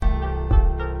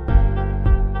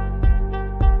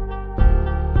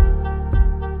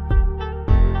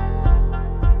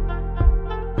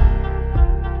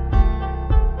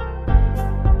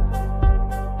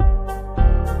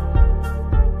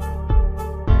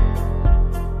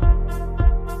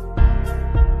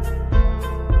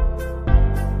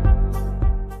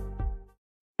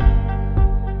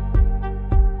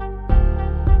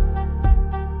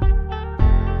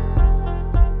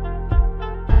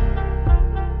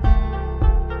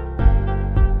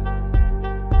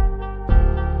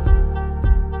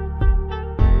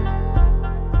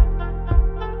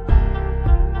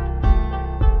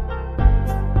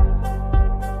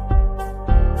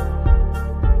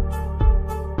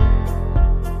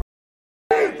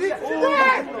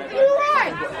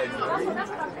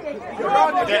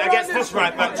That's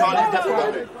right, man, Charlie. That's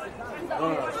right.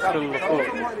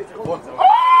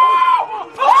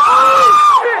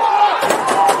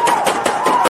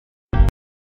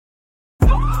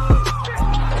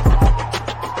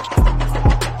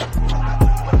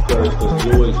 Because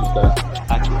you always use that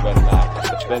active when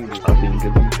defending. I think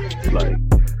it's like.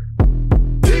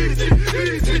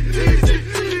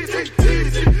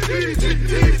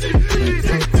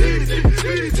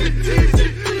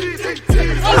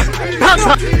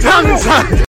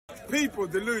 People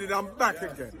deluded, I'm back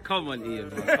again. Come on, Ian,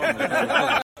 bro. Come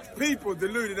on. People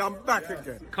deluded, I'm back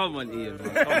again. Come on, Ian, bro.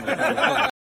 Come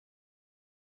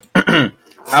on.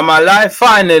 Am I live?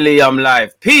 Finally, I'm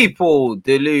live. People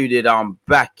deluded, I'm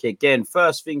back again.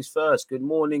 First things first, good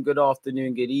morning, good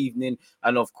afternoon, good evening,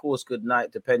 and of course, good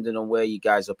night, depending on where you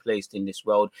guys are placed in this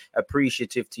world.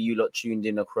 Appreciative to you lot tuned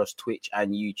in across Twitch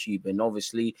and YouTube. And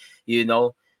obviously, you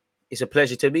know, it's a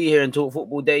pleasure to be here and talk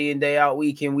football day in, day out,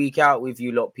 week in, week out with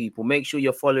you lot, people. Make sure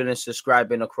you're following and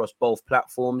subscribing across both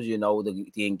platforms. You know,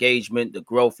 the engagement, the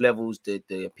growth levels, the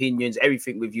opinions,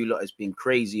 everything with you lot has been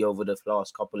crazy over the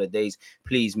last couple of days.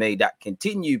 Please may that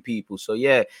continue, people. So,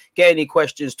 yeah, get any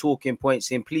questions, talking points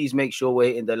in. Please make sure we're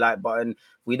hitting the like button.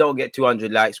 We don't get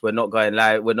 200 likes, we're not going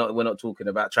live. We're not talking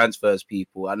about transfers,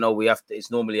 people. I know we have to, it's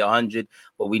normally 100,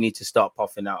 but we need to start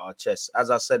puffing out our chests.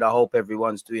 As I said, I hope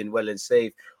everyone's doing well and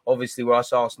safe. Obviously, where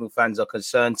us Arsenal fans are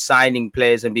concerned, signing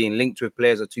players and being linked with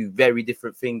players are two very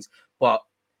different things. But,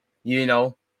 you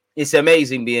know, it's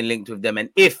amazing being linked with them. And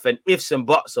ifs and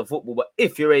buts of football. But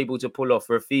if you're able to pull off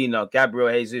Rafinha,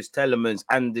 Gabriel Jesus, Telemans,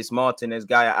 and this Martinez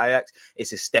guy at Ajax,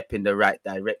 it's a step in the right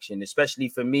direction. Especially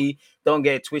for me, don't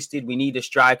get it twisted. We need a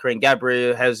striker, and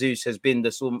Gabriel Jesus has been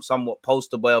the somewhat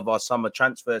poster boy of our summer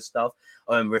transfer stuff.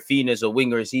 Rafinha's a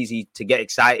winger. It's easy to get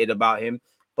excited about him.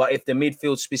 But if the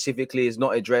midfield specifically is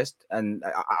not addressed, and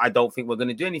I don't think we're going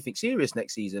to do anything serious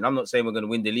next season. I'm not saying we're going to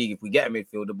win the league if we get a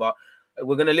midfielder, but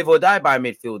we're going to live or die by our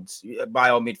midfield,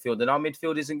 and our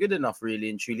midfield isn't good enough, really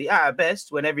and truly. At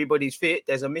best, when everybody's fit,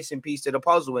 there's a missing piece to the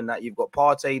puzzle in that you've got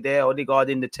Partey there, Odegaard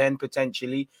in the 10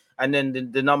 potentially, and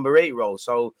then the number 8 role.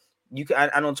 So you can,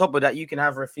 and on top of that, you can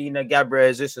have Rafinha, Gabriel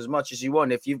Jesus as much as you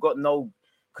want. If you've got no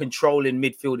control in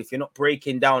midfield, if you're not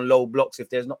breaking down low blocks, if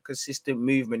there's not consistent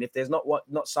movement, if there's not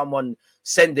someone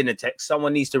sending a text,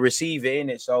 someone needs to receive it in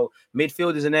it. So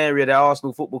midfield is an area that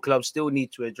Arsenal Football Club still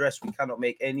need to address. We cannot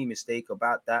make any mistake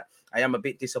about that. I am a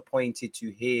bit disappointed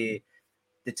to hear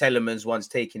the Telemans one's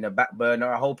taking a back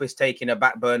burner. I hope it's taking a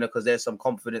back burner because there's some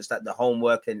confidence that the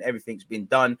homework and everything's been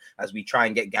done as we try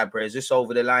and get Gabriel Jesus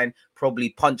over the line, probably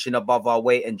punching above our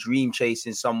weight and dream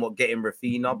chasing somewhat, getting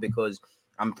Rafinha, because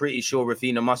I'm pretty sure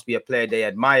Rafinha must be a player they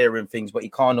admire and things, but he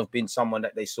can't have been someone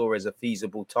that they saw as a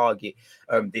feasible target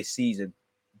this season.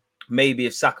 Maybe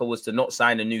if Saka was to not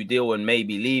sign a new deal and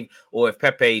maybe leave, or if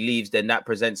Pepe leaves, then that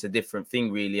presents a different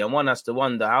thing, really. And one has to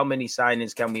wonder, how many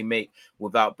signings can we make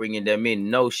without bringing them in?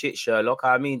 No shit, Sherlock.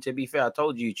 I mean, to be fair, I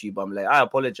told YouTube I'm late. I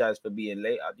apologize for being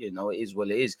late. You know, it is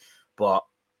what it is. But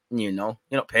you know,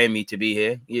 you're not paying me to be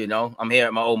here. You know, I'm here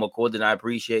at my own accord, and I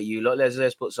appreciate you. Look,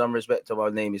 let's put some respect on my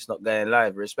name. It's not going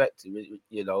live. Respect,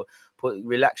 you know.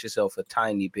 Relax yourself a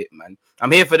tiny bit, man.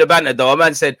 I'm here for the banter, though. A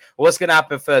man said, "What's gonna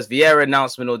happen first, Vieira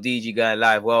announcement or DG going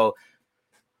live?" Well,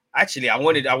 actually, I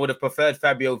would have preferred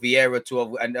Fabio Vieira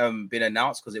to have been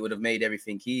announced because it would have made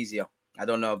everything easier. I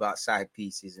don't know about side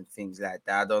pieces and things like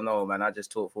that. I don't know, man. I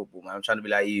just talk football, man. I'm trying to be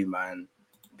like you, man.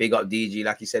 Big up DG,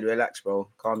 like you said. Relax, bro.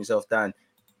 Calm yourself down.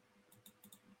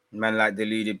 Man like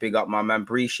deluded, big up my man.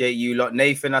 Appreciate you lot.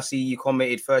 Nathan, I see you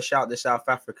commented first. Shout the South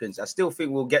Africans. I still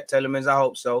think we'll get Telemans. I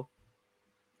hope so.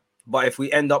 But if we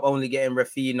end up only getting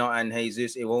Rafinha and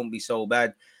Jesus, it won't be so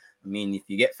bad. I mean, if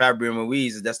you get Fabio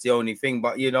Ruiz, that's the only thing.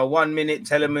 But, you know, 1 minute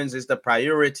Telemans is the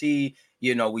priority.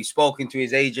 You know, we've spoken to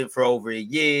his agent for over a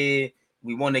year.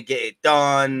 We want to get it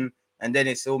done. And then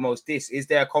it's almost this. Is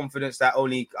there a confidence that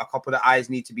only a couple of I's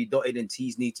need to be dotted and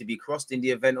T's need to be crossed in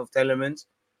the event of Telemans?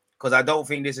 Because I don't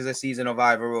think this is a season of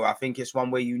either or. I think it's one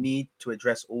where you need to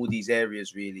address all these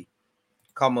areas, really.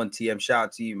 Come on, TM. Shout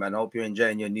out to you, man. I hope you're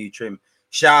enjoying your new trim.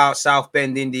 Shout out South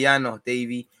Bend, Indiana,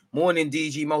 Davey. Morning,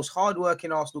 DG. Most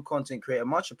hardworking Arsenal content creator.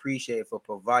 Much appreciated for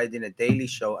providing a daily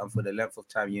show and for the length of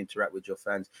time you interact with your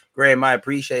fans. Graham, I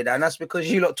appreciate that. And that's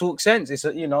because you lot talk sense. It's,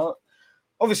 you know,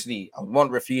 obviously, I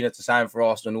want Rafinha to sign for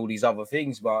Arsenal and all these other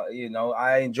things, but, you know,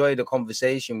 I enjoy the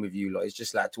conversation with you lot. It's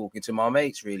just like talking to my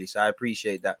mates, really. So I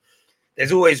appreciate that.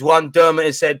 There's always one Dermot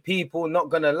has said, people, not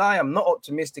going to lie, I'm not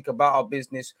optimistic about our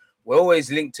business. We're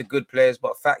always linked to good players,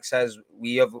 but fact says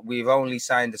we've only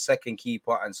signed the second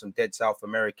keeper and some dead South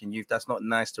American youth. That's not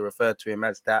nice to refer to him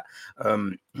as that.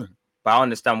 But I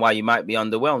understand why you might be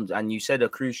underwhelmed. And you said a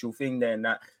crucial thing there in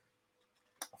that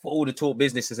for all the talk,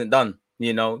 business isn't done.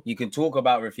 You know, you can talk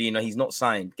about Rafinha. He's not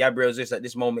signed. Gabriel Jesus at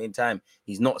this moment in time,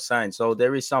 he's not signed. So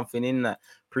there is something in that.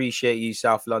 Appreciate you,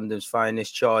 South London's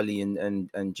finest, Charlie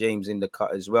and James in the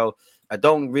cut as well. I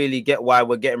don't really get why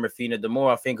we're getting Rafinha. The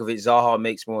more I think of it, Zaha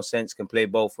makes more sense, can play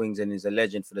both wings and is a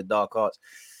legend for the dark arts.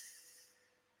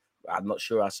 I'm not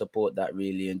sure I support that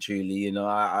really and truly. You know,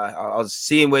 I was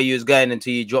seeing where you was going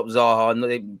until you dropped Zaha. No,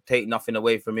 they take nothing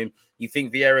away from him. You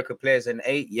think Vieira could play as an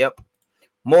 8? Yep.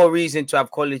 More reason to have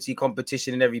quality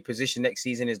competition in every position next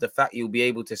season is the fact you'll be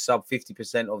able to sub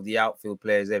 50% of the outfield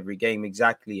players every game.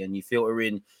 Exactly. And you filter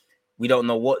in, we don't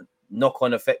know what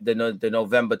knock-on effect the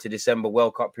November to December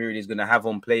World Cup period is going to have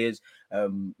on players.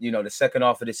 You know, the second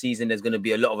half of the season, there's going to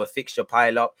be a lot of a fixture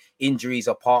pile-up. Injuries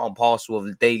are part and parcel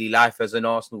of daily life as an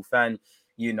Arsenal fan.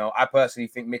 You know, I personally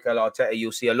think Mikel Arteta,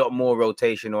 you'll see a lot more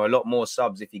rotation or a lot more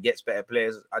subs if he gets better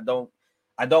players. I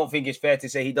don't think it's fair to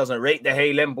say he doesn't rate the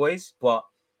Haaland boys, but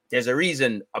there's a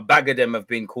reason a bag of them have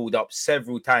been called up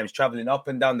several times, traveling up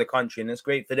and down the country, and it's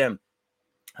great for them.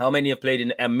 How many have played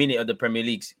in a minute of the Premier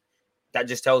League? That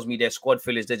just tells me they're squad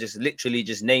fillers. They're just literally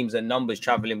just names and numbers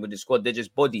traveling with the squad. They're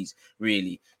just bodies,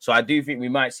 really. So I do think we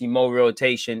might see more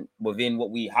rotation within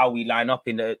how we line up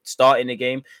in the starting the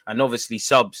game, and obviously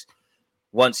subs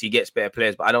once he gets better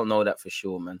players. But I don't know that for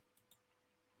sure, man.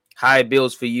 High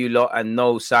bills for you lot and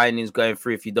no signings going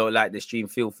through if you don't like the stream.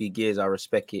 Filthy gears. I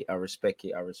respect it.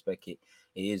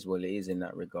 It is what it is in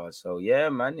that regard. So yeah,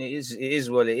 man, it is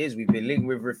what it is. We've been linked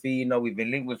with Rafinha, we've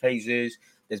been linked with Jesus.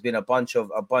 There's been a bunch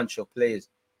of players.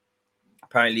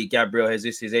 Apparently, Gabriel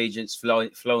Jesus' agents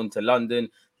flown to London.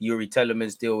 Yuri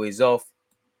Tellerman's deal is off.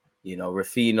 You know,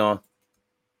 Rafinha,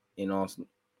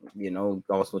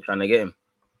 Arsenal trying to get him.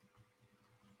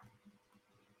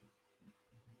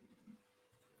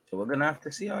 So we're going to have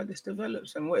to see how this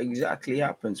develops and what exactly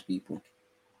happens, people.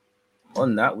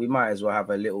 On that, we might as well have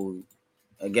a little,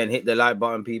 again, hit the like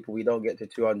button, people. We don't get to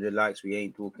 200 likes. We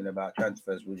ain't talking about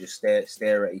transfers. We'll just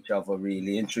stare at each other,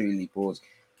 really, and truly pause.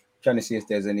 Trying to see if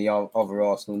there's any other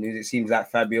Arsenal news. It seems like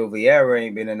Fabio Vieira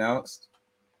ain't been announced.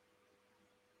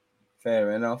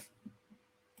 Fair enough.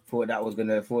 Thought that was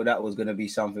gonna be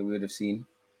something we would have seen.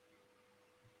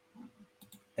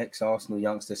 Ex-Arsenal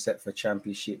youngster set for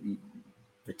championship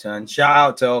return. Shout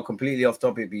out to completely off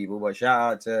topic people, but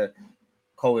shout out to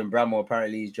Colin Bramwell.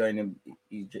 Apparently he's joining.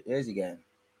 Here's he going.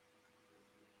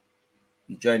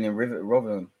 He's joining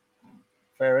Rotherham.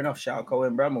 Fair enough. Shout out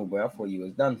Colin Bramwell, but I thought you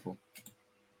was done for.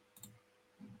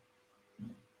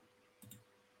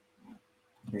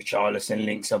 Richarlison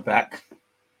links are back.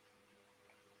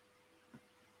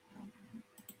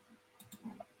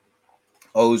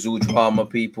 Ozil drama,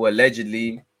 people.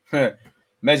 Allegedly, Mesut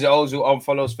Ozil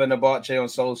unfollows Fenerbahce on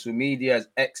social media as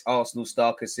ex-Arsenal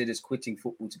star considers quitting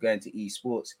football to go into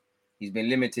esports. He's been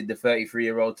limited, the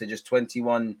 33-year-old, to just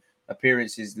 21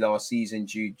 appearances last season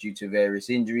due to various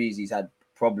injuries. He's had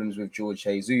problems with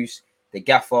Jorge Jesus, the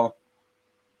gaffer.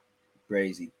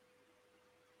 Crazy.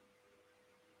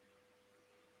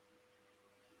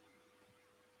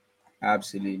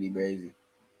 Absolutely crazy.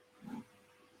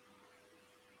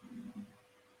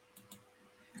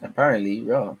 Apparently,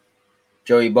 yeah.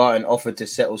 Joey Barton offered to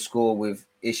settle score with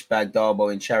Ishbak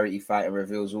Darbo in charity fight and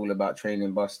reveals all about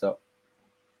training bust up.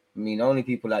 I mean, only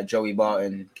people like Joey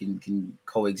Barton can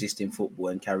coexist in football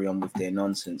and carry on with their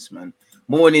nonsense, man.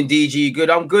 Morning, DG.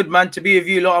 Good. I'm good, man. To be with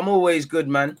you lot, I'm always good,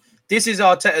 man. This is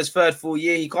Arteta's third full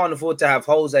year. He can't afford to have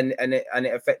holes and it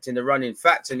affecting the running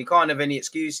facts, and he can't have any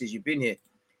excuses. You've been here.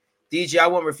 DG, I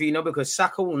want Rafinha because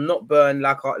Saka will not burn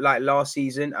like last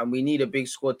season, and we need a big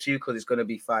squad too because it's going to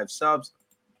be 5 subs.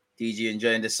 DG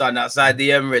enjoying the sun outside the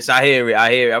Emirates. I hear it.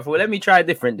 I thought, let me try a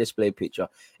different display picture.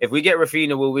 If we get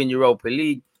Rafinha, we'll win Europa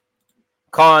League.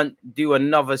 Can't do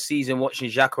another season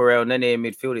watching Xhaka or El Nene in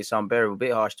midfield. It's unbearable. A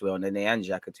bit harsh to El Nene and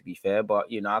Xhaka, to be fair. But,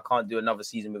 I can't do another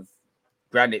season with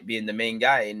Granit being the main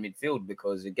guy in midfield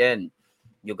because, again,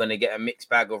 you're going to get a mixed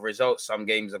bag of results. Some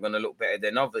games are going to look better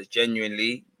than others,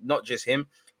 genuinely. Not just him,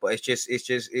 but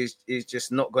it's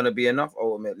just not going to be enough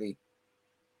ultimately.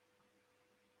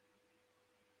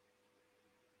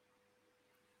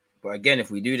 But again, if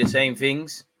we do the same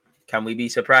things, can we be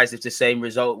surprised if the same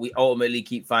result, we ultimately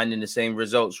keep finding the same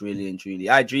results, really and truly?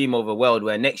 I dream of a world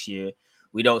where next year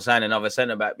we don't sign another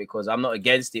centre-back because I'm not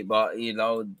against it, but,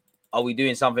 are we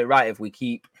doing something right if we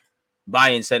keep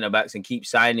buying centre-backs and keep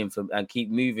signing and keep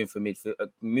moving for midfield,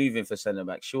 moving for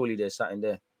centre-backs? Surely there's something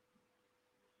there.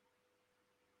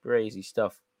 Crazy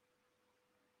stuff.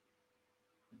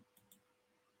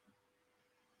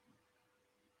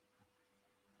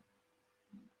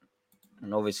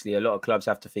 And obviously, a lot of clubs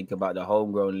have to think about the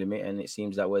homegrown limit, and it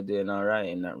seems that we're doing all right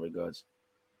in that regards.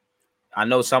 I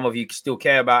know some of you still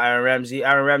care about Aaron Ramsey.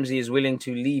 Aaron Ramsey is willing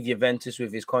to leave Juventus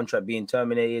with his contract being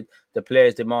terminated. The player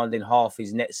is demanding half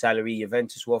his net salary.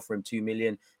 Juventus will offer him $2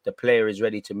 million. The player is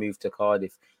ready to move to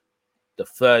Cardiff. The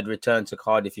third return to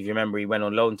Cardiff. If you remember, he went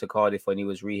on loan to Cardiff when he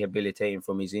was rehabilitating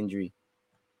from his injury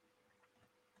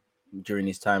during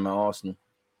his time at Arsenal.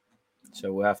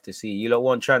 So we'll have to see. You lot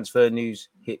want transfer news?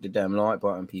 Hit the damn like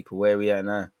button, people. Where are we at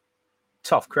now?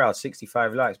 Tough crowd,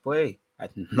 65 likes. Boy,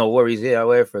 no worries here. I'm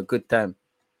here for a good time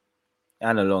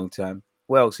and a long time.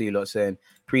 What else are you lot saying?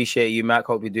 Appreciate you, Mac.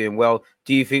 Hope you're doing well.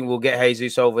 Do you think we'll get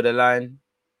Jesus over the line?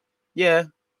 Yeah,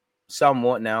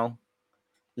 somewhat now.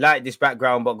 Like this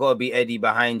background, but got to be Eddie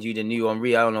behind you, the new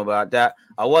Henry. I don't know about that.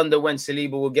 I wonder when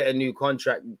Saliba will get a new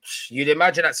contract. You'd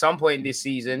imagine at some point this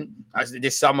season, as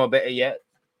this summer, better yet,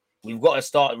 we've got to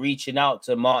start reaching out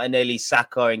to Martinelli,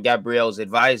 Saka, and Gabriel's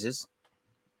advisors.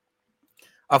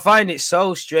 I find it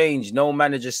so strange. No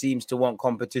manager seems to want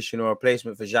competition or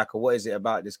replacement for Xhaka. What is it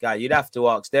about this guy? You'd have to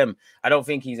ask them. I don't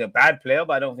think he's a bad player,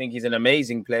 but I don't think he's an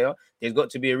amazing player. There's got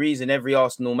to be a reason every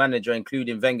Arsenal manager,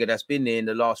 including Wenger, that's been there in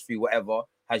the last few whatever,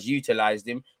 has utilised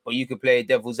him. But you could play a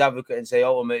devil's advocate and say,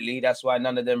 ultimately, that's why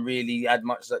none of them really had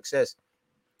much success.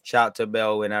 Shout out to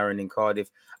Bell and Aaron in Cardiff.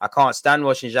 I can't stand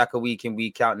watching Xhaka week in,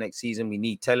 week out next season. We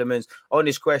need Telemans. On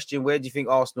this question, where do you think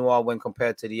Arsenal are when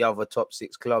compared to the other top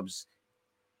 6 clubs?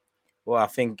 Well, I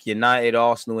think United,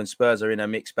 Arsenal, and Spurs are in a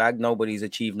mixed bag. Nobody's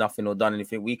achieved nothing or done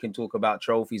anything. We can talk about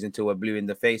trophies until we're blue in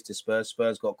the face to Spurs.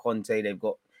 Spurs got Conte. They've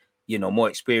got, more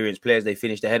experienced players. They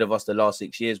finished ahead of us the last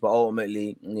 6 years, but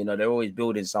ultimately, they're always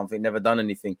building something, never done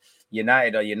anything.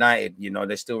 United are United.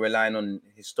 They're still relying on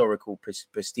historical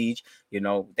prestige. They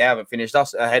haven't finished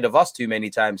ahead of us too many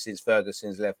times since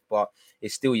Ferguson's left, but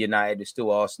it's still United. It's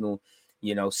still Arsenal.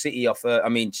 City are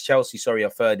third. Chelsea, are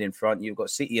third in front. You've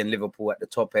got City and Liverpool at the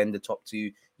top end, the top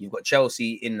 2. You've got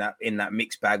Chelsea in that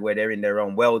mixed bag where they're in their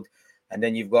own world, and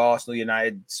then you've got Arsenal,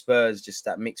 United, Spurs, just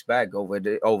that mixed bag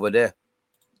over there.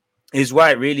 Is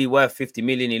White really worth 50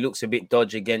 million? He looks a bit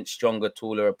dodgy against stronger,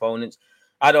 taller opponents.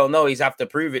 I don't know. He's have to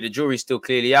prove it. The jury's still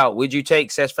clearly out. Would you take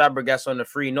Cesc Fabregas on the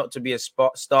free, not to be a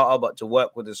starter, but to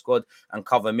work with the squad and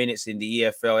cover minutes in the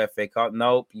EFL, FA Cup?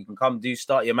 Nope. You can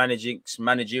start your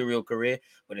managerial career,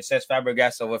 but the Cesc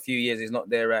Fabregas of a few years is not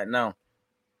there right now.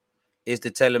 Is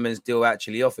the Telemans deal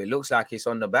actually off? It looks like it's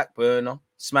on the back burner.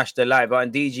 Smash the like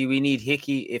button. DG, we need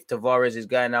Hickey if Tavares is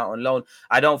going out on loan.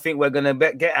 I don't think we're going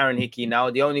to get Aaron Hickey now.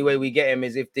 The only way we get him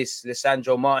is if this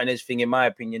Lisandro Martinez thing, in my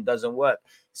opinion, doesn't work.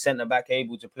 Centre back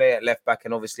able to play at left back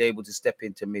and obviously able to step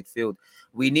into midfield.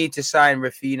 We need to sign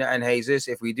Rafinha and Jesus.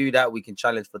 If we do that, we can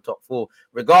challenge for top 4.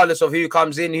 Regardless of who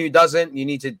comes in, who doesn't,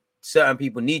 certain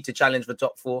people need to challenge for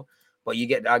top 4. But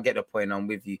I get the point. I'm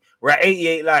with you. We're at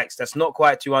 88 likes. That's not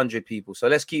quite 200 people. So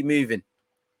let's keep moving.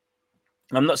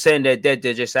 I'm not saying they're dead.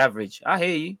 They're just average. I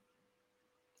hear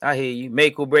you.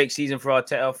 Make or break season for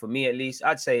Arteta. For me, at least,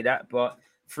 I'd say that. But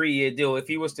 3-year deal. If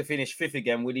he was to finish 5th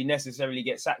again, would he necessarily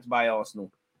get sacked by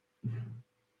Arsenal?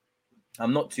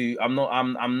 I'm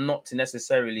not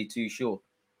necessarily too sure.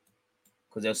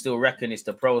 Because they'll still reckon it's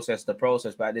the process.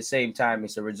 But at the same time,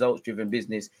 it's a results-driven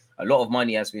business. A lot of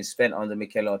money has been spent under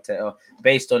Mikel Arteta.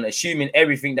 Based on assuming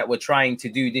everything that we're trying to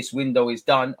do this window is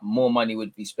done, more money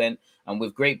would be spent. And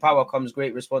with great power comes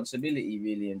great responsibility,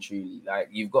 really and truly. Like,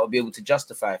 you've got to be able to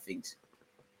justify things.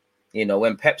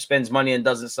 When Pep spends money and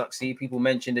doesn't succeed, people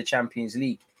mention the Champions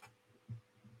League.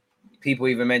 People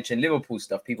even mention Liverpool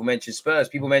stuff. People mention Spurs.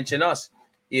 People mention us.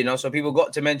 So people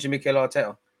got to mention Mikel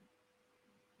Arteta.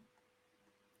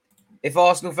 If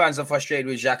Arsenal fans are frustrated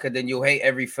with Xhaka, then you'll hate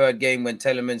every third game when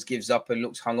Telemans gives up and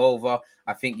looks hungover.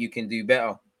 I think you can do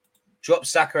better. Drop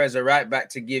Saka as a right back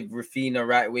to give Rafinha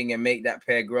right wing and make that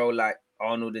pair grow like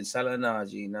Arnold and Salah.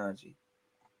 Naji.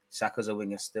 Saka's a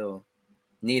winger still.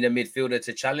 Need a midfielder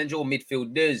to challenge or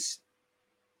midfielders.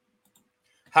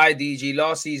 Hi, DG.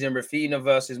 Last season, Rafinha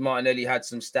versus Martinelli had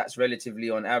some stats relatively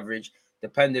on average. The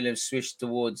pendulum switched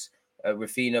towards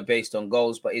Rafinha based on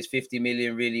goals, but is 50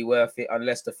 million really worth it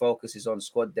unless the focus is on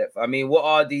squad depth? I mean, what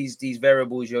are these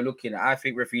variables you're looking at? I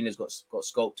think Rafinha's got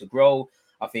scope to grow.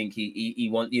 I think he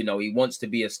wants to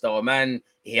be a star man.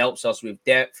 He helps us with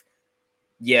depth.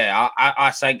 Yeah, I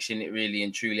sanction it really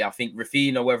and truly. I think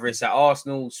Rafinha, whether it's at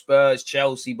Arsenal, Spurs,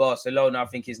 Chelsea, Barcelona, I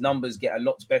think his numbers get a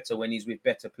lot better when he's with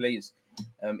better players.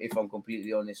 If I'm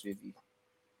completely honest with you.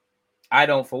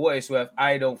 For what it's worth,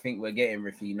 I don't think we're getting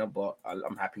Rafinha, but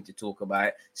I'm happy to talk about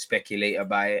it, speculate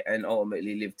about it, and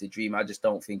ultimately live the dream. I just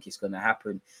don't think it's going to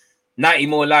happen. 90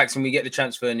 more likes and we get the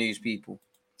transfer news, people.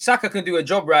 Saka can do a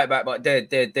job right back, but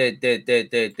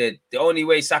the only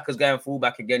way Saka's going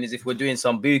fullback again is if we're doing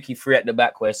some bookie free at the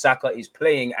back where Saka is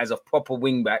playing as a proper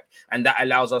wing back, and that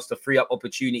allows us to free up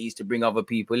opportunities to bring other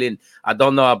people in. I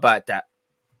don't know about that.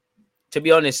 To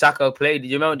be honest, Saka played.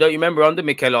 Don't you remember under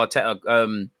Mikel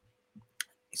Arteta?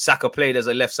 Saka played as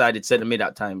a left-sided centre mid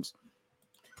at times.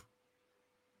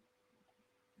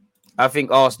 I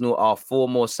think Arsenal are 4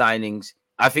 more signings.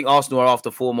 I think Arsenal are after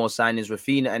 4 more signings.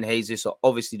 Raphinha and Jesus are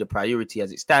obviously the priority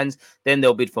as it stands. Then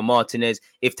they'll bid for Martinez.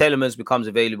 If Telemans becomes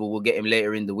available, we'll get him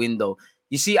later in the window.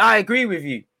 You see, I agree with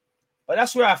you. But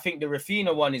that's where I think the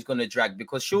Raphinha one is going to drag,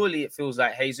 because surely it feels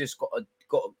like Jesus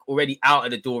got already out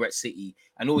of the door at City,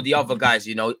 and all the other guys,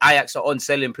 Ajax are on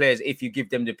selling players if you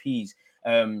give them the P's.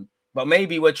 But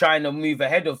maybe we're trying to move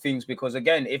ahead of things because,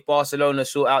 again, if Barcelona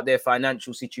sort out their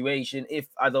financial situation, if,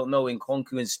 I don't know,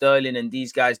 Nkunku and Sterling and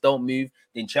these guys don't move,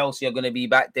 then Chelsea are going to be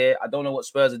back there. I don't know what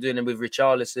Spurs are doing with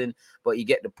Richarlison, but you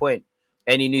get the point.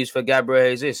 Any news for Gabriel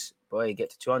Jesus? Boy, get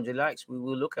to 200 likes. We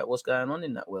will look at what's going on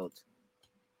in that world.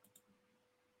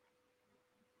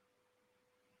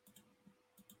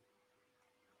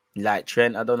 Like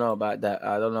Trent, I don't know about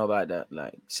that.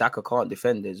 Like, Saka can't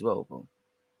defend as well, bro.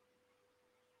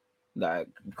 Like,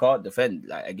 can't defend.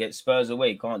 Like, against Spurs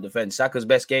away, can't defend. Saka's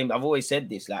best game, I've always said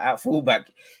this, like, at fullback,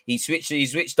 he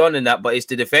switched on in that, but it's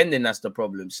the defending that's the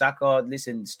problem. Saka,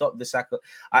 listen, stop the Saka.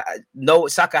 No,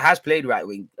 Saka has played right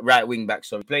wing back,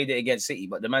 so he played it against City,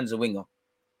 but the man's a winger.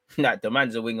 Like, the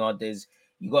man's a winger.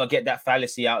 You got to get that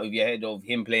fallacy out of your head of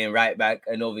him playing right back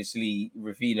and obviously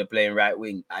Raphinha playing right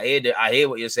wing. I hear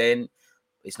what you're saying.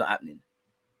 It's not happening.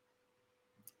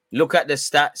 Look at the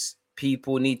stats.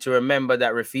 People need to remember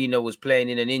that Raphinha was playing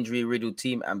in an injury-riddled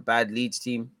team and bad Leeds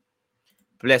team.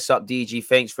 Bless up, DG.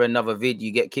 Thanks for another vid.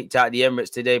 You get kicked out of the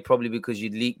Emirates today probably because you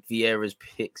leaked Vieira's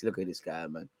picks. Look at this guy,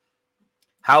 man.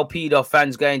 How peed are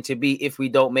fans going to be if we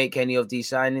don't make any of these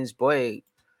signings? Boy,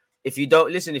 if you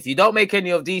don't make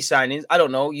any of these signings, I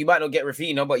don't know, you might not get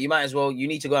Raphinha, but you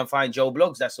need to go and find Joe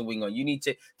Bloggs. That's a winger.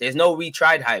 There's no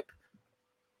retried hype.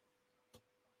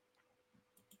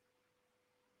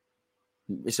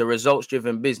 It's a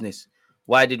results-driven business.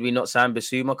 Why did we not sign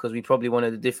Basuma? Because we probably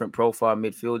wanted a different profile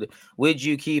midfielder. Would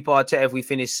you keep Arteta if we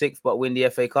finish 6th but win the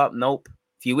FA Cup? Nope.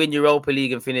 If you win Europa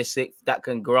League and finish 6th, that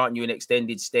can grant you an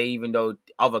extended stay, even though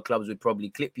other clubs would probably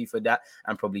clip you for that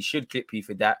and probably should clip you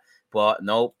for that. But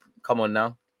nope. Come on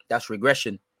now. That's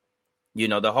regression.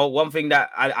 The whole one thing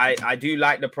that I do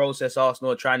like the process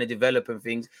Arsenal are trying to develop and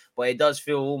things, but it does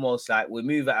feel almost like we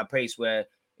move at a pace where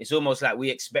it's almost like we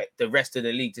expect the rest of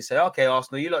the league to say, okay,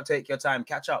 Arsenal, you lot take your time,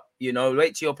 catch up.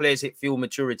 Wait till your players hit full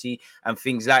maturity and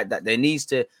things like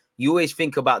that. You always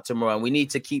think about tomorrow, and we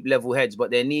need to keep level heads, but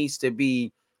there needs to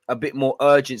be a bit more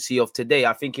urgency of today.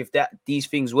 I think if these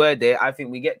things were there, I think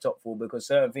we get top 4 because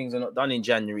certain things are not done in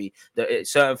January.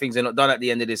 Certain things are not done at the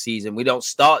end of the season. We don't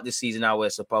start the season how we're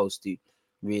supposed to,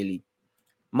 really.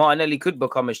 Martinelli could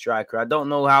become a striker. I don't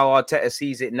know how Arteta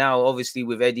sees it now, obviously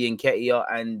with Eddie Nketiah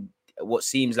and what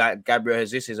seems like Gabriel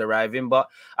Jesus is arriving, but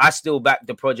I still back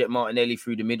the project Martinelli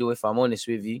through the middle, if I'm honest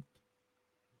with you.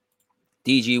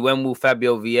 DG, when will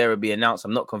Fabio Vieira be announced?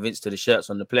 I'm not convinced to the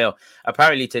shirts on the player.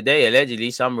 Apparently today,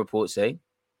 allegedly, some reports say,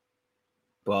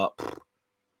 but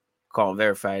can't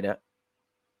verify that.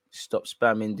 Stop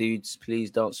spamming, dudes. Please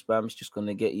don't spam. It's just going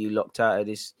to get you locked out of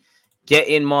this. Get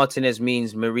in Martinez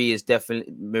means Marie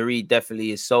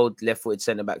definitely is sold. Left-footed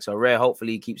centre-back, so rare.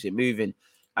 Hopefully he keeps it moving.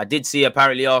 I did see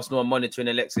apparently Arsenal are monitoring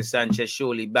Alexis Sanchez.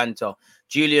 Surely banter.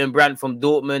 Julian Brandt from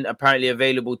Dortmund apparently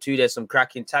available too. There's some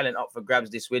cracking talent up for grabs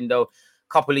this window.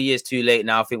 Couple of years too late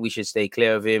now. I think we should stay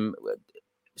clear of him.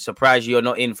 Surprised you're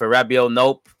not in for Rabiot?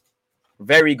 Nope.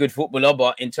 Very good footballer,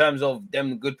 but in terms of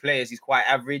them good players, he's quite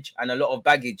average and a lot of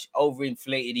baggage,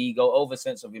 overinflated ego, over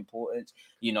sense of importance.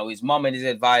 His mum and his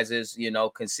advisors,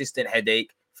 consistent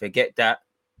headache. Forget that.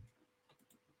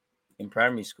 In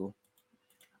primary school.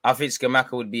 I think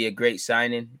Scamacca would be a great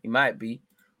signing. He might be.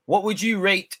 What would you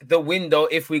rate the window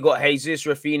if we got Jesus,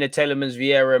 Raphinha, Telemans,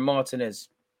 Vieira, and Martinez?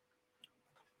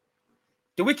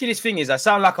 The wickedest thing is I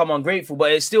sound like I'm ungrateful,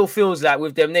 but it still feels like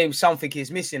with them names, something is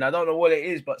missing. I don't know what it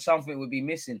is, but something would be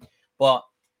missing. But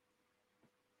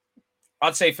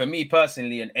I'd say for me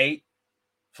personally, an 8.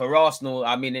 For Arsenal,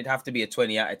 I mean, it'd have to be a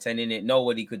 20 out of 10, innit?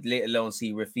 Nobody could let alone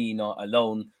see Raphinha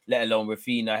alone, let alone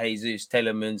Raphinha, Jesus,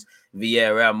 Telemans,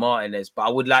 Vieira, Martinez. But I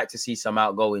would like to see some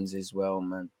outgoings as well,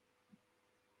 man.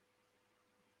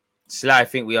 Sly, I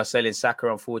think we are selling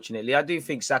Saka, unfortunately. I do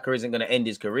think Saka isn't going to end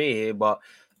his career here,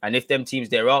 and if them teams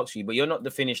there ask you, but you're not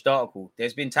the finished article.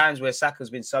 There's been times where Saka's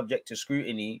been subject to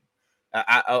scrutiny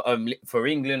for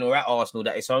England or at Arsenal,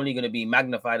 that it's only going to be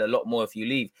magnified a lot more if you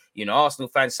leave. You know, Arsenal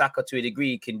fans, Saka to a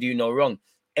degree can do no wrong.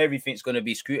 Everything's going to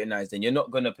be scrutinized, and you're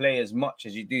not going to play as much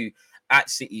as you do at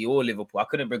City or Liverpool. I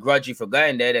couldn't begrudge you for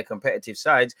going there. They're competitive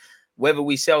sides. Whether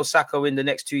we sell Saka in the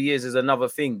next 2 years is another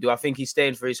thing. Do I think he's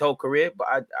staying for his whole career?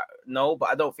 But no, but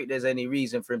I don't think there's any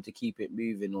reason for him to keep it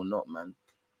moving or not, man.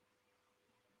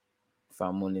 If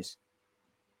I'm honest.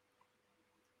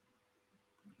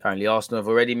 Apparently, Arsenal have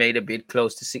already made a bid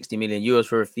close to 60 million euros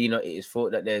for Raphinha. It is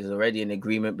thought that there's already an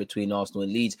agreement between Arsenal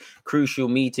and Leeds. Crucial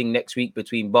meeting next week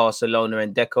between Barcelona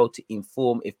and Deco to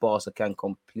inform if Barca can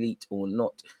complete or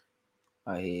not.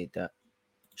 I hear that.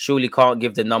 Surely can't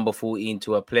give the number 14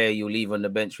 to a player you'll leave on the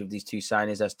bench with these two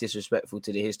signings. That's disrespectful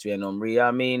to the history and Henry. I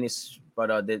mean,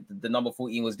 the number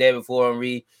 14 was there before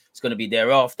Henry. It's going to be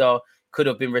there after. Could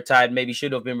have been retired, maybe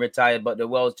should have been retired, but the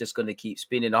world's just going to keep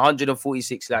spinning.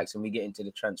 146 likes, and we get into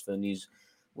the transfer news.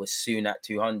 We're soon at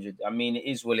 200. I mean, it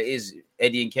is what it is.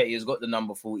 Eddie Nketiah's got the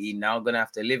number 14 now. Going to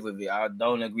have to live with it. I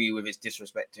don't agree with its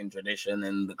disrespecting tradition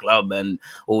and the club and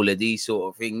all of these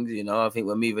sort of things. You know, I think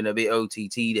we're moving a bit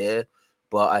OTT there,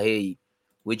 but I hear you.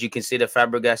 Would you consider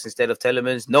Fabregas instead of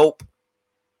Telemans? Nope.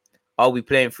 Are we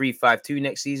playing 3-5-2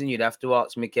 next season? You'd have to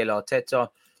ask Mikel Arteta.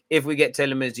 If we get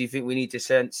Telemans, do you think we need to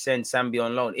send Sambi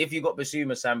on loan? If you got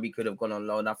Basuma, Sambi could have gone on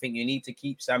loan. I think you need to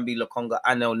keep Sambi, Lokonga,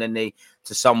 and El Nene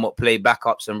to somewhat play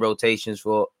backups and rotations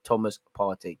for Thomas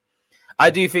Partey. I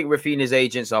do think Raphinha's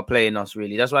agents are playing us,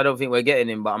 really. That's why I don't think we're getting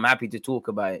him, but I'm happy to talk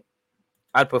about it.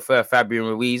 I'd prefer Fabian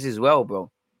Ruiz as well, bro.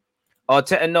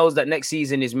 Arteta knows that next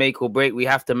season is make or break. We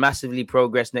have to massively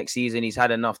progress next season. He's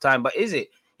had enough time. But is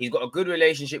it? He's got a good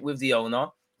relationship with the owner.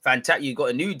 Fantastic. You've got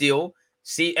a new deal.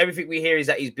 See, everything we hear is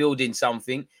that he's building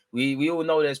something. We all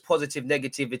know there's positive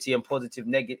negativity and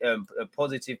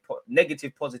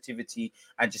negative positivity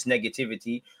and just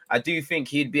negativity. I do think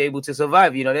he'd be able to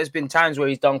survive. You know, there's been times where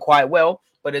he's done quite well,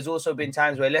 but there's also been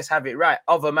times where, let's have it right,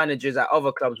 other managers at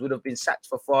other clubs would have been sacked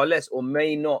for far less or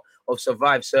may not have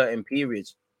survived certain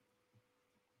periods.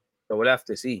 So we'll have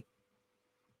to see.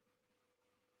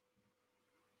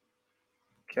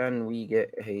 Can we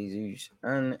get Jesus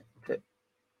and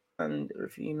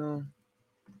Raphinha?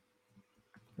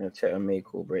 Arteta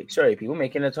make or break. Sorry, people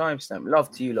making a timestamp.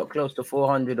 Love to you lot. Close to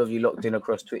 400 of you locked in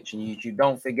across Twitch and YouTube.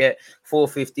 Don't forget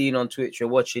 4:15 on Twitch. You're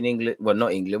watching England. Well,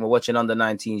 not England. We're watching under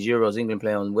 19s Euros. England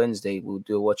play on Wednesday. We'll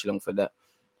do a watch along for that.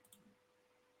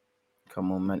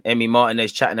 Come on, man. Emi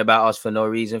Martinez chatting about us for no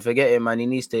reason. Forget it, man. He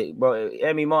needs to, bro.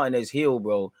 Emi Martinez, heal,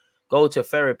 bro. Go to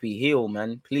therapy. Heal,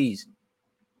 man. Please.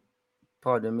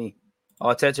 Pardon me.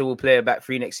 Arteta will play a back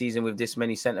three next season with this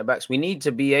many centre backs. We need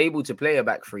to be able to play a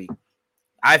back three.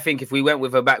 I think if we went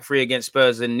with a back three against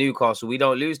Spurs and Newcastle, we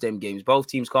don't lose them games. Both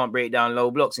teams can't break down low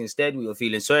blocks. Instead, we were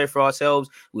feeling sorry for ourselves.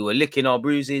 We were licking our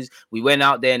bruises. We went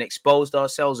out there and exposed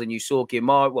ourselves. And you saw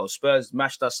Spurs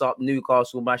mashed us up.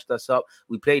 Newcastle mashed us up.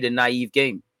 We played a naive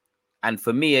game. And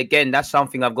for me, again, that's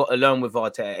something I've got to learn with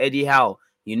Arteta. Eddie Howe,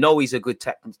 you know he's a good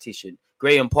tactician.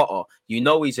 Graham Potter, you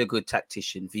know he's a good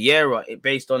tactician. Vieira,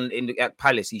 based on at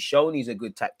Palace, he's shown he's a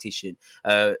good tactician.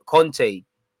 Conte,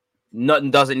 nothing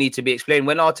doesn't need to be explained.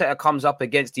 When Arteta comes up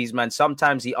against these men,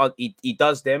 sometimes he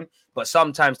does them, but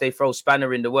sometimes they throw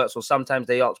spanner in the works, or sometimes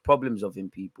they ask problems of him,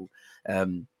 people.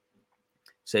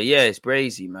 So yeah, it's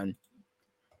crazy, man.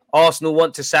 Arsenal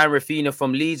want to sign Raphinha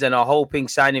from Leeds and are hoping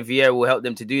signing Vieira will help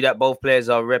them to do that. Both players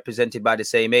are represented by the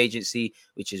same agency,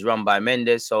 which is run by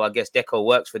Mendes. So I guess Deco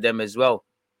works for them as well.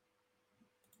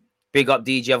 Big up,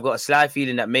 DG. I've got a slight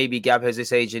feeling that maybe Gab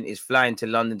Jesus' agent is flying to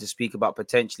London to speak about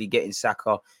potentially getting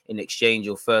Saka in exchange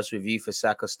or first review for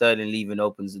Saka. Sterling leaving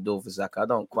opens the door for Saka. I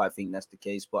don't quite think that's the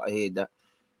case, but I hear that.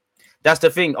 That's the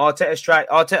thing.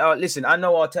 Arteta, listen, I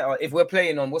know Arteta. If we're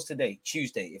playing on, what's today?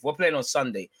 Tuesday. If we're playing on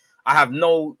Sunday, I have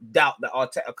no doubt that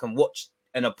Arteta can watch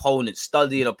an opponent,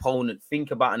 study an opponent, think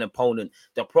about an opponent.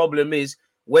 The problem is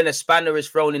when a spanner is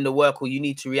thrown in the work or you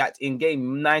need to react in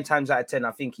game, 9 times out of 10, I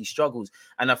think he struggles.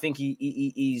 And I think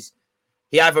he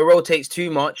either rotates too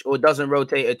much or doesn't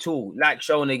rotate at all. Like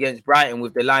shown against Brighton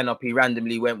with the lineup he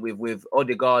randomly went with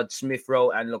Odegaard, Smith Rowe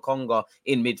and Lokonga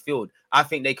in midfield. I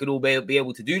think they could all be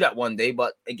able to do that one day.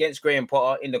 But against Graham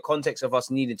Potter, in the context of us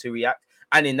needing to react,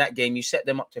 and in that game, you set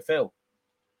them up to fail.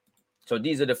 So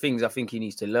these are the things I think he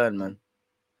needs to learn, man.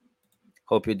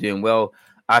 Hope you're doing well.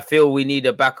 I feel we need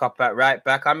a backup at right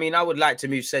back. I mean, I would like to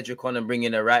move Cedric on and bring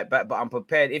in a right back, but I'm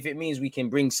prepared. If it means we can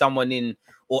bring someone in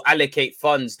or allocate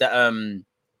funds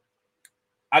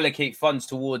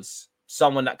towards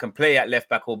someone that can play at left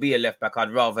back or be a left back,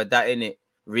 I'd rather that, innit?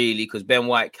 really, because Ben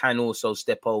White can also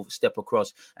step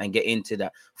across and get into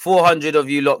that. 400 of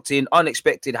you locked in.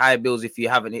 Unexpected high bills if you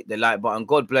haven't hit the like button.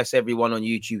 God bless everyone on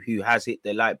YouTube who has hit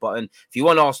the like button. If you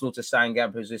want Arsenal to sign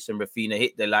Gabriel Jesus and Raphinha,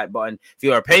 hit the like button. If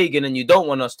you're a pagan and you don't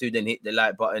want us to, then hit the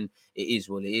like button. It is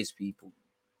what it is, people.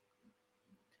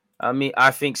 I mean, I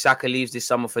think Saka leaves this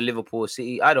summer for Liverpool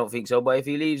City. I don't think so, but if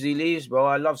he leaves, he leaves, bro.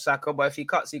 I love Saka, but if he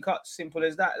cuts, he cuts. Simple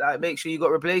as that. Like, make sure you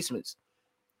got replacements.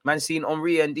 Man, seeing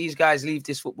Henry and these guys leave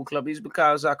this football club, he's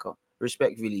Bukayo Saka,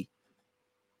 respectfully.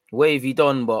 Wavy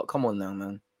done, but come on now,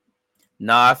 man.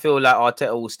 Nah, I feel like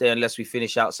Arteta will stay unless we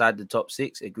finish outside the top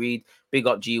 6. Agreed. Big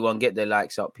up G1. Get their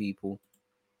likes up, people.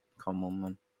 Come on,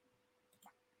 man.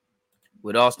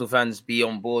 Would Arsenal fans be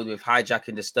on board with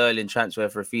hijacking the Sterling transfer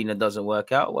if Raphinha doesn't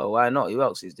work out? Well, why not? Who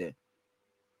else is there?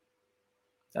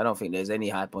 I don't think there's any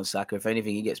hype on Saka. If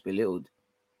anything, he gets belittled.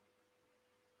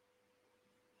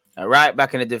 Right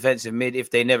back in the defensive mid, if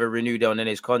they never renewed on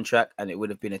his contract, and it would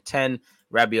have been a 10.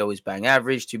 Rabiot is bang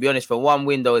average. To be honest, for one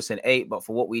window, it's an 8, but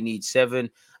for what we need,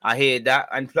 7. I hear that.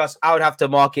 And plus, I would have to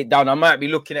mark it down. I might be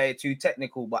looking at it too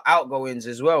technical, but outgoings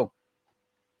as well.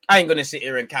 I ain't going to sit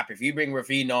here and cap. If you bring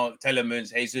Raphinha,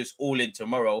 Telemans, Jesus all in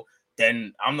tomorrow,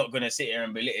 then I'm not going to sit here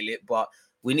and belittle it. But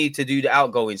we need to do the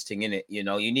outgoings thing, innit? You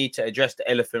know, you need to address the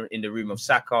elephant in the room of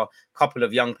Saka. A couple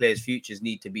of young players' futures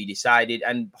need to be decided.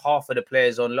 And half of the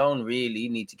players on loan really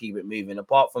need to keep it moving.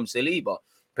 Apart from Saliba,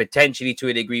 potentially to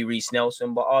a degree, Reece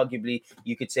Nelson. But arguably,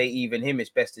 you could say even him, it's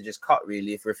best to just cut,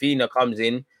 really. If Raphinha comes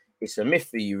in, it's a myth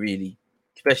for you, really.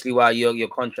 Especially while your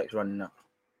contract's running out.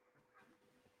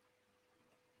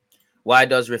 Why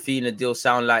does Raphinha deal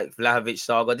sound like Vlahovic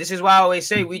saga? This is why I always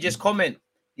say we just comment.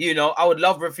 You know, I would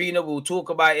love Raphinha. We'll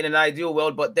talk about it in an ideal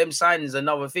world, but them signings is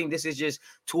another thing. This is just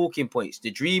talking points.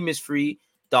 The dream is free.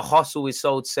 The hustle is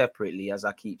sold separately, as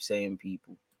I keep saying,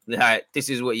 people. Like, this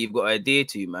is what you've got to adhere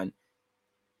to, man.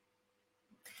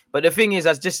 But the thing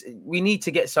is, we need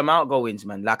to get some outgoings,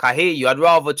 man. Like, I hear you. I'd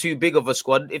rather too big of a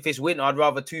squad. If it's winter, I'd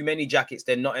rather too many jackets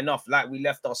than not enough. Like, we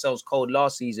left ourselves cold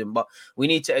last season. But we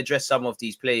need to address some of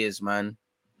these players, man.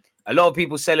 A lot of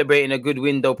people celebrating a good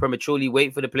window prematurely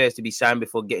wait for the players to be signed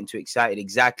before getting too excited.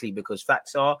 Exactly, because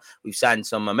facts are we've signed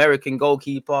some American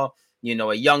goalkeeper, you know,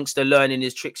 a youngster learning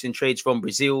his tricks and trades from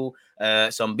Brazil,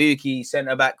 some Buki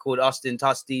centre-back called Austin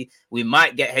Tusty. We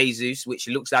might get Jesus, which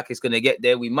looks like it's going to get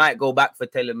there. We might go back for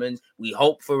Telemans. We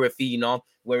hope for Raphinha.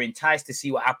 We're enticed to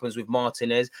see what happens with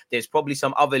Martinez. There's probably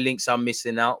some other links I'm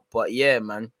missing out. But yeah,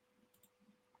 man.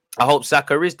 I hope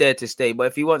Saka is there to stay. But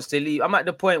if he wants to leave, I'm at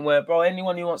the point where, bro,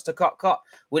 anyone who wants to cut.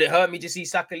 Would it hurt me to see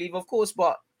Saka leave? Of course,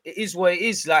 but it is what it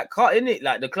is. Like, cut, innit?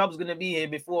 Like, the club's going to be here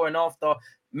before and after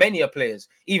many players.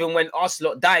 Even when us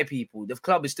lot die, people, the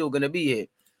club is still going to be here.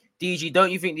 DG,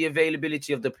 don't you think the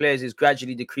availability of the players is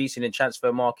gradually decreasing in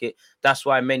transfer market? That's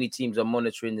why many teams are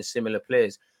monitoring the similar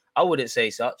players. I wouldn't say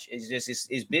such. It's just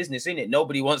it's business, innit?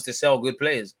 Nobody wants to sell good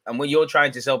players. And when you're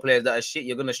trying to sell players that are shit,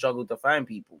 you're going to struggle to find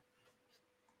people.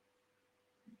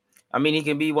 I mean, he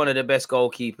can be one of the best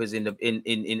goalkeepers in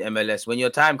MLS. When your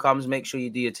time comes, make sure you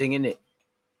do your thing, innit?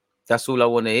 That's all I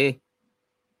want to hear.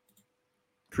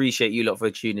 Appreciate you lot for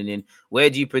tuning in. Where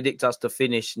do you predict us to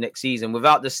finish next season?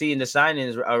 Without seeing the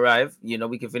signings arrive, you know,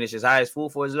 we can finish as high as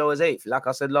 4th or as low as 8th, like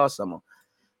I said last summer.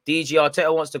 DG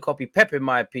Arteta wants to copy Pep, in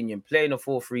my opinion, playing a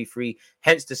 4-3-3,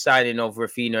 hence the signing of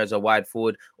Raphinha as a wide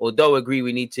forward. Although agree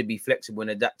we need to be flexible and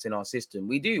adapting our system.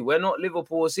 We do. We're not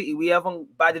Liverpool or City. We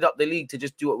haven't batted up the league to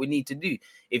just do what we need to do.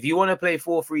 If you want to play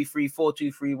 4-3-3,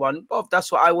 4-2-3-1, Bob,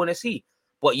 that's what I want to see.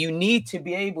 But you need to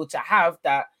be able to have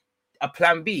that, a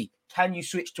plan B. Can you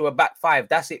switch to a back 5?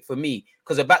 That's it for me.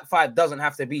 Because a back 5 doesn't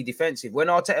have to be defensive. When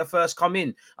Arteta first come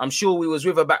in, I'm sure we was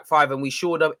with a back 5 and we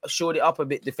shored it up a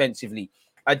bit defensively.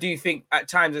 I do think at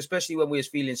times, especially when we was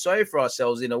feeling sorry for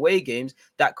ourselves in away games,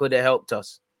 that could have helped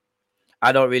us.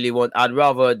 I'd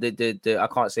rather I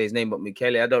can't say his name, but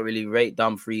Michele, I don't really rate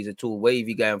Dumfries at all.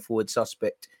 Wavy going forward,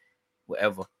 suspect,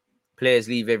 whatever. Players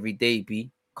leave every day, B.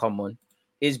 Come on.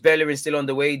 Is Bellerin still on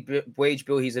the wage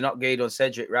bill? He's an upgrade on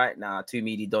Cedric right now. Two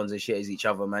meaty dons and shit as each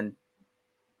other, man.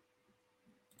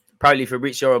 Apparently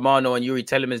Fabrizio Romano and Yuri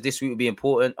Telemans this week will be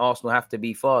important. Arsenal have to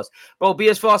be fast. Bro, be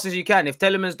as fast as you can. If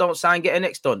Telemans don't sign, get a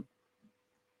next on.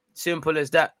 Simple as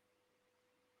that.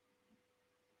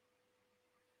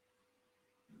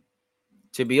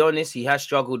 To be honest, he has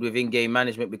struggled with in-game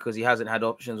management because he hasn't had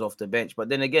options off the bench. But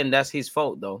then again, that's his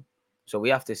fault, though. So we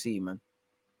have to see, man.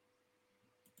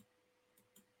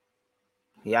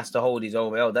 He has to hold his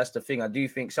own well. That's the thing. I do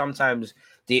think sometimes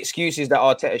the excuses that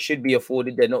Arteta should be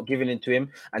afforded, they're not giving it to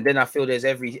him. And then I feel there's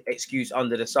every excuse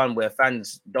under the sun where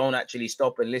fans don't actually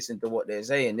stop and listen to what they're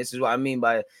saying. This is what I mean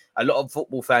by a lot of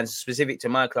football fans, specific to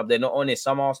my club, they're not honest.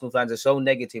 Some Arsenal fans are so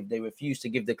negative, they refuse to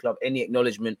give the club any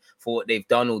acknowledgement for what they've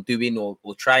done or doing or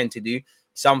trying to do.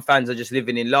 Some fans are just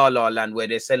living in la la land where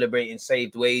they're celebrating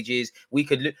saved wages. We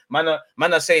could, man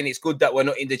are saying it's good that we're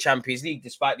not in the Champions League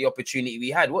despite the opportunity we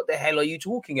had. What the hell are you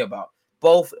talking about?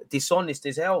 Both dishonest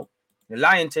as hell. They're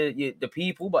lying to the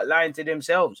people, but lying to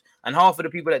themselves. And half of the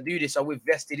people that do this are with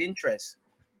vested interests.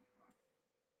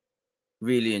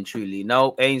 Really and truly.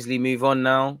 No, Ainsley, move on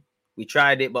now. We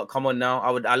tried it, but come on now.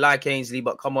 I like Ainsley,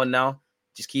 but come on now.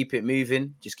 Just keep it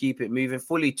moving. Just keep it moving.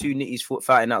 Fully 2 nitties foot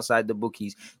fighting outside the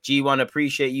bookies. G1,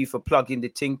 appreciate you for plugging the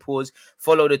ting pause.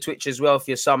 Follow the Twitch as well if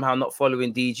you're somehow not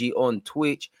following DG on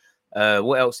Twitch.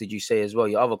 What else did you say as well?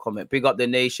 Your other comment. Big up the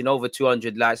nation. Over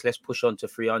 200 likes. Let's push on to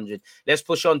 300. Let's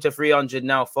push on to 300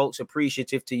 now, folks.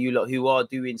 Appreciative to you lot who are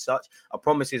doing such. A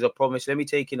promise is a promise. Let me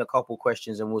take in a couple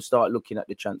questions and we'll start looking at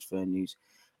the transfer news.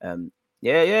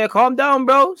 Yeah, calm down,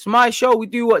 bro. It's my show. We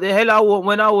do what the hell I want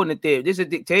when I want to do. This is a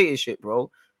dictatorship,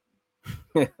 bro.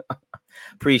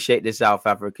 Appreciate the South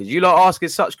Africans. You lot asking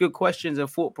such good questions and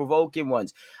thought-provoking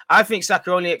ones. I think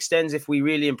Saka only extends if we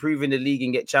really improve in the league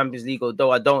and get Champions League,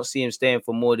 although I don't see him staying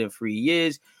for more than 3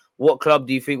 years. What club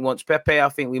do you think wants Pepe? I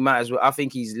think we might as well. I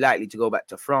think he's likely to go back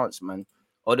to France, man.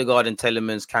 Odegaard and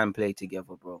Telemans can play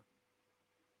together, bro.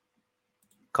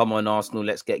 Come on, Arsenal.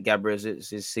 Let's get Gabriel's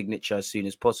signature as soon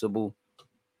as possible.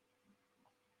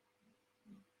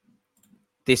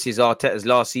 This is Arteta's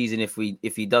last season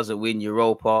if he doesn't win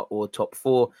Europa or top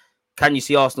 4. Can you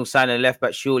see Arsenal signing a left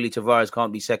back? Surely Tavares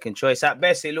can't be second choice. At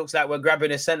best, it looks like we're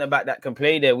grabbing a centre back that can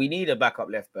play there. We need a backup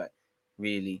left back,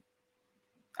 really.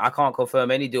 I can't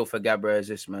confirm any deal for Gabriel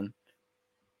Jesus, man.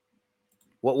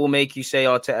 What will make you say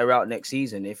Arteta out next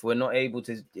season if we're not able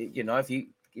to? You know, if you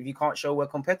can't show we're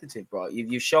competitive, bro.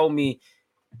 If you show me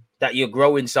that you're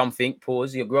growing something,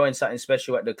 you're growing something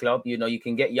special at the club. You know, you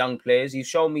can get young players. You've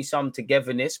shown me some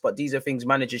togetherness, but these are things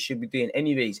managers should be doing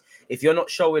anyways. If you're not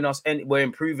showing us we're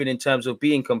improving in terms of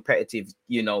being competitive,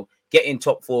 you know, getting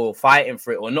top 4 or fighting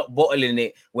for it or not bottling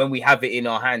it when we have it in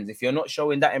our hands. If you're not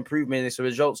showing that improvement, it's a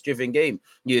results-driven game,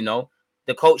 you know.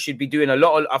 The coach should be doing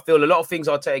I feel a lot of things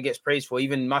Arteta gets praised for,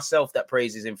 even myself that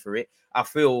praises him for it. I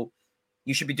feel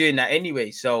you should be doing that anyway.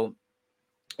 So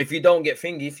if you don't get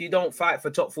thingy, if you don't fight for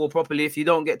top 4 properly, if you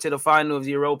don't get to the final of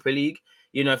the Europa League,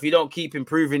 you know, if you don't keep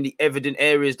improving the evident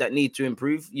areas that need to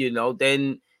improve, you know,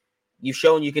 then you've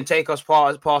shown you can take us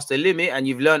past the limit and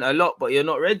you've learned a lot, but you're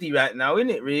not ready right now,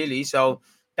 innit, really? So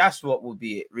that's what will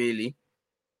be it, really.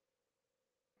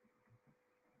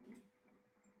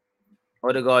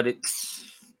 Odegaard,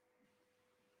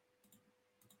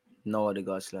 no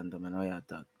Odegaard slander, man. Oh, yeah,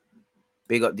 Doug.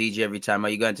 Big up DJ every time. Are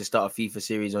you going to start a FIFA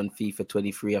series on FIFA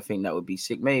 23? I think that would be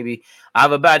sick. Maybe. I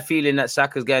have a bad feeling that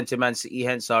Saka's going to Man City,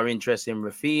 hence our interest in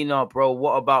Rafinha. Bro,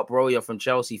 what about Broja from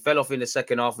Chelsea? Fell off in the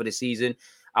second half of the season.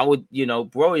 I would, you know,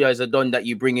 Broja is a don that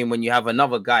you bring in when you have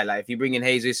another guy. Like if you bring in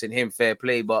Jesus and him, fair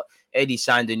play. But Eddie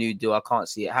signed a new deal. I can't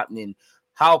see it happening.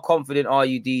 How confident are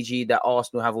you, DG, that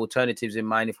Arsenal have alternatives in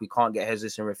mind if we can't get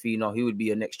Jesus and Rafinha? Who would be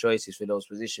your next choices for those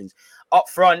positions? Up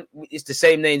front, it's the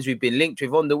same names we've been linked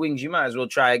with. On the wings, you might as well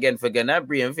try again for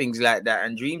Gnabry and things like that.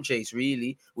 And Dream Chase,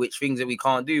 really, which things that we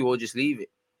can't do or just leave it.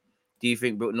 Do you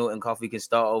think Brooke Norton Coffey can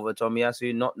start over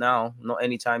Tomiyasu? Not now, not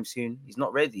anytime soon. He's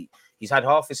not ready. He's had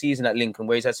half a season at Lincoln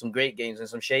where he's had some great games and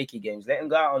some shaky games. Let him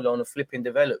go out on loan and flip and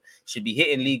develop. Should be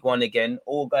hitting League One again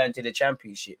or going to the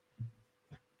Championship.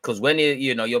 Because when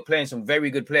you're playing some very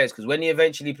good players, because when he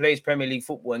eventually plays Premier League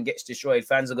football and gets destroyed,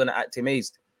 fans are going to act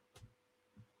amazed.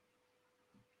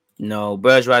 No,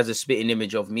 Bergwijn is a spitting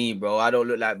image of me, bro. I don't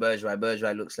look like Bergwijn.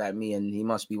 Bergwijn looks like me, and he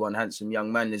must be one handsome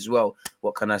young man as well.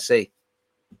 What can I say?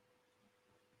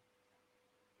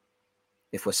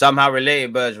 If we're somehow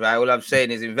related, Bergwijn, all I'm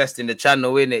saying is invest in the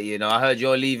channel, innit? You know, I heard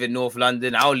you're leaving North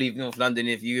London. I'll leave North London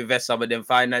if you invest some of them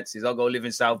finances. I'll go live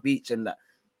in South Beach and that.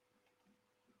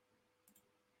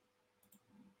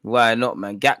 Why not,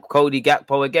 man? Cody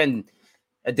Gakpo, again,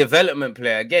 a development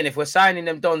player. Again, if we're signing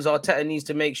them dons, Arteta needs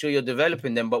to make sure you're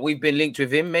developing them. But we've been linked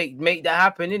with him. Make that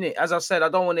happen, innit? As I said, I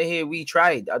don't want to hear we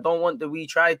tried. I don't want the we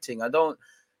tried thing.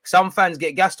 Some fans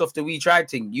get gassed off the we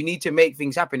tried thing. You need to make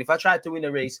things happen. If I try to win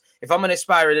a race, if I'm an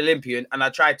aspiring Olympian and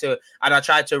I try to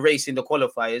race in the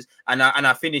qualifiers and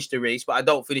I finish the race, but I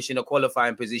don't finish in a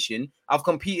qualifying position, I've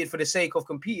competed for the sake of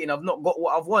competing. I've not got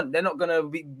what I've won. They're not gonna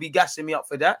be gassing me up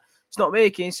for that. It's not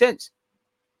making sense.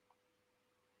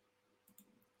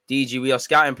 DG, we are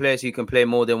scouting players who can play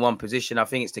more than one position. I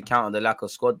think it's to counter the lack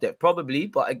of squad depth. Probably,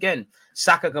 but again,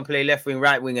 Saka can play left wing,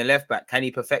 right wing, and left back. Can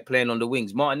he perfect playing on the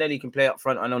wings? Martinelli can play up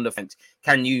front and on the flanks.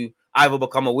 Can you either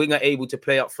become a winger able to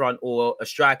play up front or a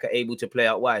striker able to play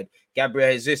out wide?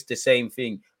 Gabriel Jesus, the same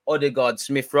thing. Odegaard,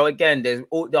 Smith Rowe, again, there's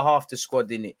all the half the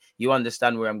squad in it. You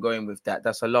understand where I'm going with that.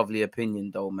 That's a lovely opinion,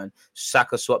 though, man.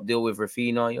 Saka swap deal with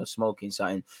Rafinha, you're smoking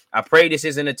something. I pray this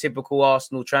isn't a typical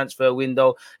Arsenal transfer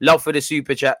window. Love for the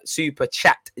super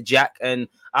chat, Jack, and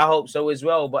I hope so as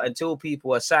well. But until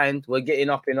people are signed, we're getting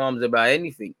up in arms about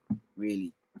anything,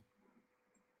 really.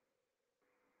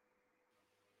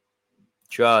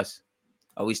 Trust.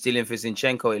 Are we still in for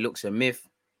Zinchenko? It looks a myth.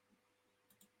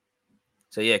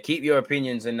 So, yeah, keep your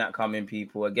opinions in that coming,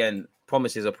 people. Again,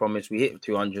 promise is a promise. We hit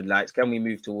 200 likes. Can we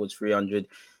move towards 300?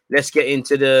 Let's get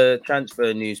into the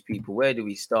transfer news, people. Where do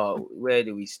we start?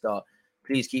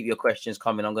 Please keep your questions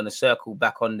coming. I'm going to circle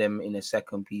back on them in a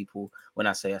second, people. When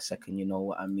I say a second, you know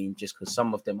what I mean, just because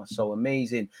some of them are so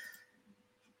amazing.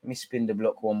 Let me spin the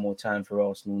block one more time for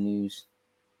Arsenal news.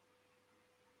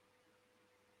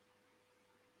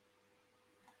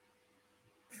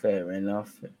 Fair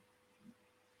enough.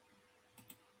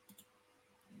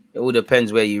 It all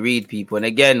depends where you read, people. And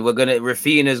again,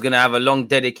 Rafinha's gonna have a long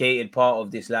dedicated part of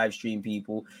this live stream,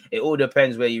 people. It all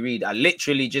depends where you read. I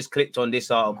literally just clicked on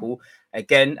this article.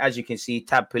 Again, as you can see,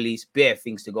 tab police, bare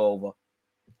things to go over.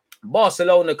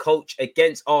 Barcelona coach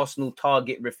against Arsenal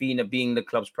target Rafinha being the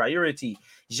club's priority.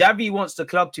 Xavi wants the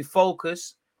club to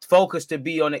focus to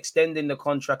be on extending the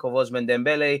contract of Ousmane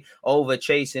Dembele over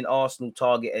chasing Arsenal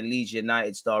target and Leeds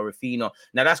United star Rafinha.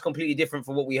 Now, that's completely different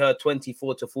from what we heard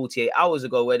 24 to 48 hours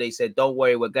ago, where they said, don't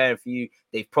worry, we're going for you.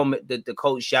 They've promised the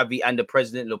coach Xavi and the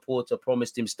president Laporta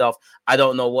promised him stuff. I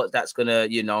don't know what that's going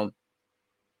to,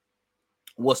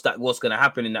 what's going to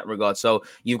happen in that regard. So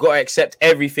you've got to accept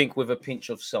everything with a pinch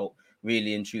of salt,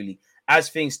 really and truly. As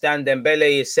things stand,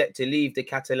 Dembele is set to leave the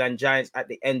Catalan Giants at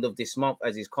the end of this month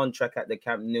as his contract at the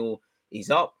Camp Nou is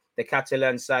up. The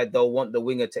Catalan side, though, want the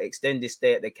winger to extend his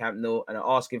stay at the Camp Nou and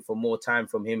are asking for more time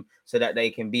from him so that they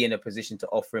can be in a position to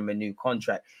offer him a new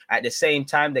contract. At the same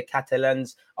time, the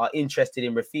Catalans are interested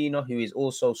in Rafinha, who is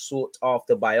also sought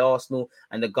after by Arsenal,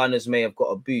 and the Gunners may have got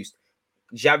a boost.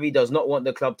 Xavi does not want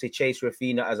the club to chase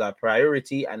Rafinha as a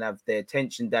priority and have their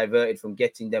attention diverted from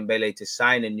getting Dembele to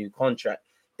sign a new contract.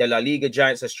 The La Liga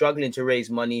Giants are struggling to raise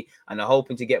money and are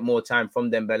hoping to get more time from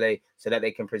Dembele so that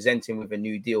they can present him with a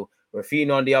new deal.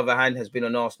 Rafinha, on the other hand, has been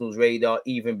on Arsenal's radar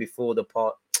even before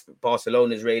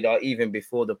Barcelona's radar, even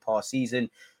before the past season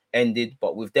ended.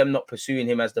 But with them not pursuing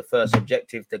him as the first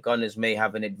objective, the Gunners may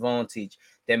have an advantage.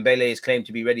 Dembele is claimed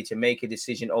to be ready to make a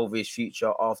decision over his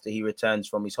future after he returns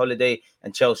from his holiday,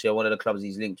 and Chelsea are one of the clubs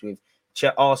he's linked with.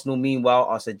 Arsenal, meanwhile,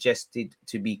 are suggested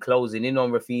to be closing in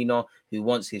on Rafinha, who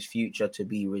wants his future to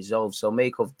be resolved. So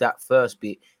make of that first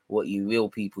bit what you will,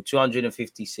 people.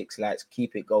 256 likes.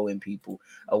 Keep it going, people.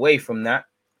 Away from that,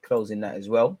 closing that as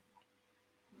well.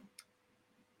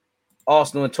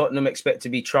 Arsenal and Tottenham expect to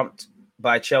be trumped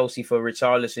by Chelsea for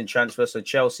Richarlison transfer. So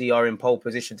Chelsea are in pole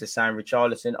position to sign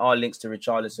Richarlison. Our links to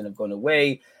Richarlison have gone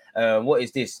away. What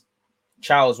is this?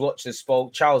 Charles Watts has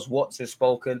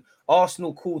spoken.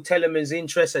 Arsenal call Telemans'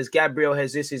 interest as Gabriel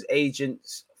Jesus'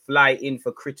 agents fly in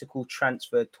for critical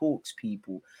transfer talks,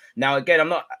 people. Now, again,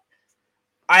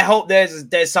 I hope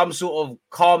there's some sort of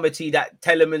calmity that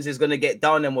Telemans is going to get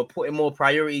done and we're putting more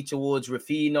priority towards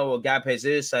Rafinha or Gab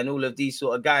Jesus and all of these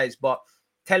sort of guys. But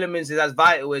Telemans is as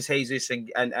vital as Jesus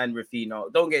and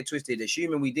Rafinha. Don't get twisted.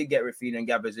 Assuming we did get Rafinha and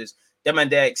Gab Jesus, them and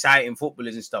they're exciting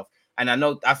footballers and stuff. And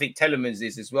I think Telemans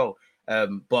is as well.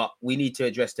 But we need to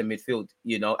address the midfield.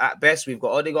 At best, we've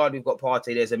got Odegaard, we've got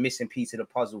Partey. There's a missing piece of the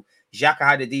puzzle. Xhaka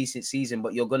had a decent season,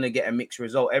 but you're going to get a mixed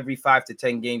result. Every 5 to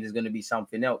 10 games is going to be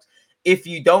something else. If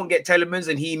you don't get Telemans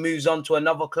and he moves on to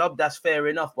another club, that's fair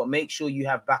enough. But make sure you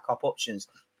have backup options.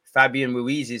 Fabian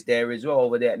Ruiz is there as well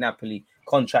over there at Napoli,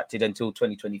 contracted until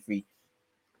 2023.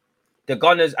 The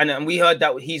Gunners, and we heard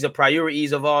that he's a priority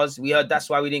of ours. We heard that's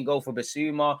why we didn't go for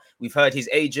Basuma. We've heard his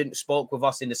agent spoke with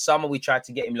us in the summer. We tried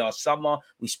to get him last summer.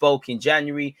 We spoke in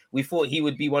January. We thought he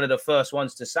would be one of the first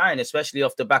ones to sign, especially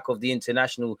off the back of the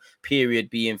international period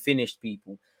being finished,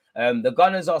 people. The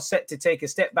Gunners are set to take a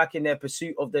step back in their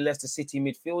pursuit of the Leicester City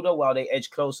midfielder while they edge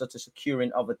closer to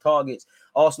securing other targets.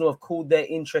 Arsenal have called their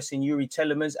interest in Yuri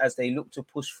Telemans as they look to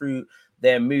push through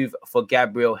their move for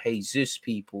Gabriel Jesus,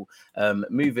 people.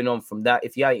 Moving on from that,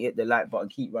 if you ain't hit the like button,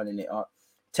 keep running it up.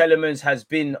 Telemans has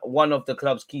been one of the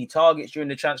club's key targets during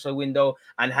the transfer window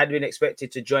and had been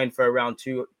expected to join for around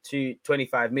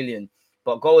 25 million.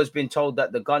 But Goal has been told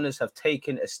that the Gunners have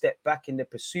taken a step back in the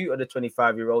pursuit of the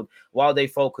 25-year-old while they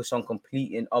focus on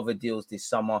completing other deals this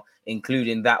summer,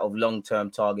 including that of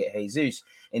long-term target Jesus.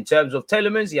 In terms of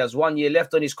Telemans, he has 1 year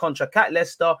left on his contract at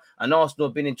Leicester, and Arsenal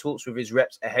have been in talks with his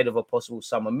reps ahead of a possible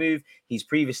summer move. He's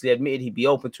previously admitted he'd be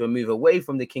open to a move away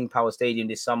from the King Power Stadium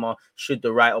this summer should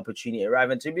the right opportunity arrive.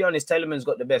 And to be honest, Telemans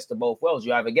got the best of both worlds.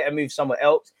 You either get a move somewhere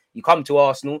else, you come to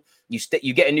Arsenal,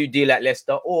 you get a new deal at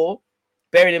Leicester, or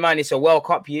bearing in mind it's a World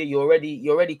Cup year, you're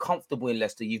already comfortable in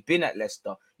Leicester. You've been at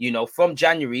Leicester. You know, from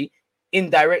January,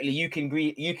 indirectly you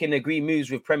can agree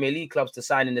moves with Premier League clubs to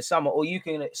sign in the summer, or you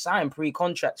can sign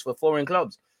pre-contracts for foreign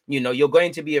clubs. You know, you're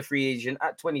going to be a free agent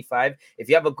at 25. If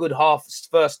you have a good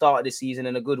first start of the season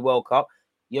and a good World Cup,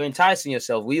 you're enticing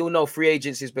yourself. We all know free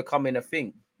agents is becoming a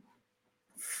thing.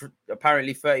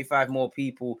 Apparently 35 more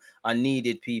people are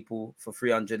needed, people, for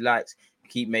 300 likes.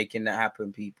 Keep making that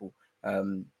happen, people.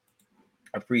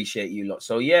 Appreciate you lot.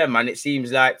 So yeah, man, it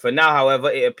seems like for now, however,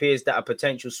 it appears that a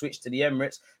potential switch to the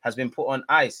Emirates has been put on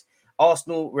ice.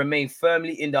 Arsenal remain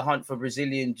firmly in the hunt for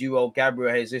Brazilian duo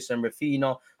Gabriel Jesus and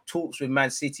Raphinha. Talks with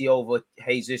Man City over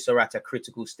Jesus are at a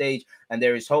critical stage, and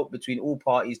there is hope between all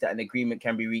parties that an agreement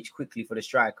can be reached quickly for the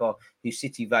striker, whose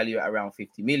City value at around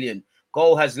 50 million.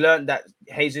 Goal has learned that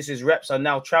Jesus' reps are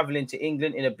now travelling to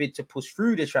England in a bid to push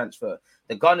through the transfer.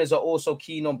 The Gunners are also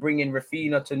keen on bringing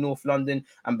Raphinha to North London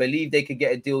and believe they could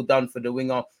get a deal done for the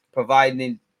winger,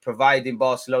 providing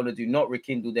Barcelona do not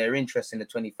rekindle their interest in the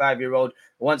 25-year-old.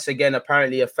 Once again,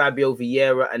 apparently a Fabio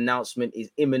Vieira announcement is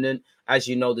imminent. As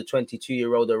you know, the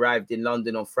 22-year-old arrived in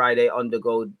London on Friday,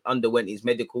 underwent his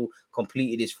medical,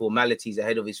 completed his formalities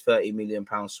ahead of his £30 million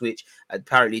switch.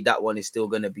 Apparently that one is still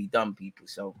going to be done, people.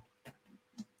 So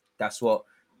that's what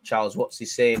Charles Watts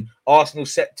is saying. Arsenal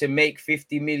set to make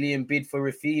 50 million bid for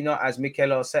Raphinha as Mikel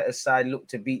Arteta's side look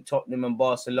to beat Tottenham and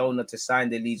Barcelona to sign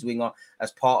the Leeds winger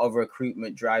as part of a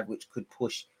recruitment drive which could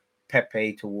push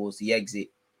Pepe towards the exit.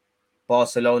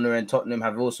 Barcelona and Tottenham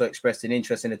have also expressed an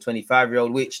interest in the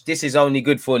 25-year-old, which this is only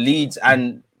good for Leeds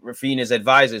and Raphinha's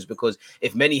advisors, because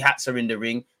if many hats are in the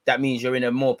ring, that means you're in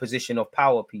a more position of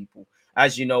power, people.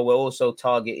 As you know, we're also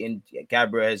targeting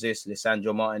Gabriel Jesus,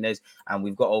 Lisandro Martinez, and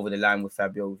we've got over the line with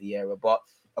Fabio Vieira. But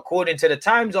according to the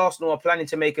Times, Arsenal are planning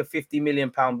to make a £50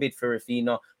 million bid for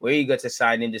Raphinha. We're eager to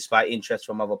sign in despite interest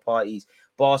from other parties.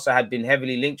 Barca had been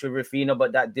heavily linked with Raphinha,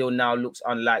 but that deal now looks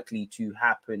unlikely to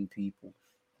happen, people.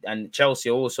 And Chelsea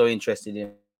are also interested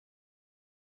in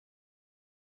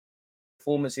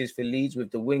performances for Leeds,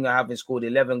 with the winger having scored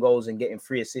 11 goals and getting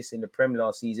 3 assists in the Prem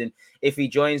last season. If he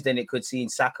joins, then it could see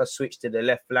Saka switch to the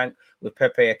left flank, with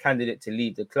Pepe a candidate to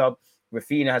leave the club.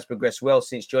 Raphinha has progressed well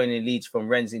since joining Leeds from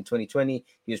Rennes in 2020.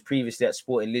 He was previously at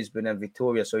Sporting Lisbon and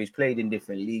Victoria, so he's played in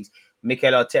different leagues.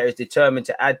 Mikel Arteta is determined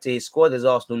to add to his squad as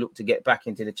Arsenal look to get back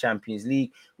into the Champions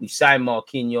League. We've signed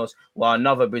Marquinhos, while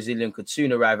another Brazilian could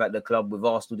soon arrive at the club, with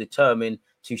Arsenal determined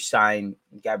to sign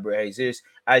Gabriel Jesus.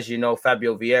 As you know,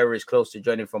 Fabio Vieira is close to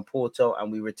joining from Porto,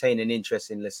 and we retain an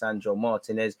interest in Lisandro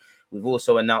Martinez. We've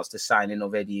also announced the signing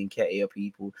of Eddie Nketiah,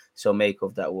 people, so make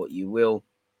of that what you will.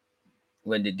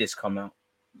 When did this come out?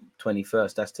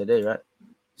 21st, that's today, right?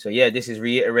 So yeah, this is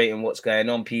reiterating what's going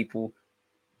on, people,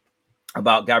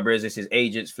 about Gabriel Jesus'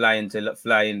 agents flying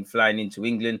into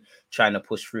England, trying to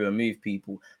push through and move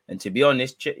people. And to be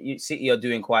honest, City are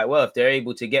doing quite well if they're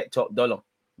able to get top dollar.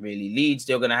 Really, Leeds,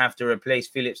 they're going to have to replace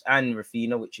Phillips and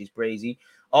Raphinha, which is crazy.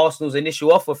 Arsenal's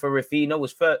initial offer for Raphinha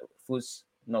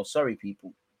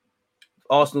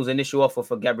Arsenal's initial offer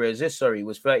for Gabriel Jesus,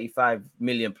 was 35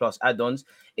 million plus add-ons.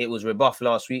 It was rebuffed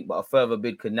last week, but a further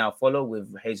bid could now follow,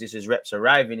 with Jesus' reps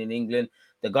arriving in England.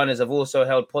 The Gunners have also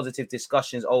held positive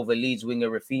discussions over Leeds winger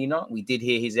Raphinha. We did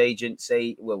hear his agent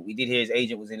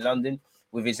was in London,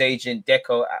 with his agent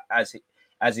Deco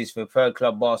as his preferred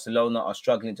club Barcelona are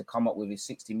struggling to come up with his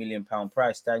 £60 million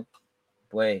price tag.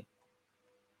 Boy,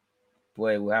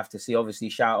 we'll have to see. Obviously,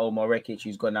 shout out Omar Rekic,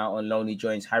 who's gone out on loan. He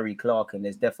joins Harry Clark, and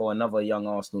there's definitely another young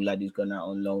Arsenal lad who's gone out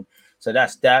on loan. So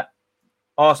that's that.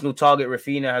 Arsenal target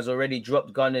Raphinha has already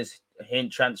dropped Gunners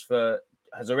transfer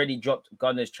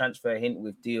hint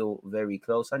with deal very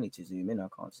close. I need to zoom in. I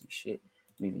can't see shit.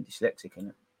 I'm even dyslexic,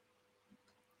 innit?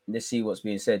 Let's see what's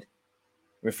being said.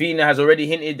 Raphinha has already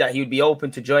hinted that he would be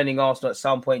open to joining Arsenal at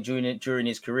some point during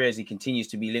his career, as he continues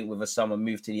to be linked with a summer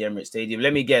move to the Emirates Stadium.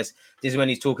 Let me guess, this is when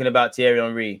he's talking about Thierry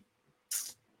Henry.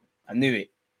 I knew it.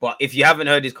 But if you haven't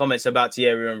heard his comments about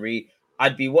Thierry Henry,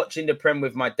 I'd be watching the Prem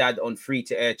with my dad on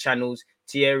free-to-air channels.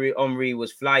 Thierry Henry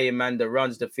was flying, man. The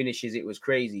runs, the finishes, it was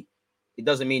crazy. It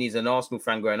doesn't mean he's an Arsenal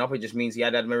fan growing up. It just means he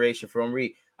had admiration for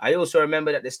Henry. I also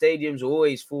remember that the stadiums were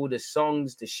always full. The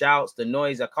songs, the shouts, the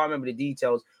noise. I can't remember the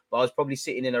details, but I was probably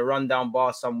sitting in a rundown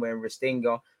bar somewhere in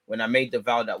Restinga when I made the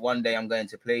vow that one day I'm going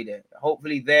to play there.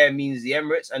 Hopefully there means the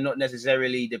Emirates and not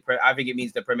necessarily I think it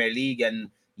means the Premier League and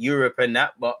Europe and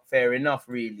that, but fair enough,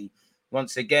 really.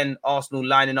 Once again, Arsenal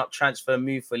lining up transfer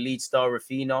move for Leeds star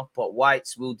Rafinha, but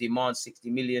Whites will demand 60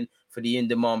 million for the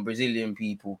in-demand Brazilian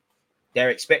people. They're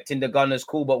expecting the Gunners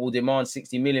call, but will demand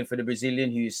 60 million for the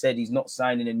Brazilian, who said he's not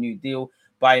signing a new deal.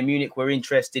 Bayern Munich were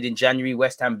interested in January.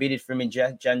 West Ham bidded for him in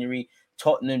January.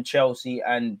 Tottenham, Chelsea,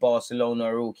 and Barcelona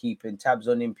are all keeping tabs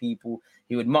on him, people.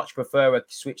 He would much prefer a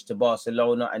switch to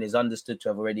Barcelona and is understood to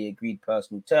have already agreed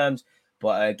personal terms.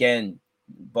 But again,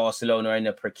 Barcelona are in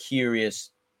a precarious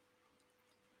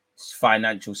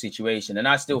financial situation, and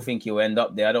I still think he'll end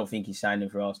up there. I don't think he's signing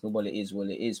for Arsenal, but it is what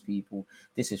it is, people.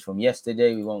 This is from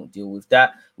yesterday. We won't deal with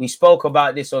that. We spoke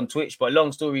about this on Twitch, but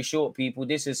long story short, people,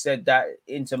 this has said that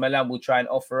Inter Milan will try and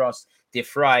offer us De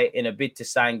Vrij in a bid to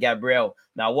sign Gabriel.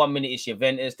 Now, 1 minute it's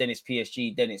Juventus, then it's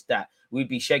PSG, then it's that. We'd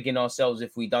be shagging ourselves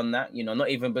if we done that. You know, not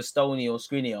even Bastoni or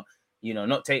Skriniar. You know,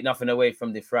 not take nothing away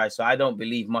from De Vrij. So I don't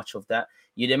believe much of that.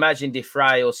 You'd imagine De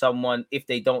Vrij or someone, if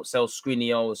they don't sell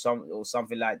Skriniar or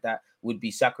something like that, would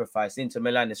be sacrificed. Inter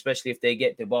Milan, especially if they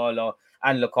get Dybala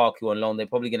and Lukaku on loan, they're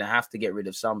probably going to have to get rid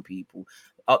of some people.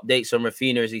 Updates on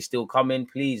Rafinha, is he still coming?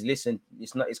 Please listen.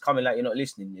 It's coming like you're not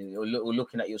listening. You're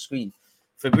looking at your screen.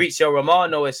 Fabrizio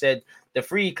Romano has said the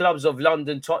three clubs of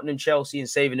London, Tottenham, Chelsea, and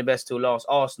saving the best till last,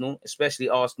 Arsenal, especially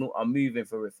Arsenal, are moving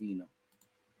for Rafinha.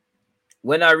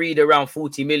 When I read around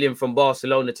 40 million from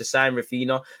Barcelona to sign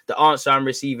Rafinha, the answer I'm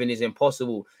receiving is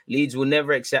impossible. Leeds will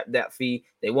never accept that fee.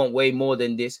 They want way more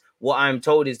than this. What I'm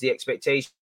told is the expectation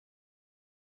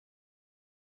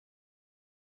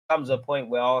comes a point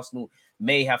where Arsenal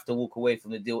may have to walk away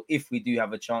from the deal if we do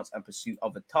have a chance and pursue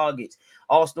other targets.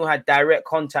 Arsenal had direct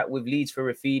contact with Leeds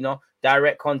for Rafinha,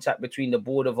 direct contact between the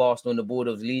board of Arsenal and the board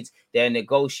of Leeds. They're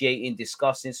negotiating,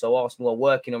 discussing, so Arsenal are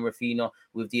working on Rafinha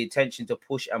with the intention to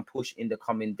push in the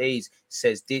coming days,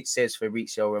 says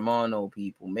Fabrizio Romano.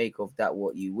 People, make of that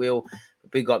what you will.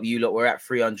 Big up you lot, we're at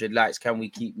 300 likes. Can we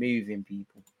keep moving,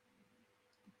 people?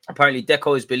 Apparently,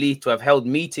 Deco is believed to have held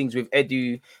meetings with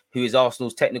Edu, who is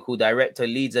Arsenal's technical director.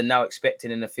 Leeds are now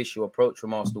expecting an official approach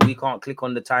from Arsenal. We can't click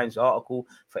on the Times article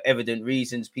for evident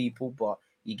reasons, people, but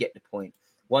you get the point.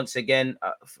 Once again,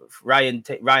 Ryan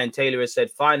Taylor has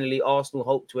said, finally, Arsenal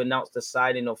hope to announce the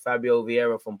signing of Fabio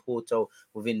Vieira from Porto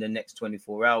within the next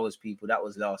 24 hours, people. That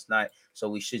was last night, so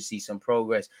we should see some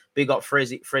progress. Big up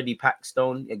Freddie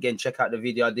Paxstone. Again, check out the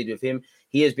video I did with him.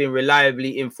 He has been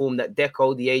reliably informed that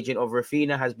Deco, the agent of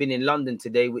Rafinha, has been in London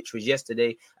today, which was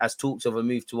yesterday, as talks of a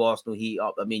move to Arsenal heat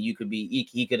up. I mean, he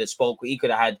could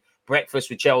have had breakfast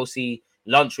with Chelsea,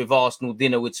 lunch with Arsenal,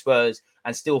 dinner with Spurs,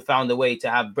 and still found a way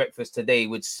to have breakfast today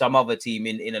with some other team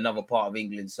in another part of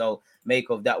England. So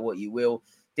make of that what you will.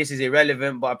 This is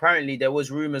irrelevant, but apparently there was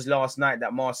rumours last night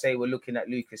that Marseille were looking at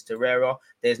Lucas Torreira.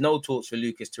 There's no talks for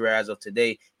Lucas Torreira as of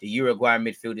today. The Uruguayan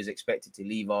midfield is expected to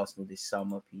leave Arsenal this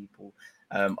summer, people.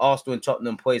 Arsenal and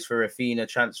Tottenham poised for Rafinha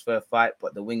transfer fight,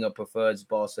 but the winger prefers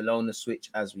Barcelona switch,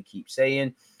 as we keep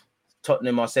saying.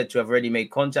 Tottenham are said to have already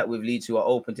made contact with Leeds, who are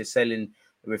open to selling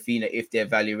Rafinha if their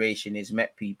valuation is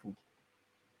met, people.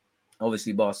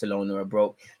 Obviously, Barcelona are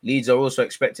broke. Leeds are also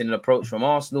expecting an approach from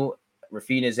Arsenal.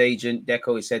 Rafinha's agent,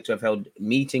 Deco, is said to have held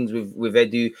meetings with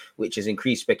Edu, which has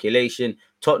increased speculation.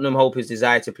 Tottenham hope his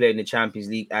desire to play in the Champions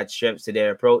League adds strength to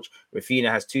their approach. Rafinha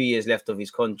has 2 years left of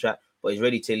his contract, but is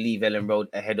ready to leave Ellen Road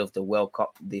ahead of the World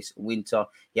Cup this winter.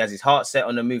 He has his heart set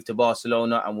on a move to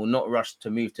Barcelona and will not rush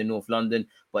to move to North London.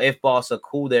 But if Barca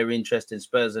call their interest, and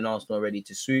Spurs and Arsenal are ready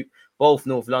to swoop, both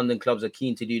North London clubs are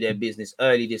keen to do their business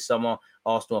early this summer.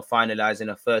 Arsenal are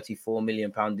finalising a £34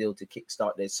 million deal to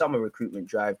kickstart their summer recruitment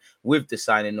drive with the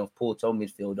signing of Porto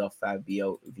midfielder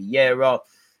Fabio Vieira.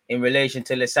 In relation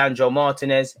to Lisandro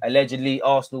Martinez, allegedly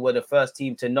Arsenal were the first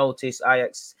team to notice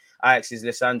Ajax's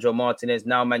Lisandro Martinez.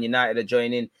 Now Man United are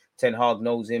joining. Ten Hag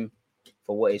knows him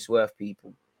for what it's worth,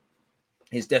 people.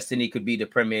 His destiny could be the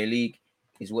Premier League,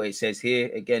 is what it says here.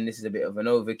 Again, this is a bit of an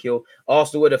overkill.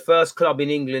 Arsenal were the first club in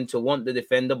England to want the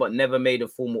defender, but never made a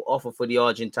formal offer for the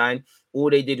Argentine. All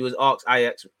they did was ask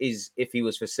Ajax if he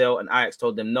was for sale, and Ajax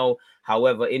told them no.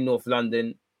 However, in North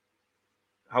London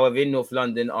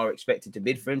are expected to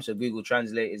bid for him. So Google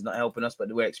Translate is not helping us,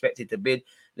 but we're expected to bid.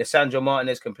 Lisandro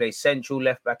Martinez can play central,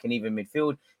 left back, and even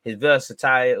midfield. His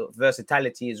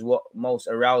versatility is what most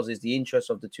arouses the interest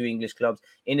of the two English clubs.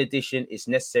 In addition, it's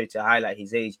necessary to highlight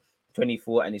his age,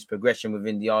 24, and his progression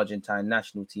within the Argentine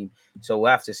national team. So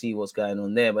we'll have to see what's going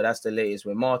on there. But that's the latest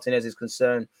where Martinez is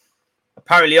concerned.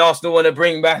 Apparently, Arsenal want to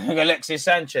bring back Alexis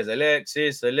Sanchez.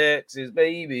 Alexis,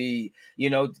 baby. You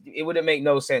know, it wouldn't make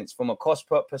no sense from a cost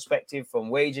perspective, from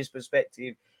wages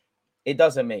perspective. It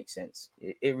doesn't make sense.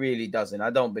 It really doesn't.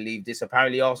 I don't believe this.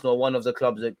 Apparently, Arsenal are one of the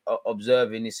clubs that are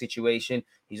observing this situation.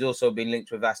 He's also been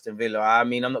linked with Aston Villa. I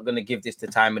mean, I'm not going to give this the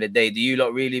time of the day. Do you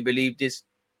lot really believe this?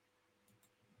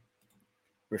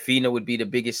 Rafinha would be the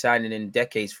biggest signing in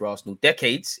decades for Arsenal.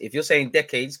 Decades? If you're saying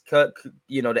decades,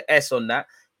 you know, the S on that,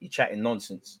 you're chatting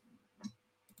nonsense.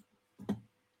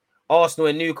 Arsenal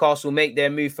and Newcastle make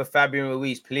their move for Fabian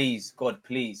Ruiz. Please, God,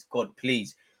 please, God,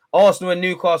 please. Arsenal and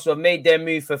Newcastle have made their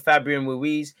move for Fabian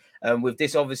Ruiz. With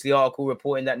this, obviously, article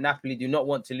reporting that Napoli do not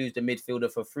want to lose the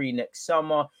midfielder for free next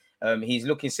summer. He's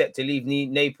looking set to leave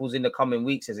Naples in the coming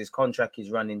weeks as his contract is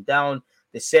running down.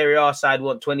 The Serie A side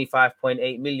want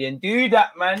 25.8 million. Do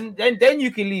that, man. Then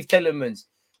you can leave Telemans.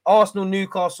 Arsenal,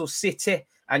 Newcastle, City,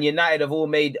 and United have all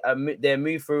made their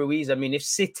move for Ruiz. I mean, if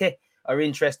City are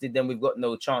interested, then we've got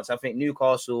no chance. I think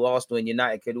Newcastle, Arsenal, and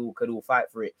United could all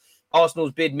fight for it.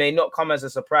 Arsenal's bid may not come as a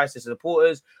surprise to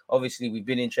supporters. Obviously, we've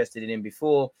been interested in him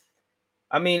before.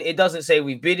 I mean, it doesn't say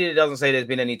we've bid it. It doesn't say there's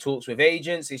been any talks with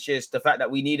agents. It's just the fact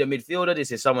that we need a midfielder.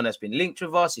 This is someone that's been linked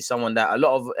with us. It's someone that a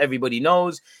lot of everybody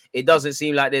knows. It doesn't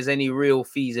seem like there's any real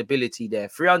feasibility there.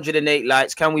 308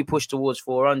 likes. Can we push towards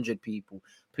 400 people?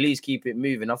 Please keep it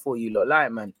moving. I thought you looked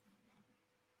like, man.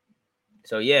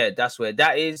 So, yeah, that's where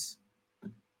that is.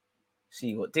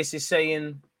 See what this is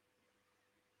saying.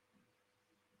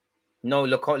 No,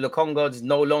 Lokonga,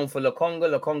 no loan for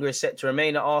Lokonga. Lokonga is set to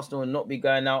remain at Arsenal and not be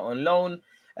going out on loan.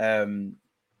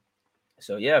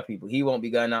 So, yeah, people, he won't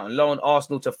be going out on loan.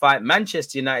 Arsenal to fight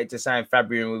Manchester United to sign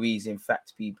Fabian Ruiz. In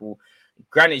fact, people,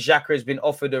 Granit Xhaka has been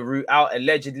offered a route out.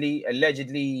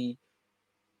 Allegedly,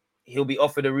 he'll be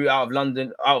offered a route out of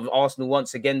London, out of Arsenal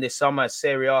once again this summer.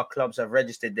 Serie A clubs have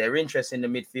registered their interest in the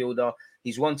midfielder.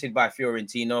 He's wanted by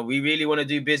Fiorentina. We really want to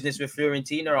do business with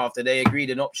Fiorentina after they agreed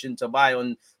an option to buy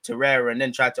on Torreira and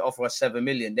then tried to offer us 7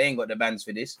 million. They ain't got the bands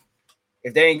for this.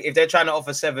 If they're trying to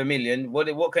offer 7 million,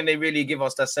 what can they really give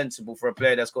us that's sensible for a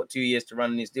player that's got 2 years to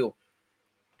run this deal?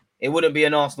 It wouldn't be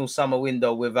an Arsenal summer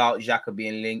window without Xhaka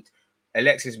being linked.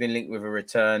 Alexis been linked with a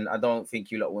return. I don't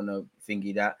think you lot want to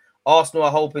thingy that. Arsenal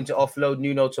are hoping to offload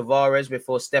Nuno Tavares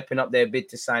before stepping up their bid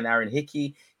to sign Aaron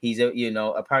Hickey. He's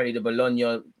apparently the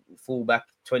Bologna fullback,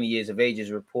 20 years of age, is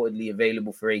reportedly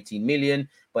available for 18 million.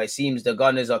 But it seems the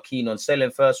Gunners are keen on selling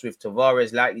first, with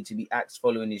Tavares likely to be axed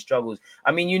following his struggles.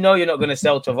 I mean, you're not going to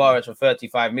sell Tavares for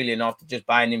 35 million after just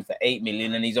buying him for 8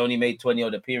 million and he's only made 20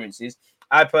 odd appearances.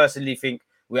 I personally think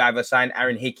we either sign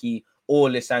Aaron Hickey or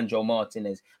Lisandro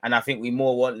Martinez. And I think we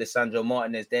more want Lisandro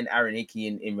Martinez than Aaron Hickey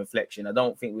in reflection. I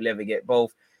don't think we'll ever get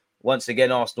both. Once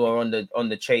again, Arsenal are on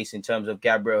the chase in terms of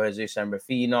Gabriel Jesus and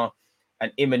Rafinha.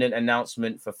 An imminent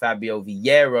announcement for Fabio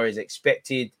Vieira is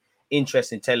expected.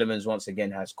 Interest in Telemans once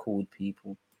again has called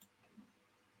people.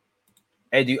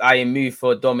 Edu Ayin move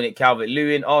for Dominic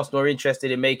Calvert-Lewin. Arsenal are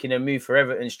interested in making a move for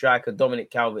Everton striker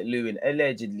Dominic Calvert-Lewin.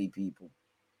 Allegedly, people.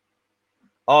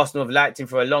 Arsenal have liked him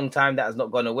for a long time. That has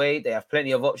not gone away. They have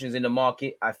plenty of options in the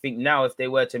market. I think now if they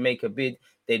were to make a bid,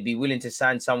 they'd be willing to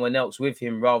sign someone else with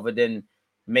him rather than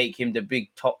make him the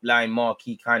big top line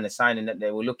marquee kind of signing that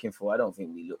they were looking for. I don't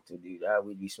think we look to do that.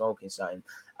 We'd be smoking something.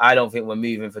 I don't think we're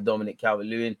moving for Dominic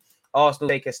Calvert-Lewin. Arsenal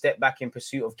take a step back in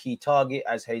pursuit of key target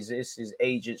as Jesus'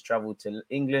 agents travel to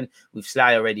England. We've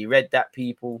Sly already read that,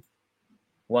 people.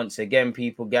 Once again,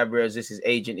 people, Gabriel Jesus'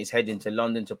 agent is heading to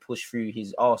London to push through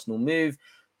his Arsenal move.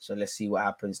 So let's see what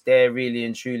happens there, really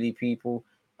and truly, people.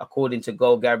 According to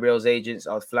Goal, Gabriel's agents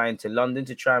are flying to London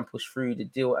to try and push through the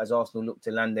deal as Arsenal look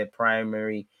to land their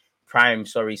prime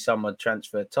summer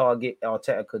transfer target.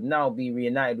 Arteta could now be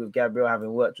reunited with Gabriel,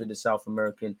 having worked with the South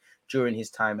American during his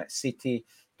time at City.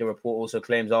 The report also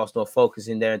claims Arsenal are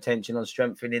focusing their attention on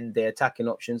strengthening their attacking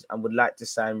options and would like to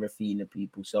sign Rafinha,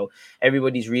 people. So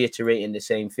everybody's reiterating the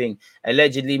same thing.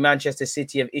 Allegedly, Manchester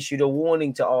City have issued a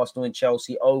warning to Arsenal and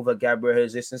Chelsea over Gabriel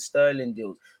Jesus and Sterling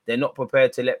deals. They're not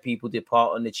prepared to let people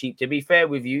depart on the cheap. To be fair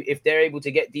with you, if they're able to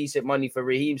get decent money for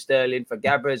Raheem Sterling, for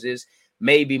Gabriel Jesus,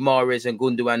 maybe Mahrez and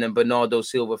Gundogan and Bernardo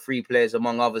Silva, 3 players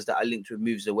among others that are linked with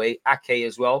moves away, Ake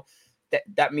as well.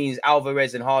 That means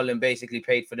Alvarez and Haaland basically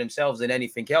paid for themselves and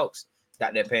anything else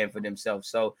that they're paying for themselves.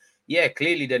 So, yeah,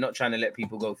 clearly they're not trying to let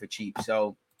people go for cheap.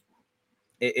 So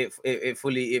it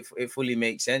fully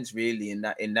makes sense, really, in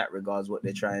that regards, what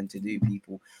they're trying to do,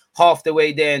 people. Half the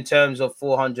way there in terms of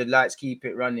 400 likes. Keep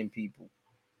it running, people.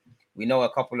 We know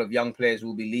a couple of young players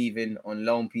will be leaving on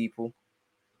loan, people.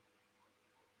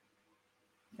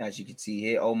 As you can see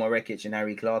here, Omar Rekic and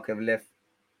Harry Clark have left.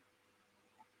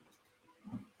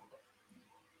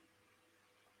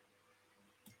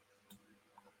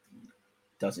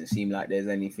 Doesn't seem like there's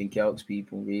anything else,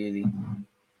 people, really.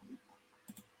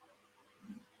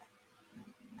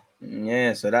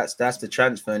 Yeah, so that's the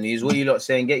transfer news. What you lot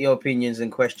saying? Get your opinions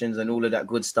and questions and all of that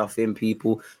good stuff in,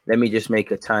 people. Let me just make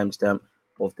a timestamp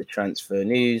of the transfer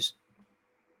news.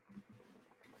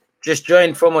 Just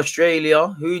joined from Australia.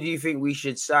 Who do you think we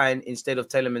should sign instead of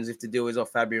Telemans if the deal is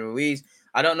off Fabian Ruiz?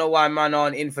 I don't know why man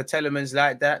aren't in for Telemans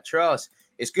like that. Trust.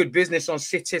 It's good business on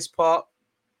City's part.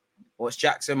 What's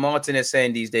Jackson Martinez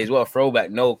saying these days? What a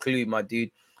throwback. No clue, my dude.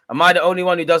 Am I the only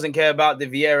one who doesn't care about the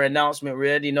Vieira announcement? We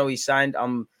already know he signed.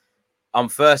 I'm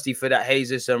thirsty for that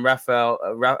Jesus and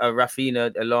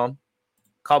Rafinha alarm.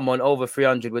 Come on, over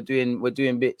 300. We're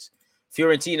doing bits.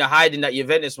 Fiorentina hiding that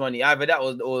Juventus money. Either that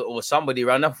or somebody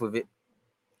ran off with it.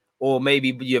 Or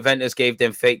maybe Juventus gave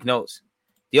them fake notes.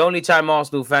 The only time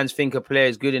Arsenal fans think a player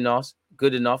is good enough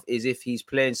is if he's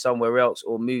playing somewhere else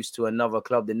or moves to another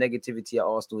club. The negativity at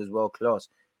Arsenal is world class.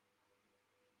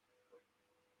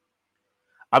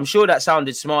 I'm sure that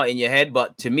sounded smart in your head,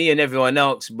 but to me and everyone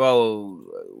else, bro,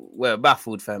 we're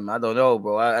baffled, fam. I don't know,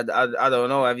 bro. I don't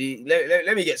know. Have you?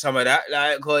 Let me get some of that.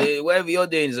 Like, whatever you're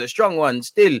doing is a strong one.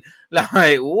 Still,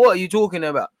 like, what are you talking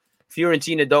about?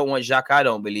 Fiorentina don't want Xhaka. I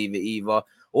don't believe it either.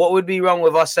 What would be wrong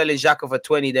with us selling Xhaka for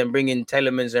 20, then bringing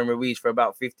Telemans and Ruiz for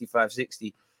about 55,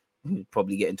 60?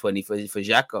 Probably getting 20 for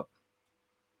Xhaka.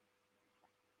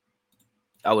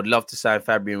 I would love to sign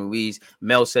Fabian Ruiz.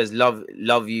 Mel says, love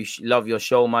your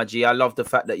show, my G. I love the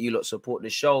fact that you lot support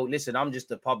the show. Listen, I'm just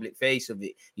the public face of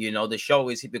it. You know, the show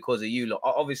is because of you lot.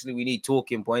 Obviously, we need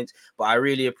talking points, but I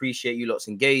really appreciate you lot's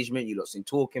engagement, you lot's in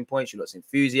talking points, you lot's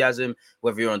enthusiasm.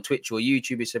 Whether you're on Twitch or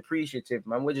YouTube, it's appreciative,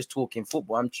 man. We're just talking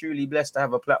football. I'm truly blessed to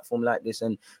have a platform like this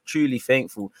and truly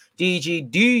thankful. DG,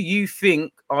 do you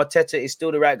think Arteta is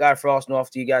still the right guy for Arsenal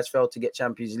after you guys failed to get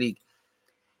Champions League?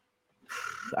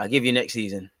 I'll give you next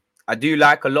season. I do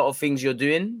like a lot of things you're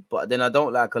doing, but then I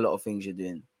don't like a lot of things you're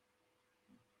doing.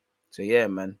 So, yeah,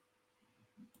 man.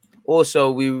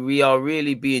 Also, we are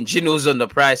really being generals on the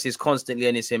prices constantly,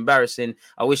 and it's embarrassing.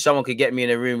 I wish someone could get me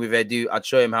in a room with Edu. I'd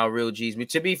show him how real G's.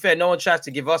 To be fair, no one tries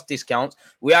to give us discounts.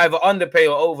 We either underpay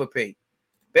or overpay.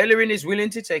 Bellerin is willing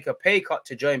to take a pay cut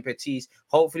to join Betis.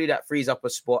 Hopefully that frees up a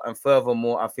spot. And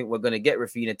furthermore, I think we're going to get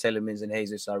Rafinha, Telemans and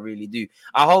Jesus. I really do.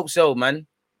 I hope so, man.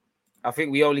 I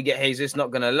think we only get Jesus, not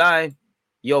going to lie.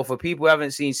 Yo, for people who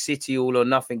haven't seen City All or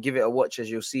Nothing, give it a watch as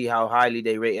you'll see how highly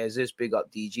they rate Jesus. Big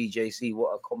up DGJC.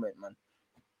 What a comment, man.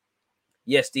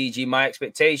 Yes, DG, my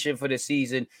expectation for the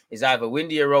season is either win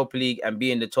the Europa League and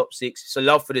be in the top 6. So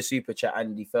love for the super chat,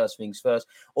 Andy, first things first.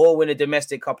 Or win a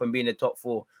domestic cup and be in the top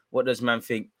 4. What does man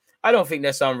think? I don't think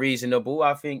that's unreasonable.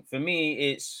 I think for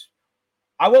me,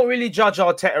 I won't really judge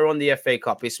Arteta on the FA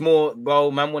Cup. It's more, bro,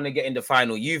 man, want to get in the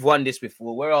final. You've won this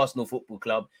before. We're Arsenal Football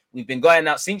Club. We've been going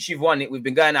out since you've won it. We've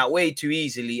been going out way too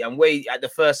easily and way at the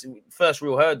first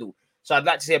real hurdle. So I'd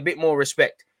like to see a bit more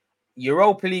respect.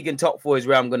 Europa League and top 4 is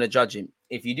where I'm going to judge him.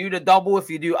 If you do the double, if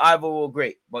you do either, or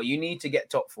great. But you need to get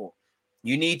top 4.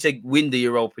 You need to win the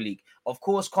Europa League. Of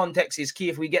course, context is key.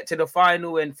 If we get to the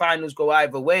final and finals go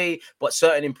either way, but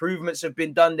certain improvements have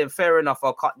been done, then fair enough,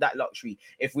 I'll cut that luxury.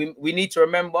 If we need to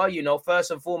remember, you know,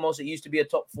 first and foremost, it used to be a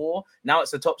top 4. Now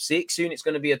it's a top 6. Soon it's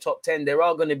going to be a top 10. There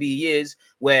are going to be years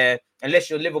where, unless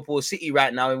you're Liverpool City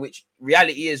right now, in which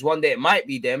reality is one day it might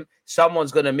be them,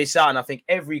 someone's going to miss out. And I think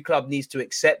every club needs to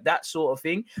accept that sort of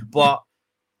thing. But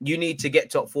you need to get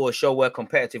top 4, show we're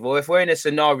competitive. Or if we're in a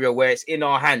scenario where it's in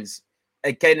our hands,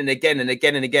 again and again and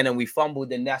again and again, and we fumbled,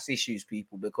 then that's issues,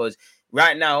 people. Because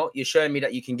right now you're showing me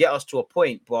that you can get us to a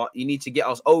point, but you need to get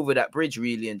us over that bridge,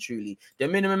 really and truly. The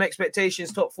minimum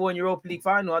expectations, top 4 in Europa League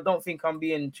final. I don't think I'm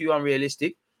being too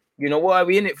unrealistic. You know, what are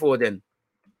we in it for then?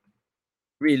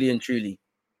 Really and truly.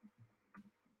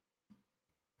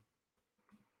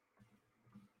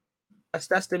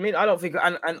 That's the main. I don't think,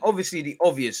 and obviously the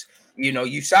obvious, you know,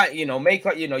 you sign, you know,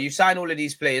 you sign all of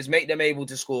these players, make them able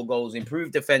to score goals,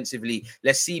 improve defensively.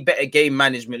 Let's see better game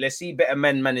management. Let's see better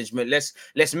men management.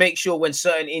 Let's make sure when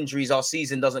certain injuries, our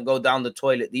season doesn't go down the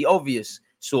toilet. The obvious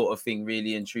sort of thing,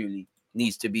 really and truly,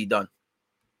 needs to be done.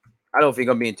 I don't think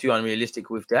I'm being too unrealistic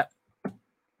with that.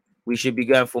 We should be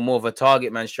going for more of a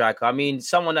target man striker. I mean,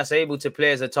 someone that's able to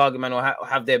play as a target man or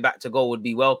have their back to goal would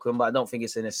be welcome, but I don't think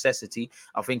it's a necessity.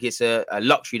 I think it's a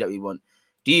luxury that we want.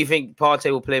 Do you think Partey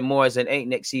will play more as an 8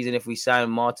 next season if we sign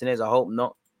Martinez? I hope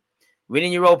not.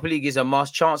 Winning Europa League is a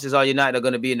must. Chances are United are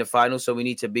going to be in the final, so we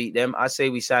need to beat them. I say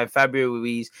we sign Fabian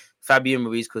Ruiz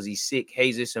because he's sick,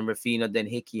 Jesus and Rafinha, then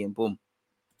Hickey, and boom.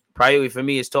 Priority for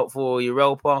me is top 4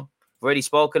 Europa. I've already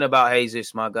spoken about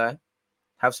Jesus, my guy.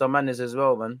 Have some manners as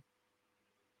well, man.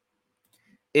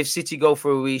 if City go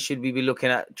for a week, should we be looking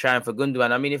at trying for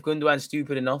Gundogan? I mean, if Gundogan's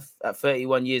stupid enough at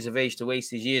 31 years of age to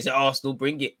waste his years at Arsenal,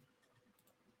 bring it.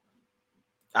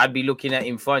 I'd be looking at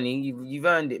him funny. You've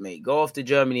earned it, mate. Go off to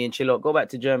Germany and chill out. Go back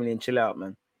to Germany and chill out,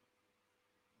 man.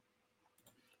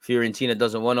 Fiorentina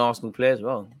doesn't want Arsenal players.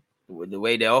 Well, the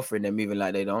way they're offering, they're moving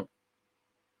like they don't.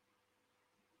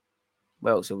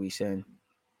 What else are we saying?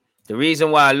 The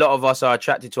reason why a lot of us are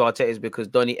attracted to Arteta is because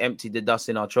Donny emptied the dust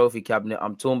in our trophy cabinet.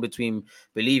 I'm torn between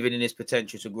believing in his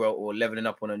potential to grow or leveling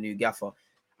up on a new gaffer.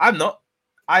 I'm not.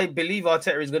 I believe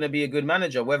Arteta is going to be a good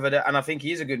manager, and I think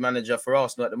he is a good manager for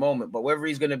Arsenal at the moment. But whether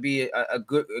he's going to be a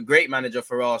great manager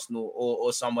for Arsenal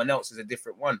or someone else is a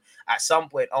different one. At some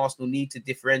point, Arsenal need to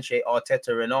differentiate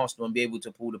Arteta and Arsenal and be able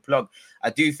to pull the plug. I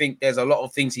do think there's a lot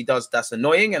of things he does that's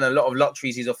annoying and a lot of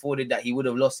luxuries he's afforded that he would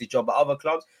have lost his job at other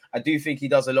clubs. I do think he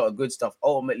does a lot of good stuff.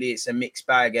 Ultimately, it's a mixed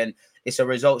bag and it's a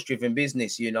results-driven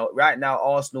business. You know, right now,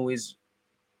 Arsenal is.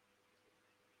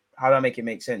 How do I make it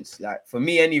make sense? Like, for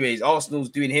me, anyways, Arsenal's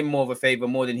doing him more of a favor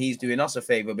more than he's doing us a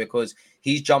favor because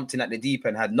he's jumped in at the deep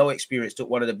end, had no experience,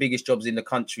 took one of the biggest jobs in the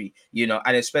country, you know,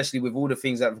 and especially with all the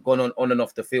things that have gone on and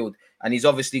off the field. And he's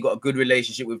obviously got a good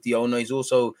relationship with the owner. He's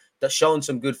also shown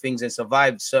some good things and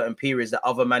survived certain periods that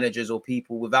other managers or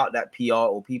people without that PR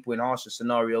or people in harsher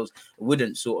scenarios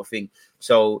wouldn't, sort of thing.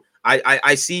 So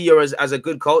I see you as a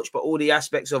good coach, but all the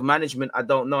aspects of management, I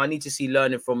don't know. I need to see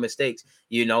learning from mistakes.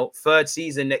 You know, third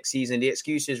season, next season, the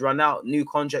excuses run out. New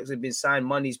contracts have been signed.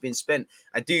 Money's been spent.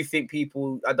 I don't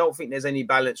think there's any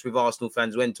balance with Arsenal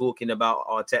fans when talking about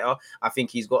Arteta. I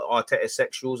think he's got Arteta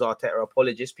sexuals, Arteta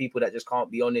apologists, people that just can't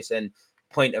be honest and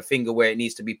point a finger where it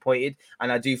needs to be pointed.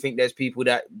 And I do think there's people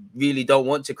that really don't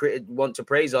want to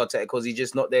praise Arteta because he's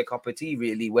just not their cup of tea,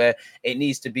 really, where it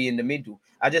needs to be in the middle.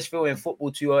 I just feel in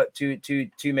football too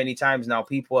many times now,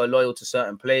 people are loyal to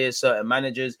certain players, certain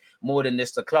managers, more than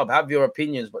just the club. Have your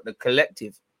opinions, but the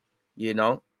collective, you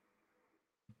know.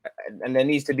 And there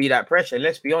needs to be that pressure.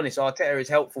 Let's be honest, Arteta is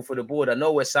helpful for the board. I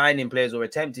know we're signing players or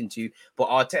attempting to, but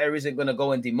Arteta isn't going to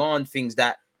go and demand things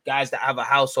that guys that have a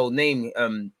household name,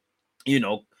 you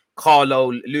know,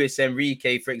 Carlo, Luis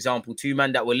Enrique, for example, two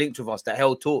men that were linked with us that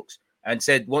held talks and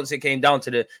said once it came down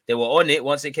to they were on it.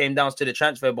 Once it came down to the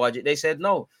transfer budget, they said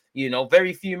no. You know,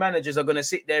 very few managers are going to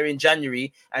sit there in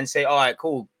January and say, "All right,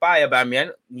 cool, bye,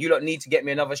 Aubameyang. You don't need to get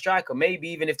me another striker." Maybe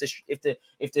even if the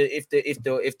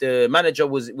manager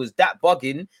was that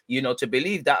bugging, you know, to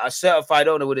believe that, a certified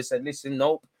owner would have said, "Listen,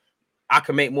 nope. I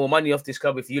can make more money off this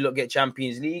club if you get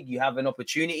Champions League. You have an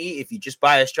opportunity if you just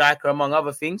buy a striker, among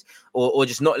other things, or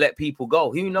just not let people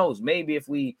go. Who knows? Maybe if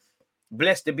we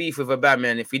bless the beef with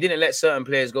Aubameyang, if we didn't let certain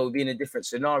players go, we'd be in a different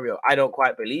scenario. I don't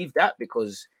quite believe that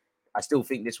because I still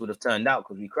think this would have turned out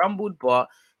because we crumbled, but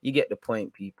you get the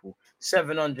point, people.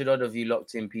 700 odd of you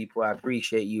locked in, people. I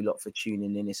appreciate you lot for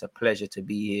tuning in. It's a pleasure to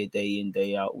be here day in,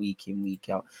 day out, week in, week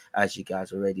out, as you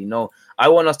guys already know. I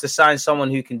want us to sign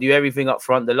someone who can do everything up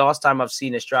front. The last time I've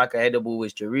seen a striker head the ball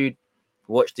was Giroud.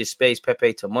 Watch this space,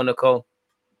 Pepe to Monaco.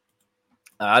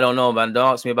 I don't know, man.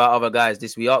 Don't ask me about other guys.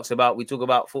 We talk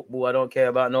about football. I don't care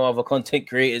about no other content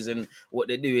creators and what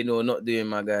they're doing or not doing,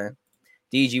 my guy.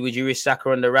 DG, would you risk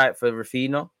Saka on the right for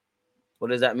Rafinha? What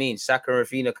does that mean? Saka and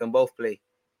Rafinha can both play.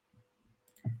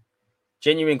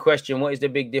 Genuine question. What is the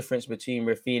big difference between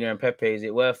Rafinha and Pepe? Is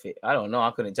it worth it? I don't know. I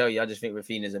couldn't tell you. I just think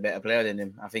Rafinha is a better player than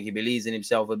him. I think he believes in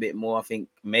himself a bit more. I think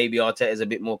maybe Arteta is a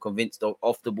bit more convinced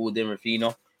off the ball than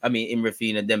Rafinha. In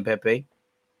Rafinha than Pepe.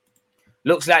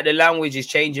 Looks like the language is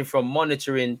changing from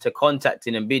monitoring to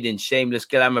contacting and bidding. Shameless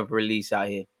glamour release out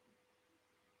here.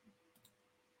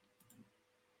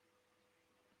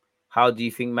 How do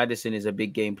you think Maddison is a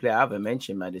big game player? I haven't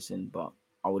mentioned Maddison, but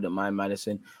I wouldn't mind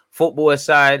Maddison. Football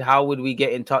aside, how would we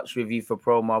get in touch with you for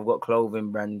promo? I've got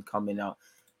clothing brand coming out.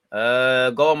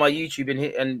 Go on my YouTube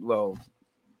and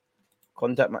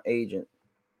contact my agent.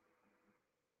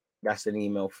 That's an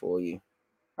email for you.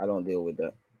 I don't deal with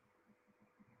that.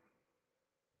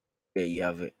 There you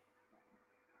have it.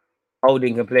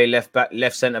 Holding can play left back,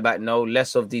 left centre back. No,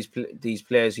 less of these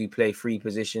players who play three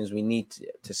positions. We need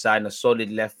to sign a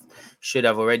solid left. Should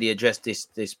have already addressed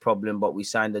this problem, but we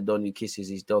signed the Don who kisses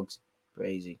his dogs.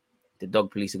 Crazy. The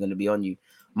dog police are going to be on you.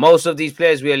 Most of these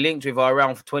players we are linked with are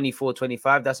around 24,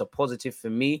 25. That's a positive for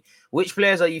me. Which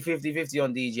players are you 50-50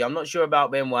 on, DG? I'm not sure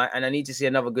about Ben White, and I need to see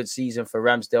another good season for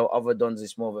Ramsdale. Other Dons,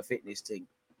 it's more of a fitness thing.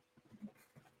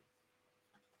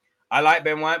 I like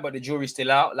Ben White, but the jury's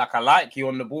still out. Like, I like you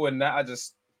on the ball and that.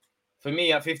 For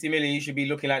me, at 50 million, you should be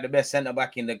looking like the best centre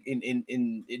back in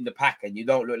the pack, and you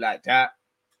don't look like that.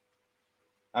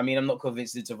 I mean, I'm not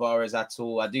convinced of Tavares at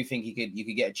all. I do think you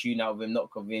could get a tune out of him.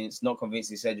 Not convinced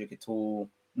in Cedric at all.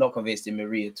 Not convinced in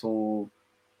Marie at all.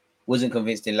 Wasn't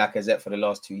convinced in Lacazette for the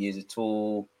last 2 years at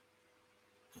all.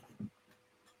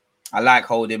 I like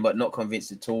Holding, but not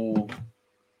convinced at all.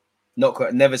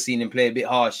 Never seen him play a bit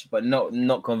harsh, but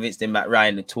not convinced in Matt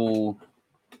Ryan at all.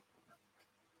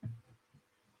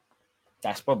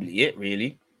 That's probably it,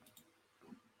 really.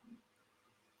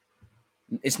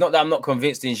 It's not that I'm not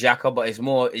convinced in Xhaka, but it's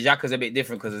more Xhaka's a bit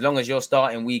different because as long as you're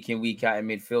starting week in, week out in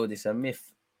midfield, it's a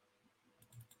myth.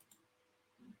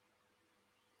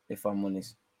 If I'm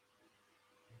honest.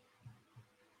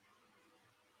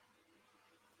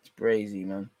 It's crazy,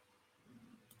 man.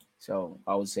 So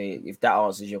I would say if that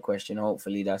answers your question,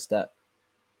 hopefully that's that.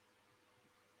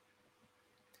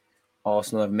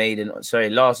 Arsenal have made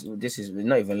this is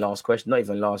not even last question, not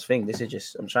even last thing. This is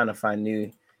just I'm trying to find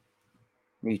new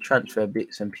transfer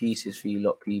bits and pieces for you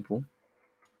lot people.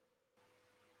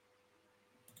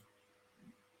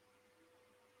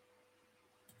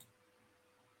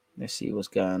 Let's see what's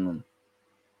going on.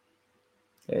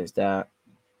 There's that.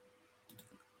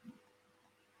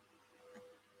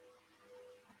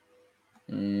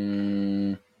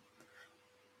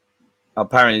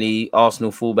 Apparently,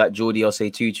 Arsenal fullback Jordi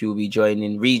Osei-Tutu will be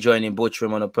rejoining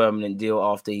Butchram on a permanent deal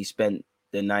after he spent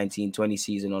the 19-20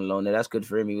 season on loan. Now, that's good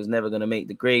for him. He was never going to make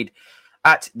the grade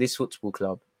at this football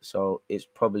club, so it's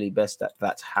probably best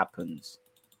that happens.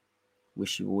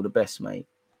 Wish you all the best, mate.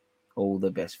 All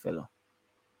the best, fella.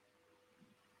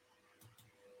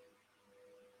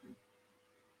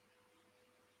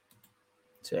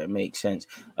 So it makes sense.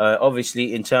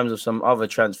 Obviously, in terms of some other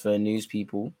transfer news,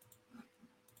 people,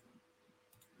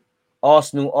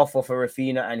 Arsenal offer for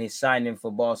Rafinha and his signing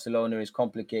for Barcelona is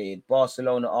complicated.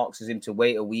 Barcelona asks him to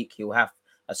wait a week. He'll have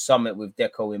a summit with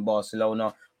Deco in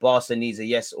Barcelona. Barca needs a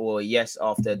yes or a yes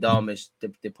after Darmi's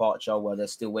departure, while they're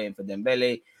still waiting for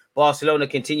Dembele. Barcelona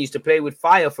continues to play with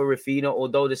fire for Rafinha,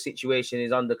 although the situation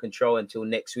is under control until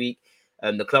next week.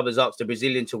 The club has asked the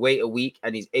Brazilian to wait a week,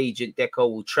 and his agent Deco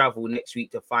will travel next week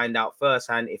to find out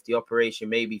firsthand if the operation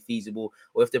may be feasible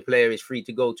or if the player is free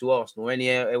to go to Arsenal or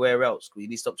anywhere else. We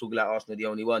need to stop talking like Arsenal are the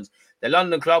only ones. The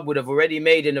London club would have already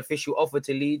made an official offer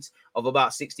to Leeds of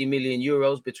about 60 million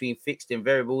euros between fixed and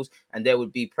variables, and there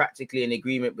would be practically an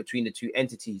agreement between the two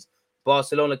entities.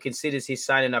 Barcelona considers his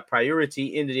signing a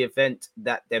priority in the event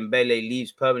that Dembele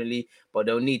leaves permanently, but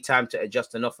they'll need time to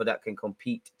adjust an offer that can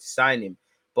compete to sign him.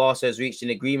 Barca has reached an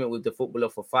agreement with the footballer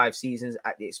for 5 seasons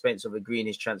at the expense of agreeing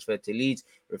his transfer to Leeds.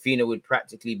 Rafinha would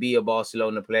practically be a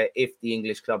Barcelona player if the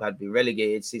English club had been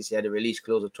relegated, since he had a release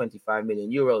clause of 25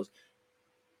 million euros.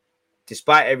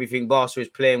 Despite everything, Barca is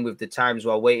playing with the times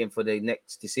while waiting for the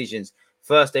next decisions.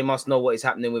 First, they must know what is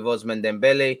happening with Ousmane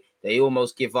Dembele. They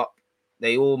almost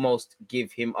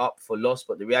give him up for lost,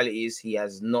 but the reality is he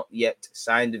has not yet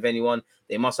signed with anyone.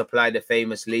 They must apply the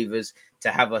famous levers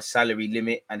to have a salary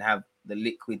limit and have the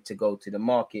liquid to go to the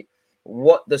market.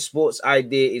 What the sports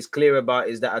idea is clear about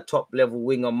is that a top-level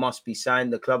winger must be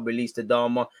signed. The club released the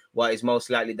Dharma, while it's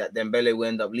most likely that Dembele will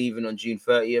end up leaving on June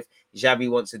 30th. Xavi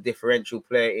wants a differential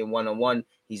player in one-on-one.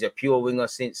 He's a pure winger,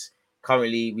 since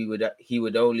currently he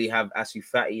would only have Ansu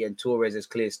Fati and Torres as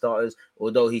clear starters,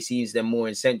 although he sees them more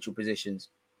in central positions.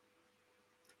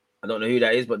 I don't know who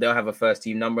that is, but they'll have a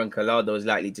first-team number, and Collado is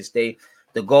likely to stay.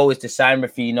 The goal is to sign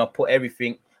Rafinha,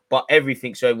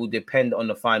 everything will depend on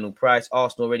the final price.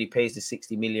 Arsenal already pays the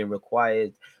 60 million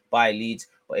required by Leeds,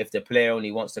 but if the player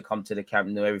only wants to come to the Camp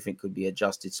Nou, everything could be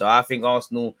adjusted. So I think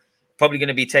Arsenal probably going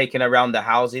to be taken around the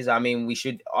houses. I mean,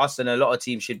 us and a lot of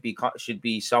teams should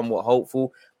be somewhat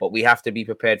hopeful, but we have to be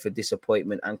prepared for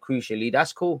disappointment. And crucially,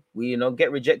 that's cool. We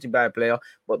get rejected by a player,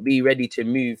 but be ready to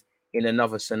move in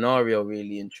another scenario,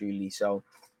 really and truly. So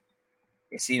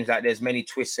it seems like there's many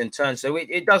twists and turns. So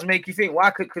it does make you think,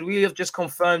 why could we have just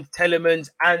confirmed Telemans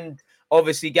and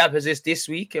obviously Gabazis this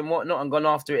week and whatnot and gone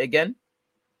after it again?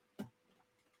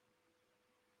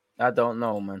 I don't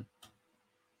know, man.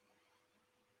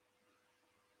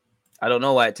 I don't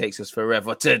know why it takes us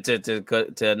forever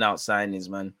to announce signings,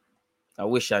 man. I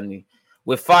wish I knew.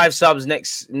 With 5 subs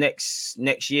next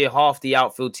year, half the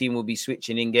outfield team will be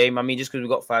switching in game. I mean, just because we've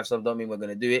got 5 subs don't mean we're going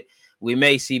to do it. We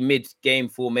may see mid-game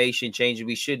formation changes.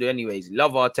 We should do anyways.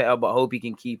 Love Arteta, but hope he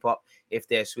can keep up if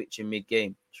they're switching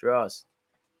mid-game. Trust.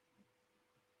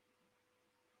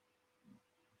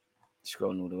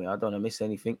 Scrolling all the way. I don't want to miss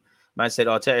anything. Man said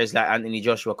Arteta is like Anthony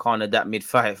Joshua, can't adapt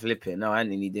mid-fight. Flipping. No,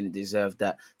 Anthony didn't deserve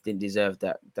that.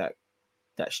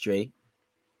 That stray.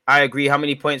 I agree. How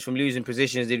many points from losing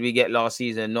positions did we get last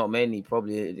season? Not many.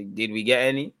 Probably. Did we get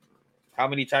any? How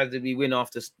many times did we win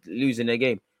after losing a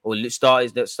game? Or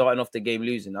starting off the game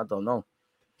losing? I don't know.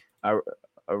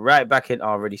 Right back in. I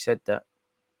already said that.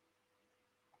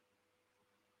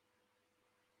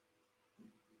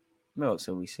 What else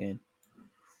are we saying?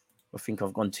 I think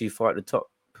I've gone too far at the top.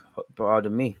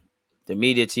 Pardon me. The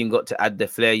media team got to add the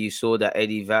flair. You saw that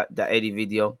Eddie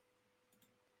video.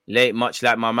 Late, much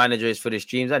like my manager is for the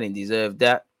streams. I didn't deserve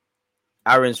that.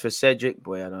 Aaron's for Cedric.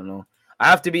 Boy, I don't know. I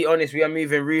have to be honest. We are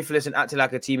moving ruthless and acting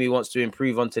like a team who wants to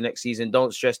improve on to next season.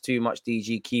 Don't stress too much,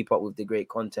 DG. Keep up with the great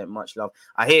content. Much love.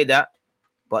 I hear that,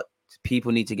 but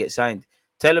people need to get signed.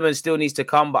 Telemann still needs to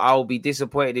come, but I will be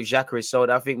disappointed if Xhaka is sold.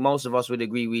 I think most of us would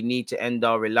agree we need to end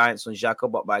our reliance on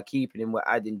Xhaka, but by keeping him, we're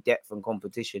adding depth and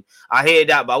competition. I hear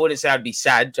that, but I wouldn't say I'd be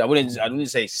sad. I wouldn't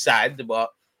say sad,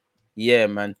 but yeah,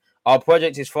 man. Our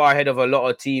project is far ahead of a lot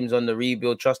of teams on the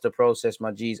rebuild. Trust the process,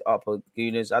 my G's up,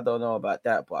 Gooners. I don't know about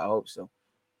that, but I hope so.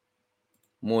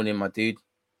 Morning, my dude.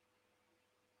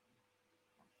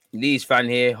 Lee's fan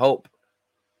here. Hope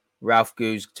Ralph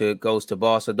goes to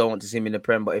Barca. Don't want to see him in the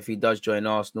Prem, but if he does join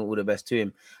Arsenal, all the best to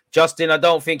him. Justin, I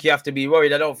don't think you have to be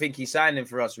worried. I don't think he's signing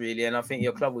for us, really, and I think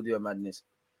your club will do a madness.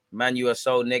 Man, you are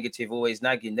so negative, always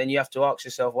nagging. Then you have to ask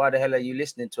yourself, why the hell are you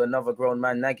listening to another grown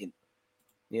man nagging?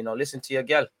 You know, listen to your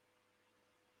gal.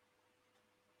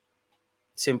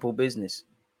 Simple business.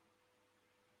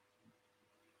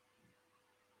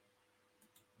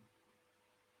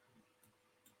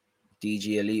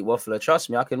 DG Elite Waffler. Trust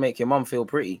me, I can make your mum feel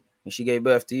pretty. When she gave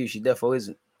birth to you, she defo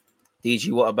isn't.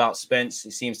 DG, what about Spence?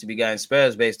 It seems to be going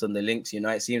Spurs based on the links. You know,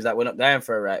 it seems like we're not going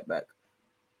for a right back,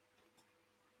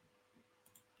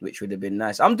 which would have been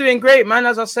nice. I'm doing great, man.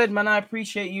 As I said, man, I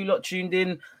appreciate you lot tuned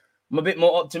in. I'm a bit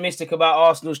more optimistic about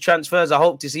Arsenal's transfers. I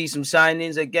hope to see some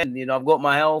signings again. You know, I've got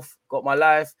my health, got my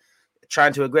life,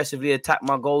 trying to aggressively attack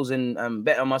my goals and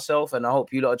better myself. And I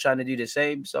hope you lot are trying to do the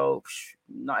same. So,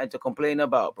 nothing to complain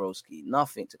about, broski.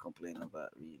 Nothing to complain about,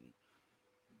 really.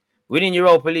 Winning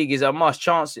Europa League is a must.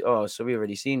 Chance. Oh, so we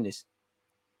already seen this.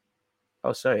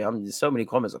 Oh, sorry. There's so many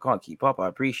comments I can't keep up. I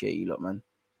appreciate you lot, man.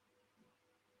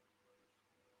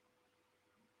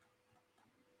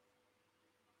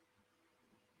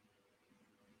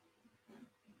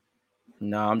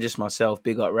 No, I'm just myself.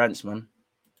 Big up rants, man.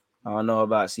 I don't know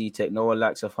about C-Tech. No one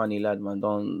likes a funny lad, man.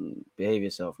 Don't behave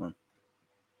yourself, man.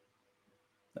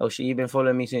 Oh, shit, you've been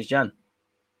following me since Jan.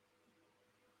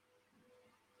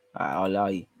 I'll allow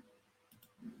you.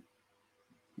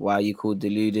 Why are you called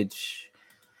deluded?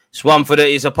 Swam for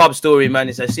it's a pub story, man.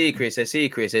 It's a secret. It's a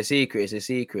secret. It's a secret. It's a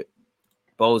secret.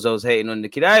 Bozo's hating on the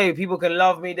kid. Hey, people can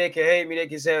love me. They can hate me. They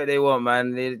can say what they want,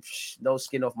 man. No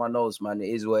skin off my nose, man. It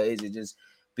is what it is. It just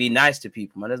be nice to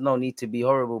people, man. There's no need to be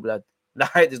horrible, blood.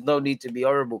 There's no need to be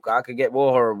horrible. I could get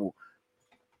more horrible.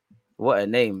 What a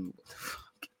name.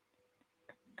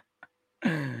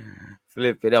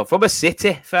 Flip it out. From a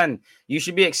City fan, you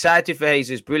should be excited for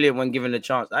Jesus. Brilliant when given a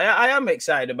chance. I am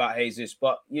excited about Jesus,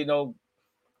 but, you know,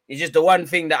 it's just the one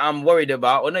thing that I'm worried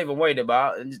about, or not even worried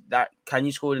about, is that can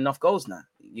you score enough goals now?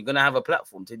 You're going to have a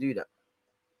platform to do that.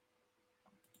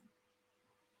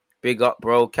 Big up,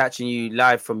 bro. Catching you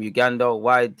live from Uganda.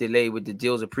 Why delay with the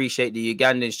deals? Appreciate the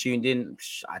Ugandans tuned in.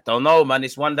 I don't know, man.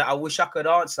 It's one that I wish I could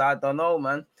answer. I don't know,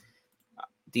 man.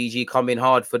 DG coming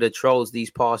hard for the trolls these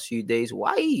past few days.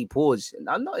 Why? Pause.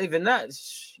 I'm not even that.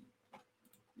 There's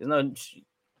no...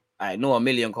 I know a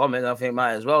million comments. I think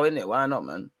might as well, isn't it? Why not,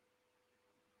 man?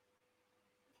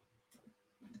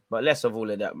 But less of all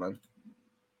of that, man.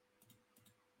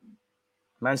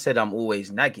 Man said I'm always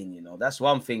nagging, you know. That's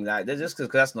one thing. Like, just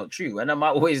because that's not true. And I'm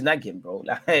always nagging, bro.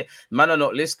 Like, man are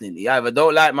not listening. You either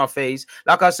don't like my face.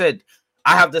 Like I said,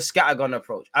 I have the scattergun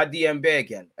approach. I DM Bear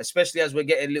again, especially as we're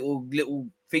getting little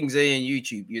things in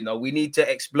YouTube. You know, we need to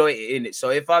exploit it in it.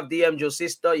 So if I've DM'd your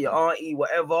sister, your auntie,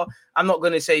 whatever, I'm not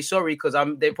gonna say sorry because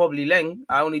they're probably Leng.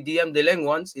 I only DM'd the Leng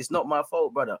once. It's not my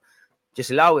fault, brother.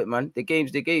 Just allow it, man. The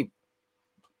game's the game.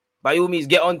 By all means,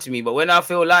 get on to me. But when I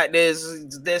feel like there's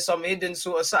some hidden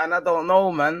sort of something I don't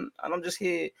know, man, and I'm just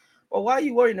here. Well, why are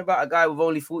you worrying about a guy with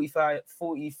only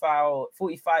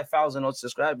 45,000 odd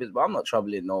subscribers? But I'm not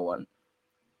troubling no one.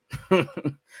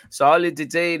 So I'll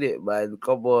entertain it, man.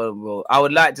 Come on, bro. I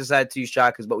would like to sign 2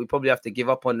 strikers, but we probably have to give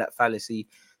up on that fallacy.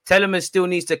 Telemann still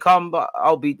needs to come, but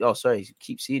I'll be... Oh, sorry.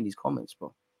 Keep seeing these comments,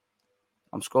 bro.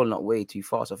 I'm scrolling up way too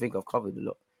fast. I think I've covered a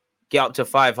lot. Get up to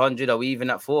 500. Are we even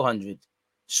at 400?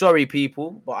 Sorry,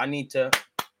 people, but I need to...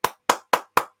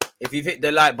 If you've hit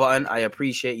the like button, I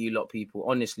appreciate you lot, people.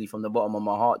 Honestly, from the bottom of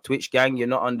my heart. Twitch gang, you're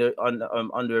not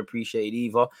underappreciated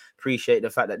either. Appreciate the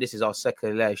fact that this is our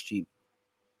second live stream.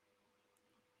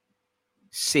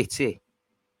 City.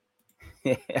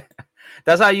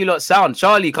 That's how you lot sound.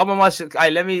 Charlie, come on my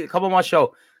come on my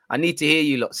show. I need to hear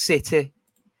you lot. City.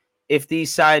 If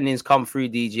these signings come through,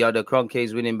 DG, are the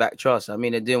Cronkies winning back trust? I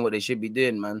mean, they're doing what they should be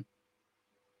doing, man.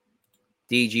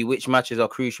 DG, which matches are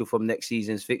crucial from next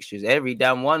season's fixtures? Every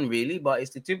damn one, really, but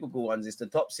it's the typical ones. It's the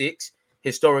top 6,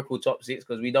 historical top 6,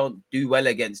 because we don't do well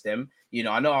against them. You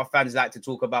know, I know our fans like to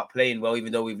talk about playing well,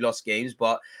 even though we've lost games,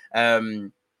 but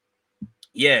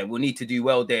yeah, we'll need to do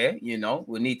well there. You know,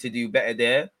 we'll need to do better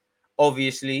there.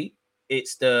 Obviously,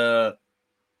 it's the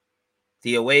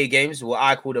away games, what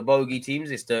I call the bogey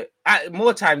teams. It's the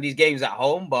more time these games at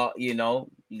home, but you know,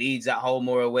 Leeds at home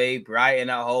or away, Brighton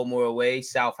at home or away,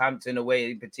 Southampton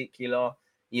away in particular.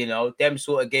 You know, them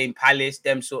sort of game, Palace,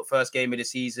 them sort of first game of the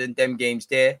season, them games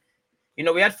there. You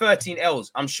know, we had 13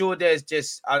 L's. I'm sure there's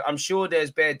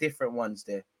bare different ones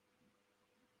there.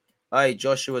 Hey,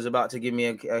 Joshua's about to give me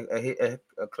a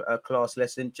class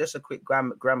lesson. Just a quick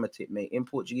grammar tip, mate. In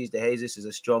Portuguese, the Jesus is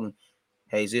a strong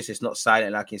Jesus. It's not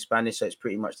silent like in Spanish, so it's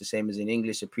pretty much the same as in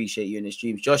English. Appreciate you in the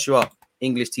streams. Joshua,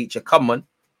 English teacher, come on.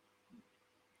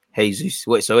 Jesus.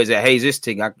 Wait, so is it a Jesus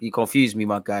thing? You confused me,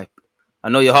 my guy. I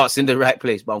know your heart's in the right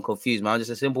place, but I'm confused, man. I'm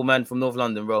just a simple man from North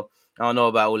London, bro. I don't know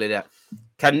about all of that.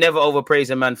 Can never overpraise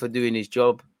a man for doing his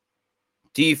job.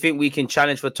 Do you think we can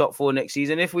challenge for top 4 next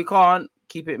season? If we can't,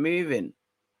 keep it moving.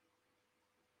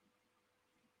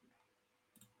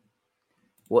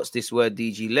 What's this word,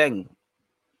 DG? Leng.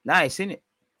 Nice, innit?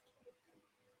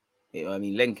 You know, I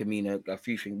mean, Leng can mean a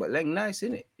few things, but Leng, nice,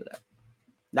 innit?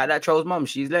 Like that troll's mum,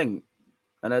 she's Leng.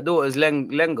 And her daughter's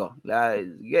Lenga. Like,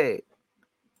 yeah.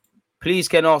 Please,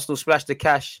 can Arsenal splash the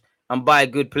cash and buy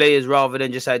good players rather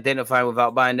than just identifying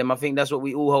without buying them? I think that's what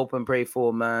we all hope and pray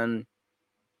for, man.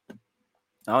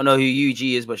 I don't know who UG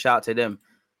is, but shout out to them.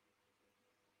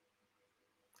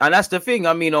 And that's the thing.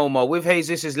 I mean, Omar, with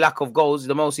Jesus' lack of goals,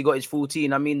 the most he got is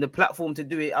 14. I mean, the platform to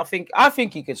do it, I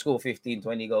think he could score 15,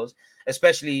 20 goals,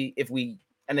 especially if we,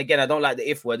 and again, I don't like the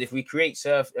if word, if we create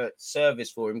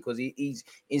service for him, because he's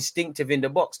instinctive in the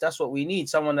box. That's what we need.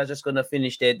 Someone that's just going to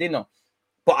finish their dinner.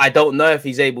 But I don't know if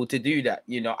he's able to do that.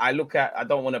 You know, I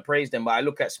don't want to praise them, but I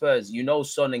look at Spurs. You know,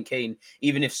 Son and Kane,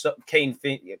 even if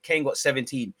Kane got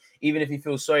 17, even if he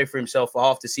feels sorry for himself for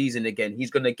half the season again, he's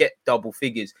going to get double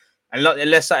figures. And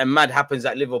unless something mad happens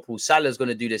at Liverpool, Salah's going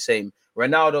to do the same.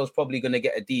 Ronaldo's probably going to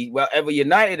get a D. Whatever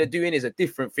United are doing is a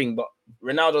different thing, but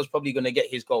Ronaldo's probably going to get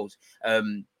his goals.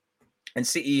 And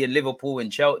City and Liverpool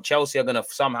and Chelsea are going to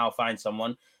somehow find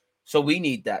someone. So we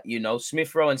need that, you know.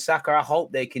 Smith Rowe and Saka, I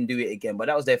hope they can do it again. But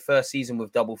that was their first season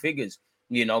with double figures.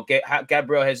 You know,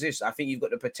 Gabriel Jesus, I think you've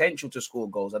got the potential to score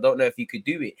goals. I don't know if you could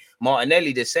do it.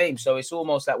 Martinelli, the same. So it's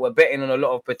almost like we're betting on a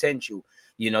lot of potential,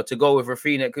 you know, to go with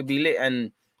Rafinha. It could be lit,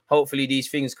 and hopefully these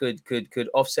things could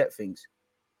offset things.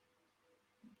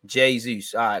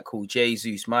 Jesus. All right, cool.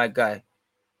 Jesus, my guy.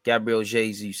 Gabriel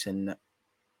Jesus. And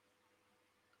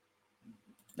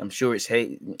I'm sure it's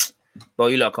hate. Bro,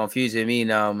 you lot confusing me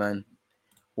now, man.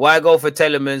 Why go for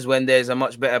Telemans when there's a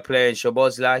much better player in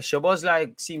Szoboszlai?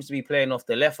 Szoboszlai seems to be playing off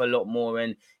the left a lot more,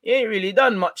 and he ain't really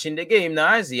done much in the game now,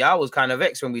 has he? I was kind of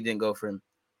vexed when we didn't go for him.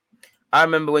 I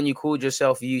remember when you called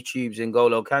yourself YouTube's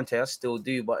N'Golo Kante. I still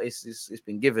do, but it's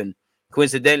been given.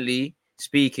 Coincidentally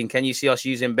speaking, can you see us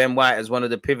using Ben White as one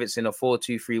of the pivots in a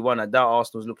 4-2-3-1? I doubt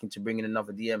Arsenal's looking to bring in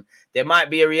another DM. There might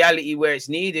be a reality where it's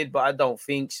needed, but I don't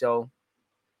think so.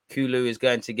 Kulu is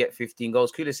going to get 15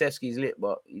 goals. Kulusevski's lit,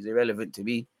 but he's irrelevant to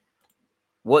me.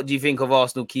 What do you think of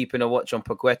Arsenal keeping a watch on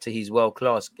Paqueta? He's world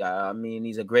class. I mean,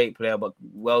 he's a great player, but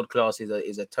world class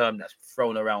is a term that's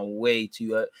thrown around way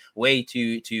too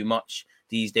much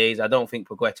these days. I don't think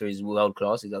Paqueta is world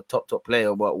class. He's a top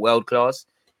player, but world class,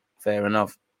 fair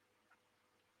enough.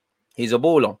 He's a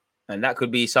baller, and that could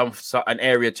be an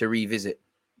area to revisit.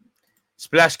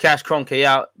 Splash cash Kroenke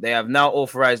out. They have now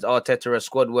authorized Arteta a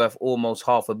squad worth almost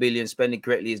 $500 million. Spending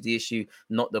correctly is the issue,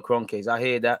 not the Kroenkes. I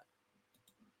hear that.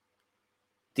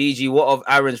 DG, what of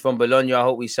Aaron's from Bologna? I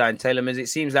hope we sign Telemans. It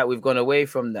seems like we've gone away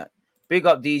from that. Big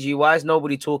up, DG. Why is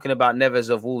nobody talking about Neves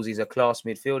of Wolves? He's a class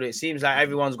midfielder. It seems like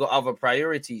everyone's got other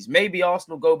priorities. Maybe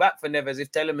Arsenal go back for Neves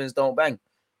if Telemans don't bang.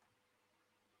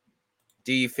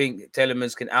 Do you think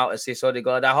Telemans can out-assist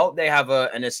Odegaard? I hope they have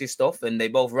an assist off and they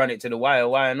both run it to the wire.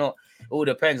 Why not? It all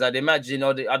depends. I'd imagine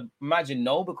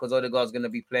no, because Odegaard's going to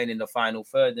be playing in the final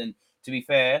third. And to be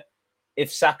fair,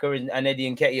 if Saka and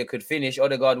Eddie Nketiah could finish,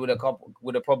 Odegaard would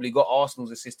have probably got Arsenal's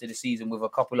assist of the season with a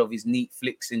couple of his neat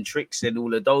flicks and tricks and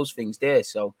all of those things there.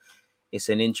 So it's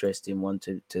an interesting one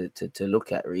to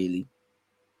look at, really.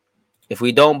 If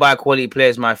we don't buy quality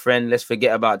players, my friend, let's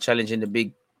forget about challenging the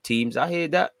big teams. I hear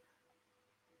that.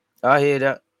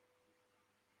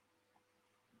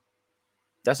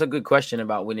 That's a good question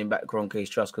about winning back Kroenke's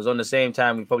trust, because on the same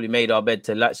time, we probably made our bed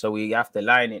to lie, so we have to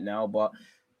line it now. But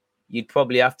you'd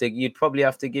probably have to give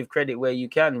credit where you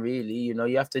can, really. You know,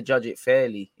 you have to judge it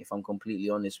fairly, if I'm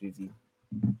completely honest with you.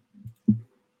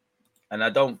 And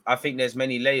I think there's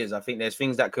many layers. I think there's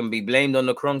things that can be blamed on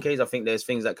the Kroenkes. I think there's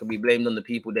things that can be blamed on the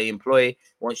people they employ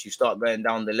once you start going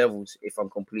down the levels, if I'm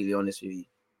completely honest with you.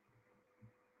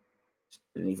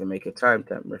 Didn't even make a time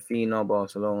tap. Raphinha,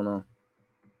 Barcelona.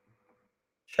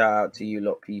 Shout out to you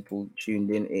lot, people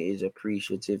tuned in. It is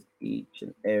appreciative each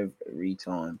and every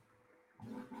time.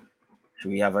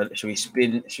 Should we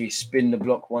spin the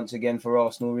block once again for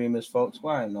Arsenal rumours, folks?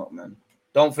 Why not, man?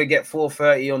 Don't forget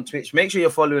 4:30 on Twitch. Make sure you're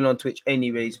following on Twitch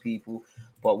anyways, people.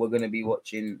 But we're going to be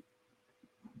watching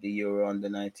the Euro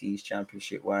Under-19s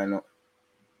Championship. Why not?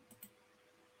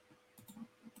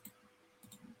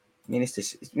 I mean,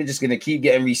 we're just going to keep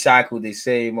getting recycled. The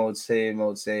same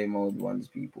old ones,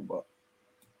 people. But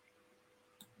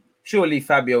surely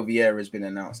Fabio Vieira has been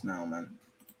announced now, man.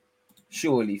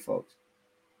 Surely, folks.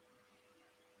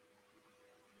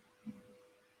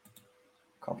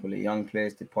 Couple of young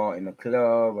players departing the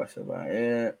club. That's about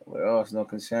it. Where else? No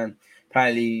concern.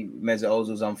 Apparently, Mesut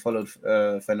Ozil's unfollowed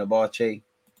Fenerbahce.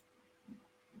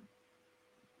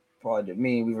 Pardon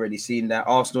me, we've already seen that.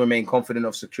 Arsenal remain confident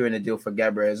of securing a deal for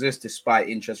Gabriel Jesus despite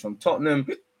interest from Tottenham.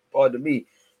 Pardon me.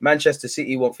 Manchester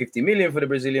City want 50 million for the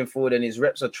Brazilian forward, and his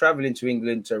reps are travelling to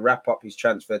England to wrap up his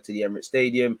transfer to the Emirates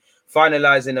Stadium.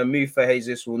 Finalising a move for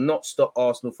Jesus will not stop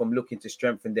Arsenal from looking to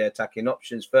strengthen their attacking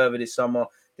options further this summer.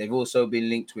 They've also been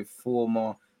linked with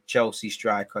former Chelsea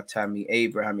striker Tammy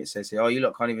Abraham. It says here, oh, you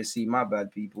lot can't even see my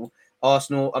bad, people.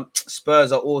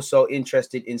 Spurs are also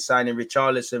interested in signing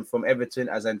Richarlison from Everton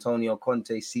as Antonio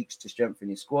Conte seeks to strengthen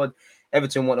his squad.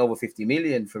 Everton want over 50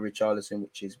 million for Richarlison,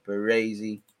 which is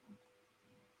crazy.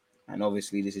 And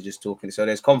obviously, this is just talking. So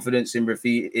there's confidence in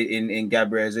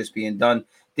Gabriel Jesus being done.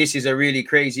 This is a really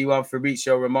crazy one.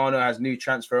 Fabrizio Romano has new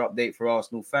transfer update for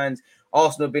Arsenal fans.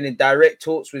 Arsenal have been in direct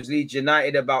talks with Leeds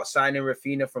United about signing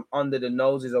Raphinha from under the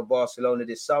noses of Barcelona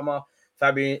this summer.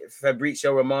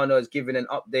 Fabrizio Romano has given an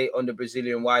update on the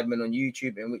Brazilian wideman on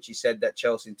YouTube, in which he said that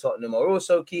Chelsea and Tottenham are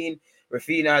also keen.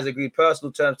 Raphinha has agreed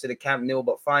personal terms to the Camp Nou,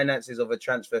 but finances of a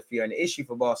transfer fee are an issue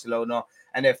for Barcelona,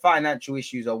 and their financial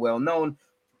issues are well known.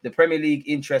 The Premier League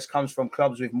interest comes from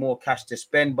clubs with more cash to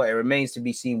spend, but it remains to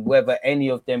be seen whether any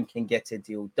of them can get a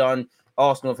deal done.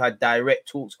 Arsenal have had direct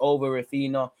talks over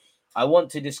Raphinha. I want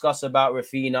to discuss about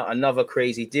Raphinha, another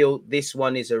crazy deal. This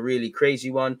one is a really crazy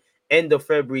one. End of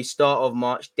February, start of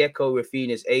March, Deco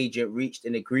Raphinha's agent reached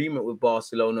an agreement with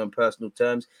Barcelona on personal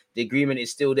terms. The agreement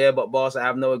is still there, but Barca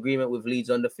have no agreement with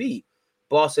Leeds on the fee.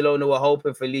 Barcelona were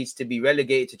hoping for Leeds to be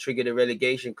relegated to trigger the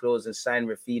relegation clause and sign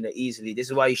Raphinha easily. This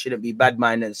is why you shouldn't be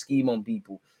bad-minded and scheme on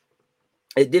people.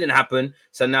 It didn't happen,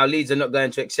 so now Leeds are not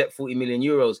going to accept 40 million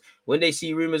euros. When they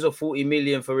see rumours of 40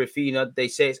 million for Raphinha, they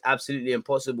say it's absolutely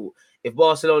impossible. If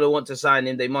Barcelona want to sign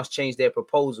him, they must change their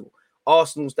proposal.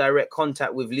 Arsenal's direct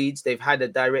contact with Leeds, they've had a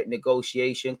direct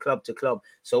negotiation club to club.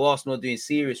 So Arsenal are doing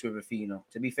serious with Raphinha.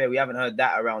 To be fair, we haven't heard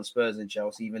that around Spurs and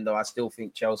Chelsea, even though I still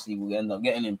think Chelsea will end up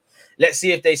getting him. Let's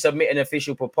see if they submit an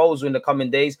official proposal in the coming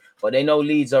days, but they know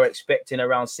Leeds are expecting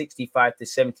around 65 to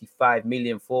 75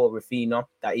 million for Raphinha.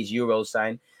 That is Euro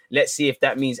sign. Let's see if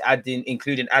that means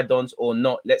including add-ons or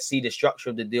not. Let's see the structure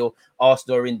of the deal.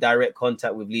 Arsenal are in direct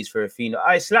contact with Leeds for Raphinha.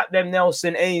 I slap them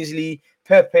Nelson, Ainsley,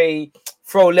 Pepe,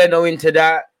 throw Leno into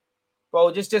that.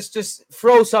 Bro, just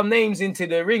throw some names into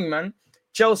the ring, man.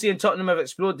 Chelsea and Tottenham have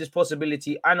explored this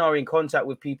possibility and are in contact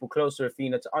with people close to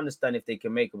Raphinha to understand if they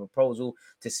can make a proposal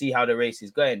to see how the race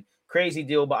is going. Crazy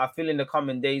deal, but I feel in the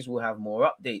coming days we'll have more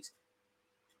updates.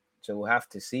 So we'll have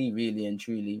to see really and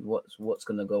truly what's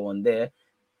going to go on there.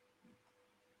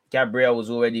 Gabriel has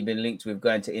already been linked with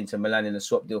going to Inter Milan in a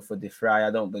swap deal for De Vrij.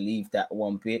 I don't believe that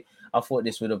one bit. I thought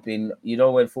this would have been,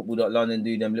 when Football.London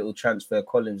do them little transfer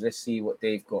columns, let's see what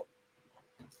they've got.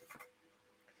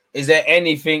 Is there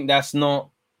anything that's not,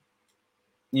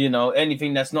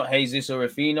 anything that's not Jesus or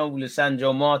Raphinha,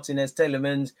 Lisandro Martinez,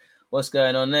 Telemans? What's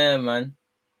going on there, man?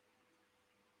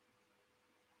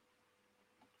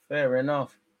 Fair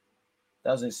enough.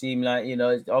 Doesn't seem like,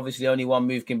 obviously only one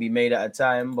move can be made at a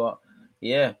time, but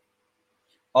yeah.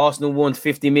 Arsenal won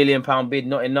 £50 million bid,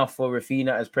 not enough for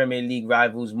Raphinha as Premier League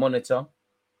rivals monitor.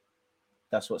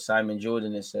 That's what Simon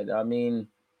Jordan has said. I mean,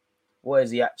 what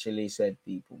has he actually said,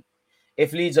 people?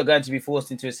 If Leeds are going to be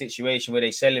forced into a situation where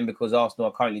they sell him because Arsenal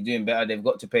are currently doing better, they've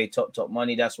got to pay top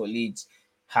money. That's what Leeds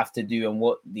have to do and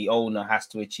what the owner has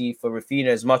to achieve. For Raphinha,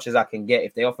 as much as I can get,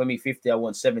 if they offer me 50, I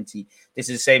want 70. This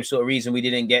is the same sort of reason we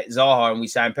didn't get Zaha and we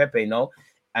signed Pepe, no?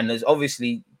 And there's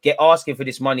obviously asking for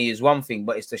this money is one thing,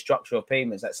 but it's the structure of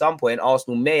payments. At some point,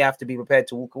 Arsenal may have to be prepared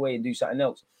to walk away and do something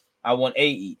else. I want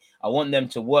 80. I want them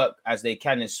to work as they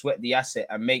can and sweat the asset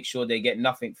and make sure they get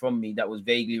nothing from me that was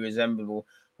vaguely resemblable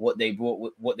what they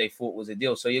brought, what they thought was a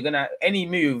deal. So you're gonna any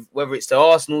move, whether it's to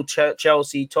Arsenal,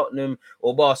 Chelsea, Tottenham,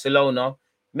 or Barcelona,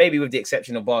 maybe with the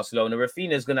exception of Barcelona,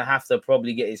 Rafinha's gonna have to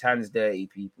probably get his hands dirty,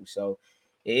 people. So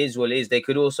it is what it is. They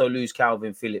could also lose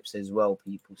Calvin Phillips as well,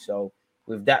 people. So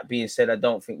with that being said, I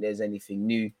don't think there's anything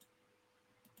new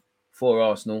for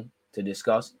Arsenal to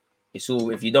discuss. It's all,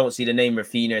 if you don't see the name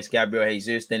Rafinha, it's Gabriel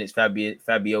Jesus, then it's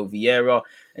Fabio Vieira,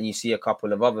 and you see a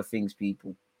couple of other things,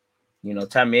 people. You know,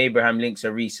 Tammy Abraham links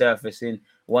are resurfacing.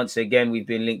 Once again, we've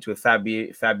been linked with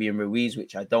Fabian Ruiz,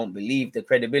 which I don't believe the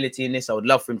credibility in this. I would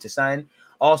love for him to sign.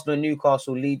 Arsenal and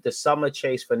Newcastle lead the summer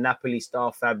chase for Napoli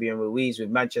star Fabian Ruiz,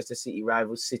 with Manchester City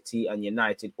rivals City and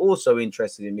United also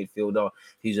interested in midfielder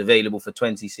who's available for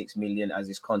 26 million as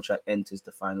his contract enters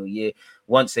the final year.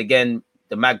 Once again,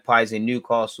 the Magpies in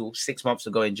Newcastle 6 months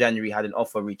ago in January had an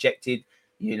offer rejected.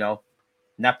 You know,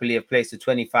 Napoli have placed a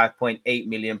 £25.8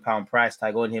 million price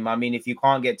tag on him. I mean, if you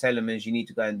can't get Telemans, you need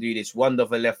to go and do this. Wonder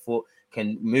of a left foot,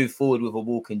 can move forward with a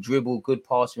ball, can dribble, good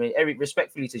passing.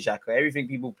 Respectfully to Xhaka, everything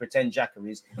people pretend Xhaka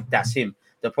is, that's him.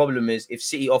 The problem is, if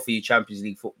City offer you Champions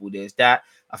League football, there's that.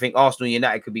 I think Arsenal and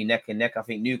United could be neck and neck. I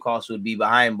think Newcastle would be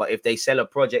behind. But if they sell a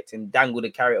project and dangle the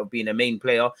carrot of being a main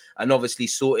player and obviously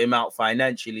sort him out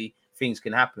financially, things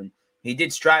can happen. He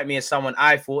did strike me as someone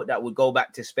I thought that would go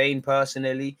back to Spain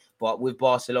personally, but with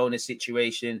Barcelona's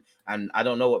situation, and I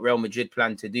don't know what Real Madrid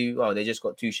plan to do. Oh, they just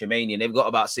got Tuchemani, and they've got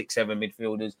about 6-7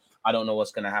 midfielders. I don't know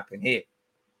what's going to happen here.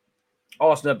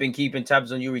 Arsenal have been keeping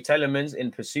tabs on Yuri Telemans in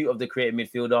pursuit of the creative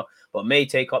midfielder, but may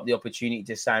take up the opportunity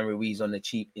to sign Ruiz on the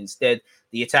cheap instead.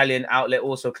 The Italian outlet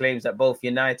also claims that both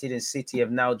United and City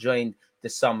have now joined the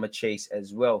summer chase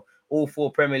as well. All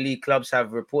 4 Premier League clubs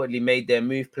have reportedly made their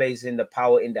move, placing the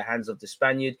power in the hands of the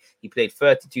Spaniard. He played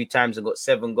 32 times and got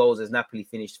 7 goals as Napoli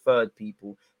finished third,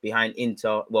 people, behind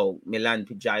Milan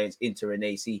Giants, Inter and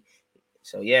AC.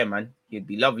 So, yeah, man, he'd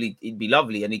be lovely. He'd be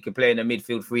lovely. And he can play in a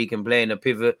midfield three, he can play in a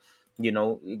pivot. You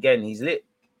know, again, he's lit.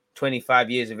 25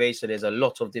 years of age, so there's a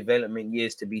lot of development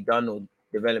years to be done, or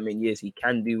development years he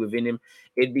can do within him.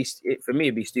 For me,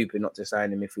 it'd be stupid not to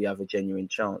sign him if we have a genuine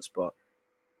chance, but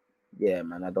yeah,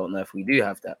 man, I don't know if we do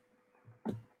have that.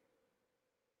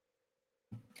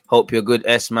 Hope you're good,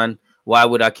 S, man. Why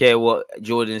would I care what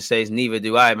Jordan says? Neither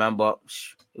do I, man, but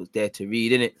it was there to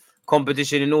read, innit?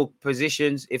 Competition in all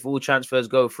positions. If all transfers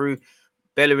go through,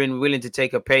 Bellerin willing to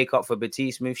take a pay cut for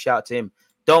Batiste. Move, shout to him.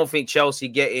 Don't think Chelsea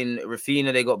getting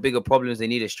Rafinha. They got bigger problems. They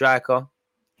need a striker.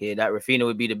 Here, that Rafinha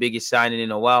would be the biggest signing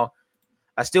in a while.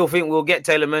 I still think we'll get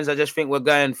Telemans. I just think we're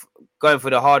going for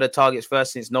the harder targets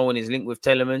first, since no one is linked with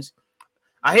Telemans.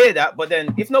 I hear that, but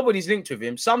then if nobody's linked with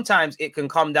him, sometimes it can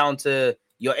come down to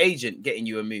your agent getting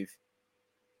you a move.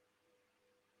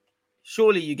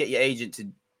 Surely you get your agent to,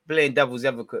 playing devil's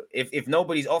advocate. If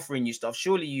nobody's offering you stuff,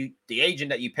 surely the agent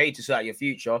that you pay to sort out your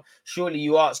future, surely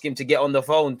you ask him to get on the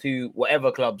phone to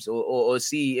whatever clubs or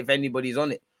see if anybody's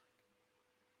on it.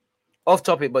 Off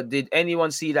topic, but did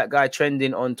anyone see that guy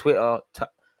trending on Twitter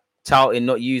touting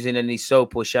not using any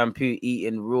soap or shampoo,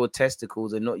 eating raw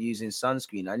testicles, and not using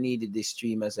sunscreen? I needed this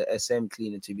stream as a SM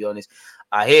cleaner, to be honest.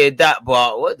 I hear that,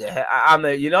 but what the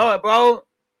heck? You know what, bro?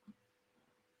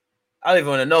 I don't even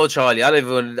want to know, Charlie. I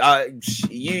don't even.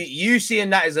 You seeing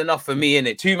that is enough for me,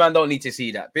 innit? 2 man don't need to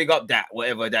see that. Big up that,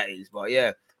 whatever that is. But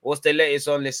yeah, what's the latest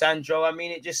on Lisandro? I mean,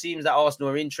 it just seems that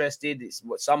Arsenal are interested. It's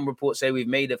what some reports say we've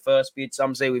made a first bid.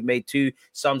 Some say we've made 2.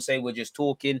 Some say we're just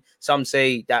talking. Some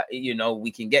say that, you know, we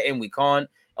can get him, we can't.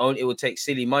 It will take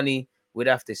silly money. We'd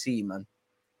have to see, man.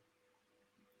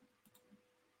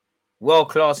 World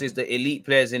class is the elite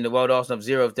players in the world. Arsenal have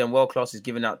 0 of them. World class is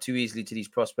given out too easily to these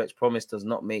prospects. Promise does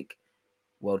not make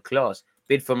world class.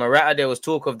 Bid for Morata. There was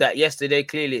talk of that yesterday.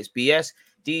 Clearly, it's BS.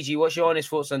 DG, what's your honest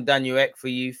thoughts on Daniel Ek? For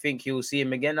you, think you'll see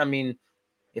him again? I mean,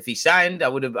 if he signed, I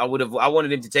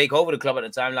wanted him to take over the club at the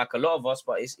time, like a lot of us.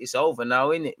 But it's over now,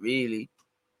 isn't it? Really,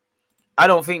 I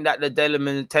don't think that the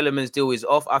Telemans deal is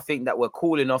off. I think that we're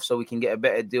cool enough so we can get a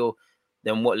better deal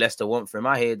than what Leicester want for him.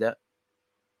 I hear that.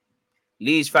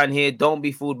 Leeds fan here, don't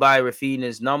be fooled by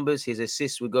Rafinha's numbers. His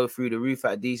assists would go through the roof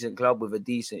at a decent club with a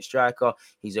decent striker.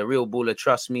 He's a real baller,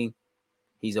 trust me.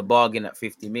 He's a bargain at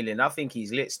 50 million. I think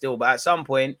he's lit still, but at some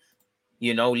point,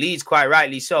 you know, Leeds quite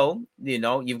rightly so, you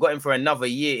know, you've got him for another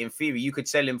year in theory. You could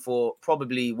sell him for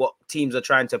probably what teams are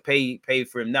trying to pay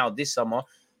for him now this summer.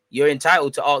 You're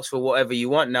entitled to ask for whatever you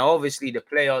want. Now, obviously, the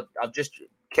player, I've just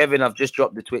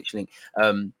dropped the Twitch link.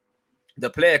 the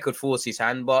player could force his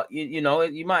hand, but you know,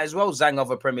 you might as well zang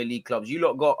other Premier League clubs. You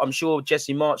lot got, I'm sure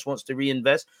Jesse March wants to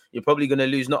reinvest. You're probably going to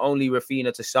lose not only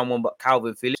Rafinha to someone, but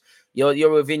Calvin Phillips. You're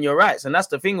within your rights. And that's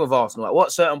the thing with Arsenal. At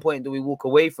what certain point do we walk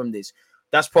away from this?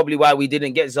 That's probably why we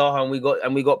didn't get Zaha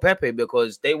and we got Pepe,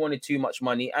 because they wanted too much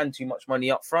money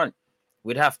up front.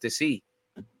 We'd have to see.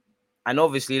 And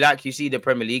obviously, like you see the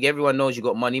Premier League, everyone knows you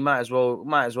got money, might as well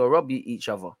rob each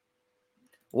other.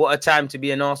 What a time to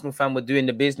be an Arsenal fan. We're doing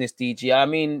the business, DG. I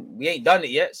mean, we ain't done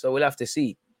it yet, so we'll have to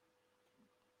see.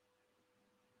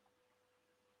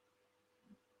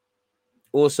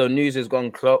 Also, news has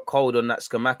gone cold on that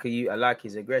Scamacca. I like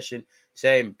his aggression.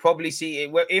 Same. Probably see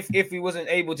it. If he wasn't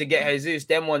able to get Jesus,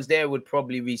 them ones there would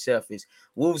probably resurface.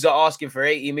 Wolves are asking for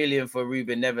 80 million for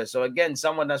Ruben Neves. So again,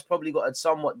 someone that's probably got a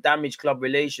somewhat damaged club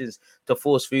relations to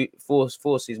force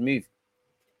his move.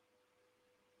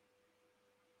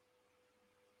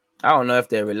 I don't know if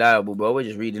they're reliable, bro. We're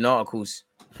just reading articles.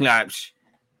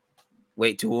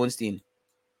 Wait till Ornstein.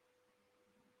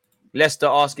 Leicester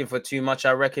asking for too much.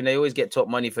 I reckon they always get top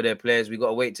money for their players. We got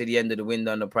to wait till the end of the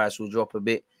window and the price will drop a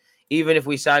bit. Even if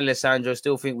we sign Lissandro,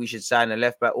 still think we should sign a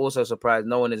left back. Also surprised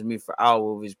no one has moved for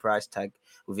Aouar with his price tag,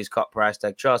 with his cut price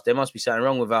tag. Trust, there must be something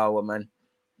wrong with Aouar, man.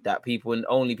 That people and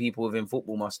only people within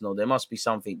football must know. There must be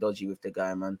something dodgy with the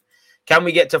guy, man. Can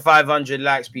we get to 500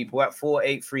 likes, people? At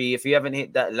 483. If you haven't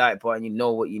hit that like button, you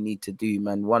know what you need to do,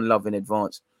 man. One love in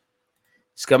advance.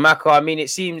 Scamacca, I mean, it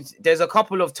seems there's a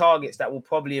couple of targets that will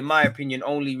probably, in my opinion,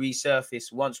 only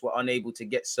resurface once we're unable to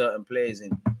get certain players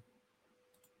in.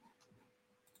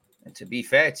 And to be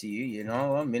fair to you, you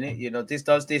know, a minute, you know,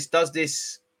 does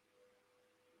this.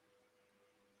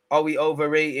 Are we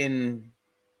overrating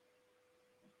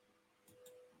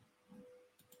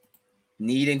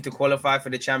needing to qualify for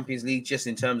the Champions League just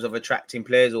in terms of attracting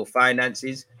players or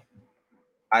finances?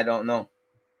 I don't know.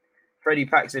 Freddie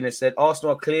Paxton has said,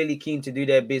 Arsenal are clearly keen to do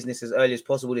their business as early as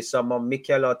possible this summer.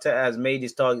 Mikel Arteta has made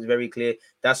his targets very clear.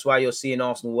 That's why you're seeing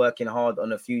Arsenal working hard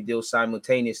on a few deals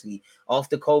simultaneously.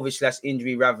 After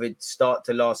COVID/injury ravaged start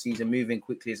to last season, moving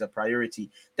quickly is a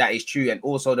priority. That is true. And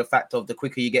also the fact of the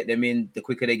quicker you get them in, the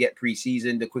quicker they get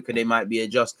pre-season, the quicker they might be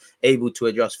able to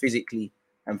adjust physically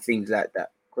and things like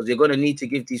that. Because you're going to need to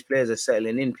give these players a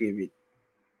settling in period.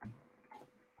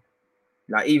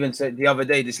 Like, even so the other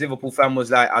day, this Liverpool fan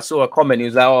was like, I saw a comment. He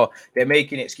was like, oh, they're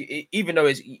making it, even though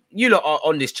it's, you lot are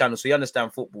on this channel, so you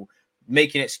understand football.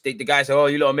 Making it, the guys say, oh,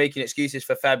 you lot are making excuses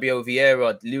for Fabio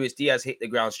Vieira. Luis Diaz hit the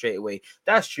ground straight away.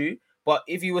 That's true. But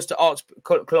if you was to ask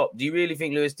Klopp, do you really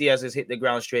think Luis Diaz has hit the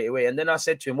ground straight away? And then I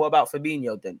said to him, what about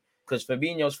Fabinho then? Because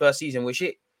Fabinho's first season was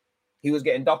shit. He was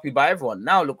getting dopey by everyone.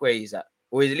 Now look where he's at.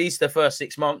 Or at least the first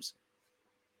 6 months.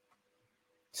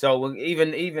 So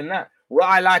even that. What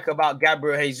I like about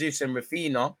Gabriel Jesus and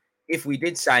Rafinha, if we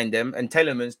did sign them, and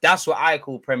Telemans, that's what I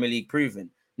call Premier League proven.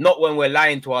 Not when we're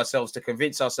lying to ourselves to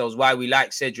convince ourselves why we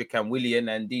like Cedric and Willian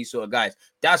and these sort of guys.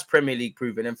 That's Premier League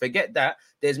proven. And forget that.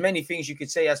 There's many things you could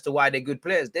say as to why they're good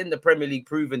players. Then the Premier League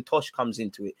proven Tosh comes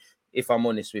into it, if I'm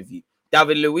honest with you.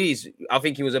 David Luiz, I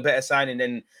think he was a better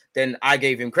signing than I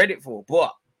gave him credit for.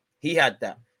 But he had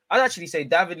that. I'd actually say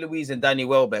David Luiz and Danny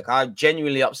Welbeck. I'm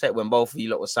genuinely upset when both of you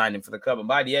lot were signing for the club. And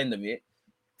by the end of it,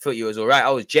 I thought you was all right. I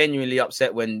was genuinely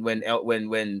upset when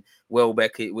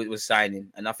Welbeck was signing.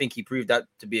 And I think he proved that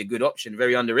to be a good option,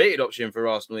 very underrated option for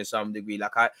Arsenal in some degree.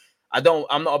 Like I'm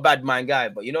not a bad mind guy,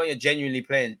 but you know, you're genuinely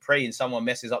praying someone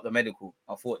messes up the medical.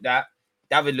 I thought that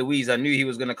David Luiz, I knew he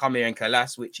was going to come here and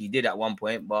collapse, which he did at one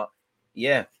point. But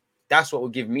yeah, that's what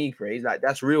would give me praise. Like,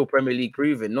 that's real Premier League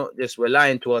proven, not just we're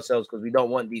lying to ourselves because we don't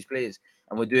want these players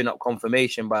and we're doing up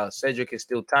confirmation by us. Cedric is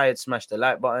still tired. Smash the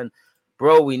like button.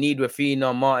 Bro, we need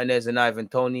Rafinha, Martinez, and Ivan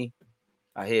Toney.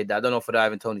 I hear that. I don't know for the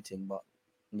Ivan Toney thing, but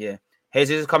yeah.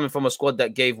 Jesus is coming from a squad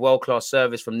that gave world-class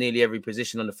service from nearly every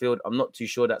position on the field. I'm not too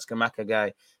sure that Scamacca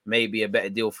guy may be a better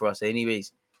deal for us.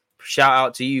 Anyways, shout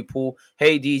out to you, Paul.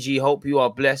 Hey, DG, hope you are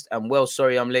blessed and well.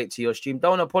 Sorry I'm late to your stream.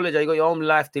 Don't apologize. You got your own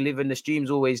life to live and the stream's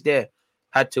always there.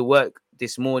 Had to work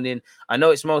this morning. I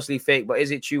know it's mostly fake, but is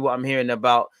it true what I'm hearing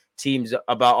about teams,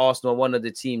 about Arsenal, one of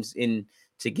the teams in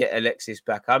to get Alexis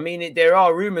back? I mean, there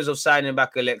are rumors of signing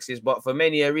back Alexis, but for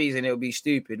many a reason, it would be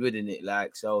stupid, wouldn't it?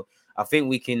 Like, so I think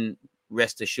we can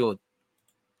rest assured.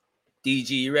 DG,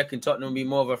 you reckon Tottenham will be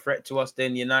more of a threat to us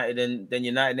than United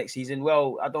United next season?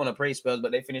 Well, I don't want to praise Spurs,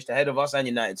 but they finished ahead of us and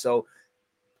United. So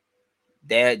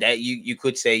there you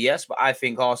could say yes, but I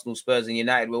think Arsenal, Spurs, and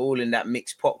United, we're all in that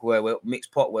mixed pot where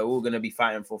we're all going to be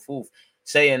fighting for fourth.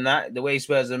 Saying that, the way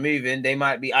Spurs are moving, they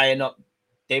might be eyeing up.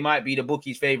 They might be the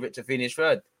bookies' favourite to finish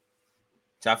third.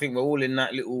 So I think we're all in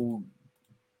that little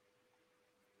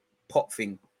pot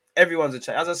thing. everyone's a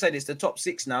challenge. As I said, it's the top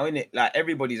 6 now, isn't it? Like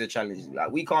everybody's a challenge.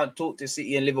 Like we can't talk to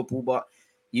City and Liverpool, but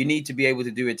you need to be able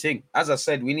to do a thing. As I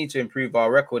said, we need to improve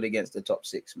our record against the top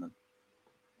 6, man.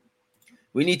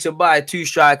 We need to buy 2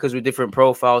 strikers with different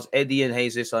profiles. Eddie and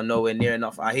Jesus are nowhere near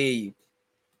enough. I hear you.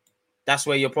 That's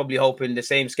where you're probably hoping the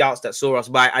same scouts that saw us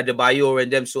buy Adebayor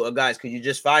and them sort of guys. Could you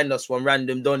just find us one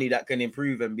random Donny that can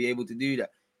improve and be able to do that?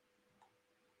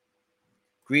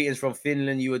 Greetings from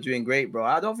Finland. You were doing great, bro.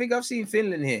 I don't think I've seen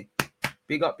Finland here.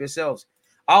 Big up yourselves.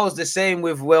 I was the same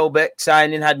with Welbeck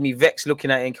signing. Had me vexed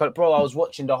looking at it. Bro, I was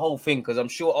watching the whole thing because I'm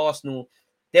sure Arsenal,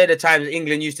 they're the times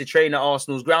England used to train at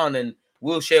Arsenal's ground, and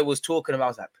Wilshere was talking about, I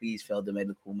was like, please fail the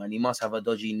medical, man. He must have a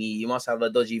dodgy knee. He must have a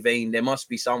dodgy vein. There must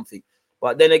be something.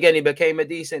 But then again, he became a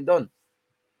decent Don.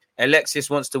 Alexis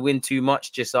wants to win too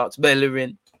much, just asks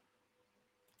Bellerin.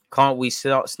 Can't we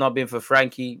start snubbing for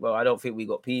Frankie? Well, I don't think we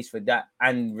got peace for that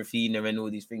and Rafinha and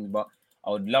all these things, but I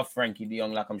would love Frankie de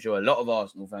Jong like I'm sure a lot of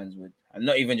Arsenal fans would. And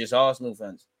not even just Arsenal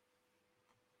fans.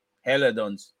 Hella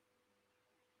Dons.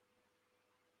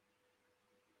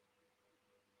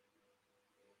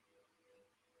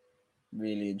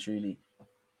 Really and truly.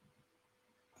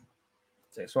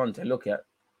 It's one to look at.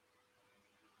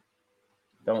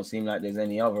 Don't seem like there's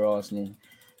any other Arsenal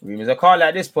rumors. I can't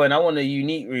at this point. I want a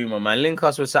unique rumor, man. Link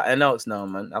us with something else now,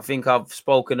 man. I think I've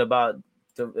spoken about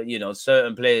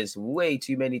certain players way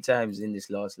too many times in this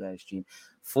last live stream.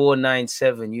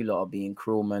 497, you lot are being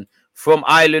cruel, man. From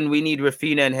Ireland, we need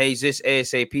Rafinha and Jesus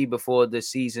ASAP before the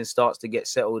season starts to get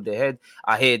settled ahead.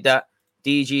 I hear that.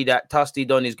 DG, that Tusty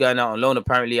Don is going out on loan.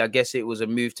 Apparently, I guess it was a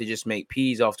move to just make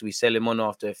peas after we sell him on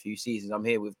after a few seasons. I'm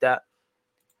here with that.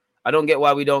 I don't get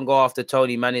why we don't go after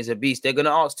Tony. Man is a beast. They're going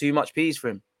to ask too much peas for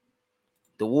him.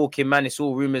 The walking man, it's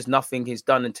all rumors. Nothing is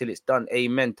done until it's done.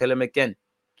 Amen. Tell him again.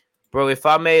 Bro, if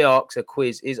I may ask a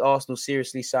quiz, is Arsenal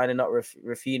seriously signing up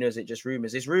Rafinha? Is it just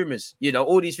rumors? It's rumors. You know,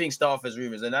 all these things start off as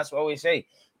rumors. And that's what I always say.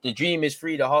 The dream is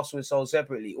free. The hustle is sold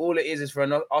separately. All it is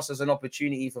for us as an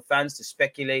opportunity for fans to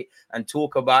speculate and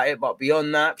talk about it. But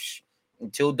beyond that,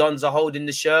 until Dons are holding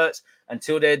the shirts,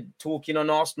 until they're talking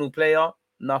on Arsenal player,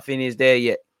 nothing is there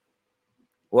yet.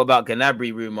 What about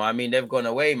Gnabry rumor? I mean, they've gone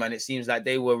away, man. It seems like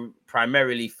they were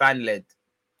primarily fan-led.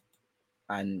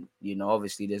 And, you know,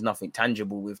 obviously there's nothing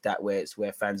tangible with that where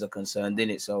fans are concerned in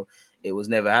it. So it was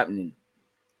never happening.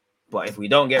 But if we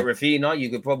don't get Rafinha, you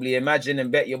could probably imagine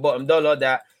and bet your bottom dollar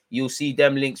that you'll see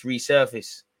them links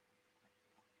resurface.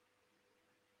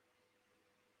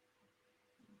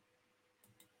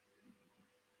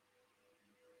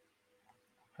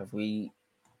 Have we...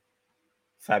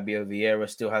 Fabio Vieira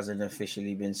still hasn't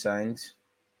officially been signed.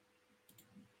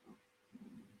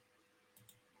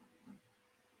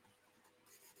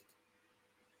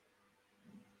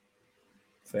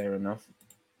 Fair enough.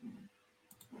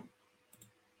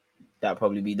 That'll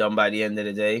probably be done by the end of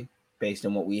the day, based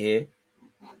on what we hear.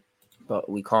 But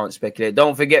we can't speculate.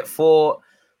 Don't forget,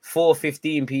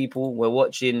 4:15 people, we're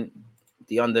watching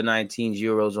the under-19s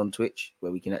Euros on Twitch,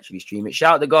 where we can actually stream it.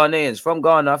 Shout out the Ghanaians from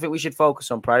Ghana. I think we should focus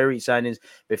on priority signings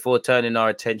before turning our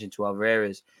attention to other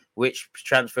areas. Which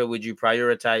transfer would you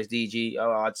prioritize, DG?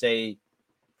 Oh, I'd say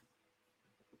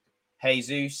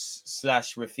Jesus /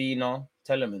 Rafinha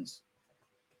Telemans.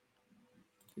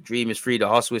 The dream is free. The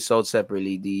hustle is sold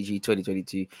separately. DG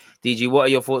 2022. DG, what are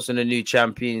your thoughts on the new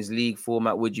Champions League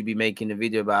format? Would you be making a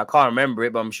video about? I can't remember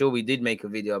it, but I'm sure we did make a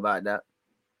video about that.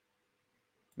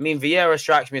 I mean, Vieira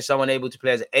strikes me as someone able to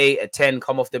play as an 8, a 10,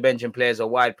 come off the bench and play as a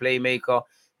wide playmaker.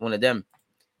 One of them.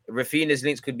 Rafinha's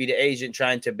links could be the agent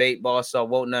trying to bait Barca.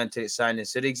 Won't know until it's signed.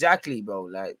 So exactly, bro.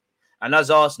 Like, and as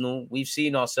Arsenal, we've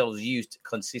seen ourselves used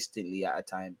consistently at a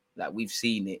time. Like, we've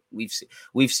seen it.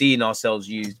 We've seen ourselves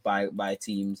used by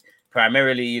teams.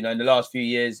 Primarily, you know, in the last few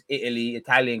years,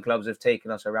 Italian clubs have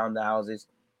taken us around the houses.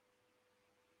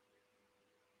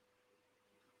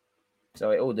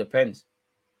 So it all depends.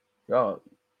 Yo,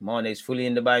 Mane's fully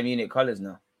in the Bayern Munich colours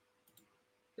now.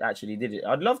 Actually did it.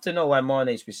 I'd love to know why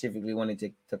Mane specifically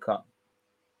wanted to cut.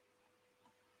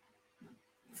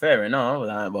 Fair enough,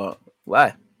 like, but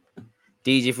why?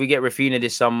 DG, if we get Rafinha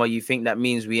this summer, you think that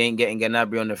means we ain't getting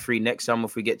Gnabry on the free next summer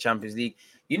if we get Champions League?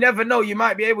 You never know. You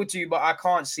might be able to, but I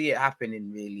can't see it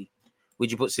happening, really.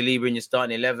 Would you put Saliba in your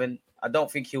starting 11? I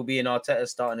don't think he'll be in Arteta's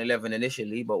starting 11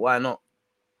 initially, but why not?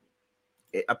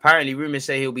 Apparently, rumours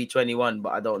say he'll be 21,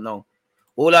 but I don't know.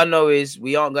 All I know is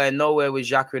we aren't going nowhere with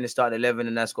Xhaka in the starting 11,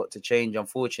 and that's got to change.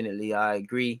 Unfortunately, I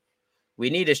agree. We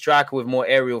need a striker with more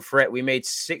aerial threat. We made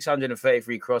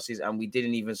 633 crosses, and we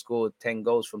didn't even score 10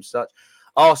 goals from such.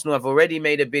 Arsenal have already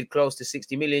made a bid close to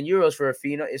 60 million euros for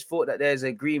Rafinha. It's thought that there's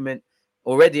agreement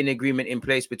Already an agreement in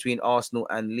place between Arsenal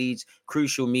and Leeds.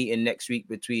 Crucial meeting next week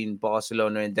between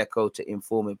Barcelona and Deco to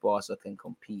inform if Barca can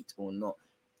compete or not.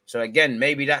 So again,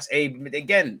 maybe that's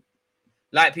again,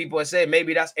 like people are saying,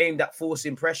 maybe that's aimed at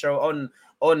forcing pressure on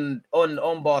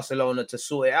Barcelona to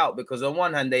sort it out, because on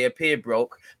one hand they appear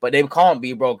broke, but they can't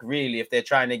be broke really if they're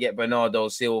trying to get Bernardo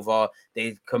Silva.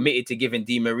 They've committed to giving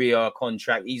Di Maria a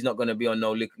contract. He's not going to be on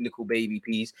no little baby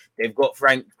piece. They've got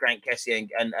Frank Kessie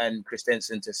and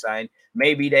Christensen to sign.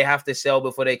 Maybe they have to sell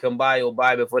before they can buy, or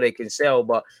buy before they can sell.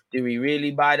 But do we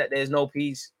really buy that there's no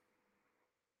peace?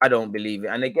 I don't believe it.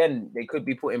 And again, they could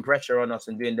be putting pressure on us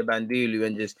and doing the bandulu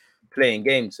and just playing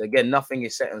games. Again, nothing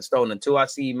is set in stone. Until I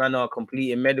see man are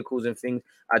completing medicals and things,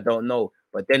 I don't know.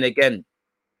 But then again,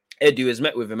 Edu has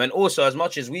met with him. And also, as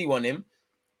much as we want him,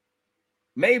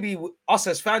 maybe us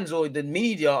as fans or the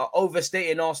media are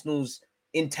overstating Arsenal's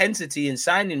intensity in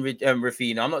signing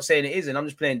Raphinha. I'm not saying it isn't. I'm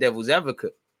just playing devil's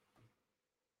advocate.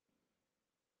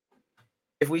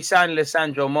 If we sign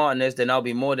Lisandro Martinez, then I'll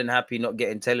be more than happy not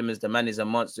getting Telemans. The man is a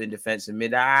monster in defense and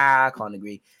mid. I can't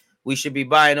agree. We should be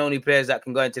buying only players that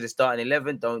can go into the starting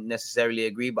 11. Don't necessarily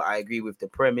agree, but I agree with the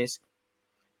premise.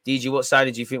 DG, what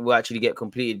signings do you think will actually get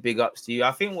completed? Big ups to you.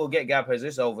 I think we'll get Gab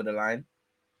Jesus over the line.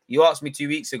 You asked me 2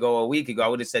 weeks ago or a week ago, I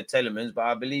would have said Telemans, but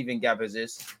I believe in Gab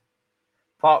Jesus.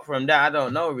 Apart from that, I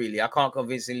don't know really. I can't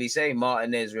convincingly say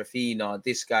Martinez, Raphinha,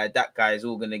 this guy, that guy is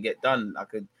all going to get done.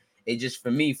 It just, for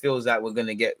me, feels like we're going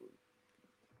to get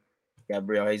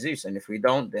Gabriel Jesus. And if we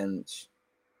don't, then,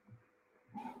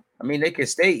 I mean, they can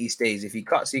stay, he stays. If he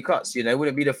cuts, he cuts. You know, it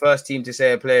wouldn't be the first team to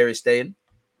say a player is staying.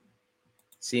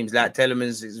 Seems like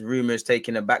Telemans' rumours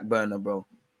taking a back burner, bro.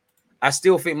 I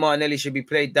still think Martinelli should be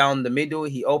played down the middle.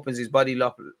 He opens his body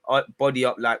up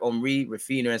like Henry,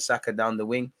 Raphinha and Saka down the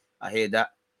wing. I hear that.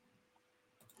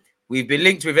 We've been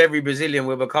linked with every Brazilian.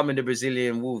 We're becoming the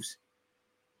Brazilian Wolves.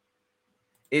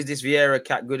 Is this Vieira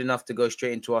cat good enough to go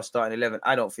straight into our starting 11?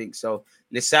 I don't think so.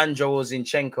 Lisandro or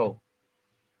Zinchenko?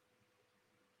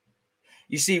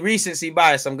 You see, recency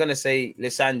bias, I'm going to say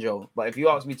Lisandro. But if you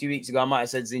asked me 2 weeks ago, I might have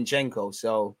said Zinchenko.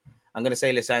 So I'm going to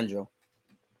say Lisandro.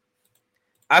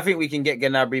 I think we can get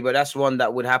Gnabry, but that's one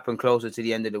that would happen closer to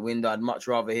the end of the window. I'd much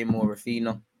rather him or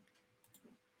Raphinha.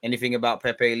 Anything about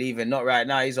Pepe leaving? Not right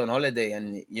now. He's on holiday.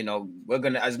 And, you know, we're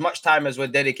going to, as much time as we're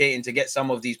dedicating to get some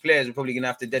of these players, we're probably going to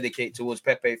have to dedicate towards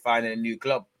Pepe finding a new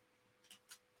club.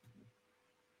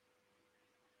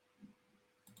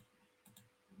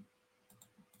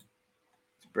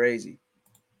 It's crazy.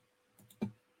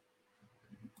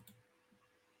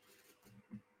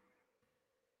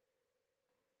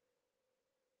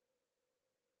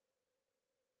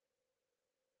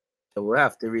 So we'll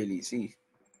have to really see.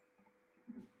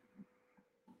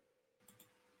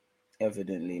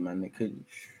 Evidently, man, it could.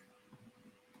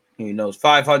 Who knows?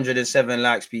 507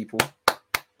 likes, people.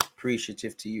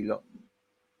 Appreciative to you lot.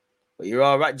 But you're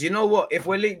all right. Do you know what? If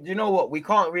we're linked, do you know what? We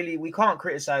can't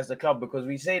criticize the club because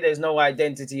we say there's no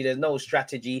identity, there's no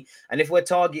strategy. And if we're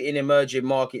targeting emerging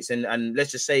markets and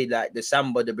let's just say like the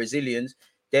Samba, the Brazilians,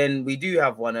 then we do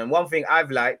have one. And one thing I've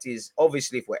liked is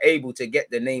obviously if we're able to get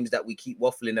the names that we keep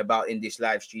waffling about in this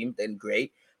live stream, then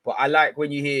great. But I like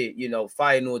when you hear, you know,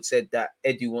 Feyenoord said that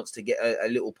Edu wants to get a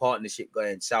little partnership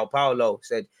going. Sao Paulo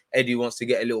said Edu wants to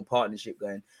get a little partnership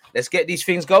going. Let's get these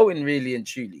things going, really and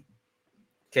truly.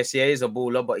 Kessié is a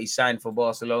baller, but he signed for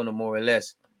Barcelona more or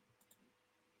less.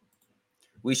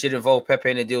 We should involve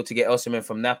Pepe in a deal to get Osimhen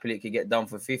from Napoli. It could get done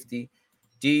for 50.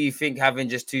 Do you think having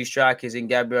just two strikers in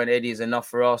Gabriel and Eddie is enough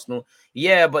for Arsenal?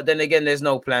 Yeah, but then again, there's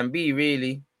no plan B,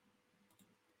 really.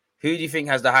 Who do you think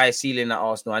has the highest ceiling at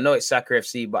Arsenal? I know it's Saka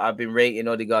FC, but I've been rating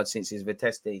Odegaard since his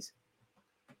Vitesse days.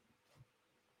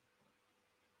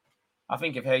 I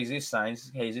think if Jesus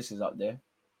signs, Jesus is up there.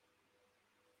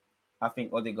 I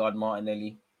think Odegaard,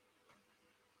 Martinelli,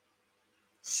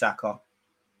 Saka,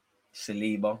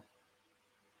 Saliba.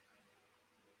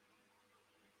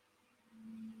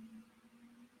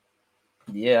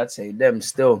 Yeah, I'd say them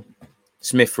still.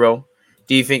 Smith Rowe.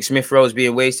 Do you think Smith Rowe is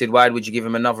being wasted? Why would you give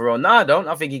him another role? No, I don't.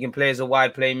 I think he can play as a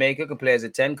wide playmaker, could play as a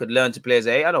 10, could learn to play as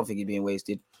a 8. I don't think he's being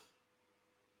wasted.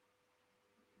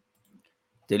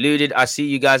 Deluded. I see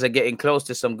you guys are getting close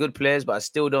to some good players, but I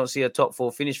still don't see a top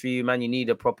 4 finish for you, man. You need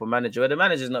a proper manager. Well, the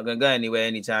manager's not going to go anywhere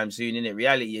anytime soon, innit?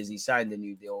 Reality is he signed a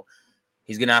new deal.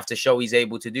 He's going to have to show he's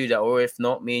able to do that. Or if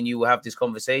not, me and you will have this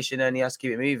conversation and he has to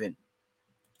keep it moving.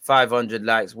 500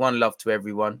 likes. One love to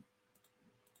everyone.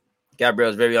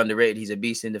 Gabriel's very underrated. He's a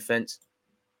beast in defense.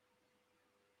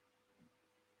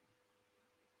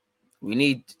 We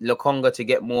need Lokonga to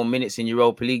get more minutes in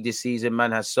Europa League this season.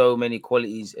 Man has so many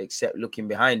qualities except looking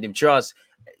behind him. Trust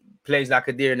plays like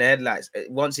a deer in the headlights.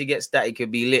 Once he gets that, he could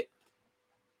be lit.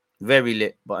 Very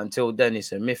lit. But until then,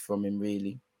 it's a myth from him,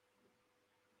 really.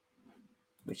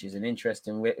 Which is an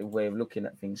interesting way of looking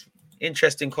at things.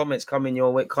 Interesting comments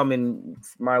coming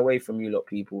my way from you lot,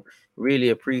 people. Really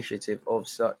appreciative of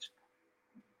such.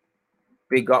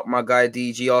 Big up my guy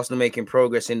DG. Arsenal making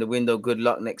progress in the window. Good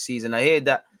luck next season. I hear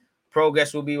that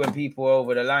progress will be when people are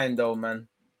over the line, though, man.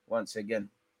 Once again.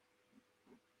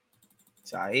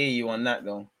 So I hear you on that,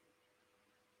 though.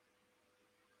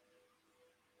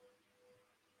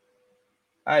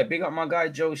 All right, big up my guy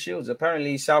Joe Shields.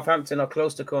 Apparently, Southampton are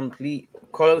close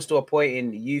to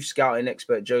appointing youth scouting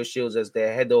expert Joe Shields as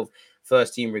their head of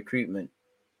first team recruitment.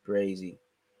 Brazy.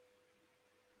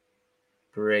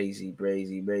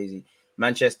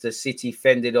 Manchester City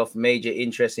fended off major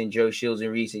interest in Joe Shields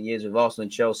in recent years, with Arsenal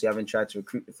and Chelsea having tried to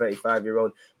recruit the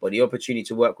 35-year-old. But the opportunity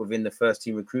to work within the first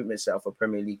team recruitment setup for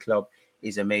Premier League club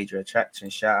is a major attraction.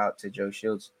 Shout out to Joe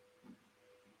Shields.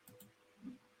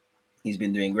 He's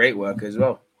been doing great work as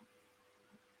well.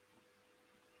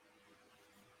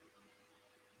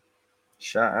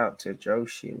 Shout out to Joe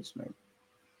Shields, mate.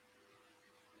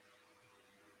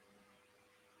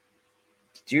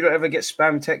 Do you not ever get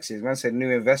spam texts? Man said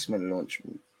new investment launch.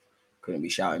 Couldn't be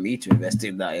shouting me to invest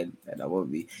in that. That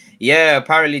won't be. Yeah,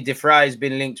 apparently De Vrij has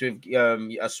been linked with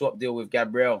a swap deal with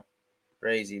Gabriel.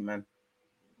 Crazy, man.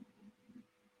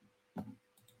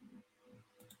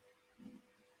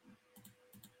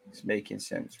 It's making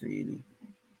sense, really.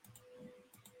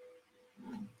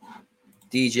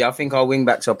 DG, I think our wing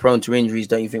backs are prone to injuries.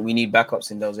 Don't you think we need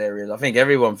backups in those areas? I think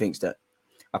everyone thinks that.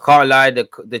 I can't lie.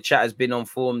 The chat has been on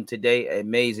form today.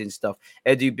 Amazing stuff.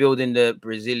 Edu building the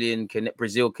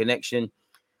Brazil connection.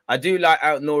 I do like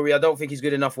Out Nori. I don't think he's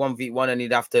good enough 1v1 and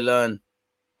he'd have to learn.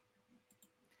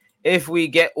 If we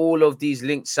get all of these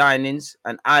linked signings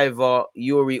and either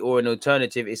Yuri or an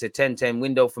alternative, it's a 10-10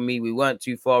 window for me. We weren't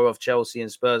too far off Chelsea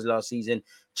and Spurs last season.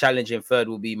 Challenging third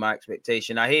will be my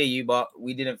expectation. I hear you, but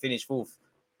we didn't finish fourth.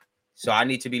 So I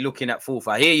need to be looking at fourth.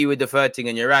 I hear you with the third thing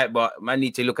and you're right, but I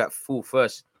need to look at fourth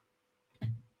first.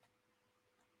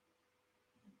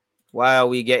 Why are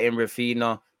we getting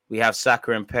Rafinha? We have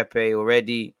Saka and Pepe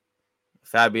already.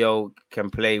 Fabio can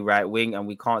play right wing and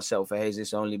we can't settle for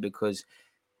Jesus only because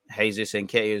Jesus and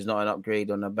Nketiah is not an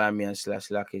upgrade on Aubameyang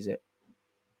 / Lack, is it?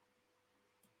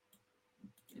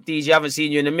 DJ, I haven't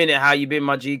seen you in a minute. How you been,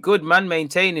 my G? Good, man.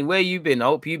 Maintaining. Where you been? I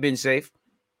hope you've been safe.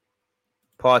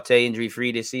 Partey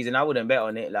injury-free this season. I wouldn't bet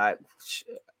on it. Like,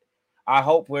 I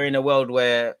hope we're in a world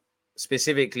where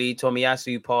specifically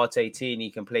Tomiyasu, Partey,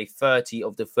 Tierney can play 30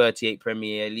 of the 38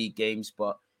 Premier League games,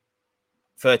 but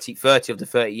 30 of the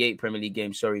 38 Premier League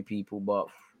games. Sorry, people, but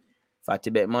if I had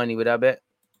to bet money, would I bet?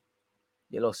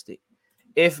 You lost it.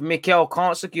 If Mikel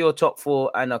can't secure top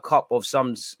four and a cup of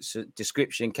some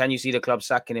description, can you see the club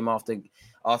sacking him after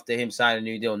him signing a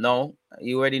new deal? No.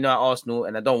 You already know at Arsenal,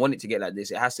 and I don't want it to get like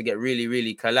this. It has to get really,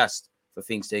 really collapsed for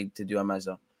things to do a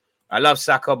Mazda. I love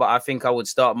Saka, but I think I would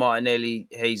start Martinelli,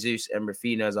 Jesus, and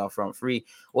Rafinha as our front three.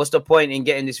 What's the point in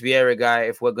getting this Vieira guy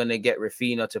if we're going to get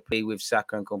Rafinha to play with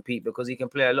Saka and compete? Because he can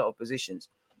play a lot of positions.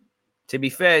 To be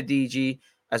fair, DG,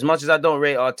 as much as I don't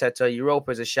rate Arteta,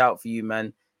 Europa is a shout for you,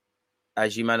 man.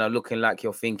 As you, man, are looking like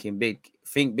you're thinking big.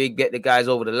 Think big, get the guys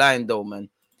over the line, though, man.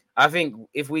 I think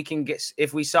if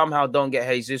we somehow don't get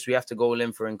Jesus, we have to go all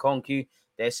in for Nkunku.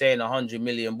 They're saying 100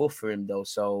 million buff for him, though.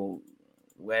 So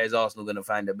where's Arsenal going to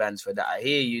find the bands for that? I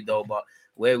hear you, though, but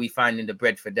where are we finding the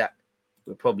bread for that?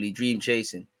 We're probably dream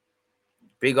chasing.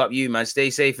 Big up you, man. Stay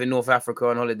safe in North Africa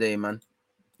on holiday, man.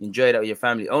 Enjoy that with your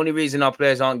family. Only reason our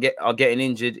players are getting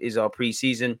injured is our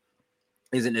pre-season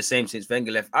isn't the same since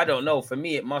Wenger left. I don't know. For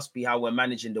me, it must be how we're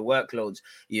managing the workloads.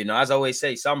 You know, as I always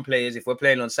say, some players, if we're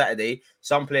playing on Saturday,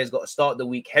 some players got to start the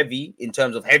week heavy in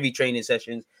terms of heavy training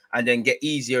sessions and then get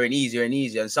easier and easier and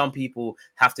easier. And some people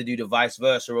have to do the vice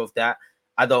versa of that.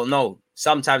 I don't know.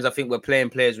 Sometimes I think we're playing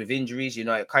players with injuries. You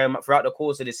know, throughout the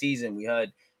course of the season, we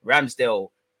heard Ramsdale,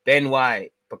 Ben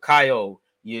White, Bukayo,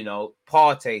 you know,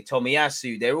 Partey,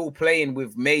 Tomiyasu. They're all playing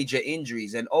with major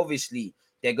injuries. And obviously,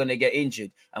 they're going to get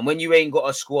injured. And when you ain't got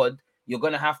a squad, you're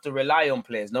going to have to rely on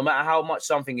players. No matter how much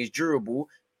something is durable,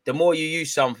 the more you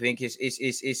use something,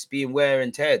 it's being wear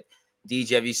and tear. DJ,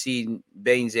 have you seen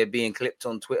Baines there being clipped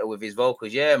on Twitter with his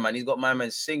vocals? Yeah, man, he's got my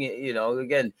man singing, you know,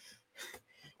 again.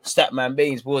 Statman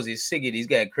Baines was his singing. He's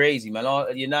getting crazy, man.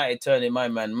 United turning my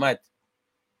man mad.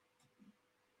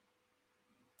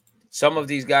 Some of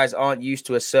these guys aren't used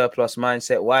to a surplus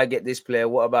mindset. Why get this player?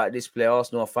 What about this player?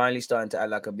 Arsenal are finally starting to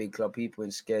act like a big club. People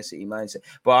in scarcity mindset.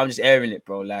 But I'm just airing it,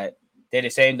 bro. Like, they're the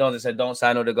same dons that said, don't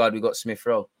sign Odegaard. We got Smith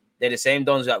Rowe. They're the same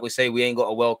Dons that we say we ain't got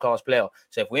a world-class player.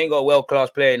 So if we ain't got a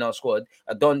world-class player in our squad,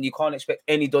 a Don, you can't expect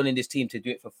any Don in this team to do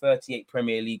it for 38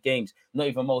 Premier League games. Not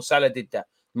even Mo Salah did that.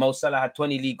 Mo Salah had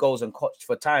 20 league goals and coached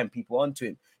for time, people onto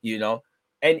him, you know.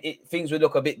 And things would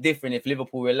look a bit different if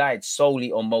Liverpool relied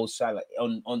solely on Mo Salah,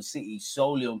 on City,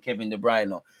 solely on Kevin De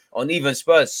Bruyne, on even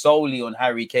Spurs, solely on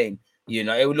Harry Kane. You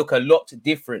know, it would look a lot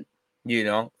different. You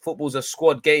know, football's a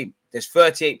squad game. There's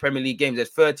 38 Premier League games. There's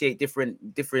 38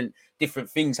 different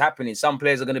things happening. Some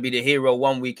players are going to be the hero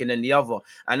one week and then the other.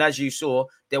 And as you saw,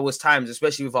 there was times,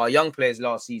 especially with our young players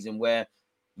last season, where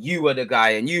you were the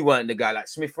guy and you weren't the guy. Like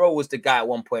Smith Rowe was the guy at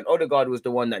one point. Odegaard was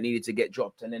the one that needed to get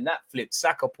dropped. And then that flipped.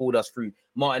 Saka pulled us through.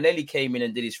 Martinelli came in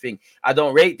and did his thing. I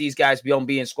don't rate these guys beyond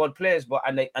being squad players, but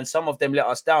and some of them let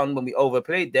us down when we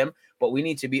overplayed them. But we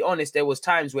need to be honest. There was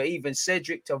times where even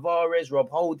Cedric, Tavares, Rob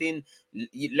Holding,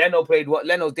 Leno played what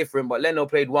Leno's different, but Leno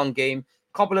played one game.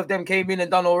 A couple of them came in and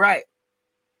done all right.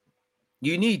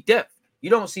 You need depth. You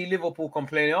don't see Liverpool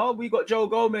complaining, oh, we got Joe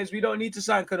Gomez. We don't need to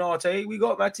sign Konate. We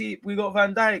got Matip. We got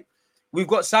Van Dijk. We've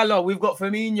got Salah. We've got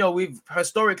Firmino. We've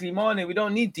historically Mane. We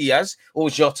don't need Diaz or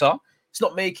Jota. It's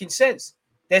not making sense.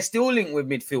 They're still linked with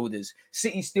midfielders.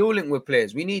 City's still linked with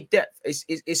players. We need depth.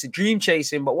 It's a dream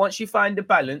chasing, but once you find the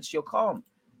balance, you're calm.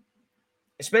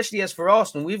 Especially as for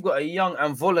Arsenal, we've got a young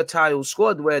and volatile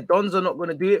squad where Dons are not going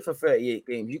to do it for 38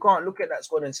 games. You can't look at that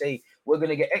squad and say, we're going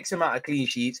to get X amount of clean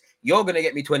sheets. You're going to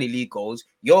get me 20 league goals.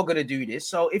 You're going to do this.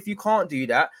 So if you can't do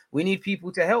that, we need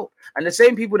people to help. And the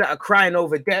same people that are crying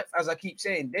over depth, as I keep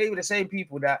saying, they were the same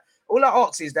people that, all I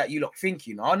ask is that you lot think,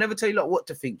 you know. I'll never tell you lot what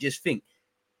to think, just think.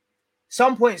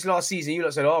 Some points last season, you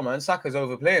lot said, oh, man, Saka's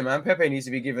overplaying, man. Pepe needs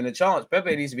to be given a chance.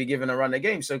 Pepe needs to be given a run of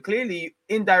game. So clearly, you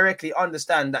indirectly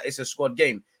understand that it's a squad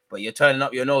game. But you're turning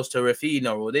up your nose to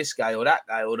Rafinha or this guy or that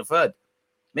guy or the third.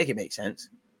 Make it make sense.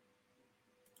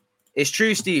 It's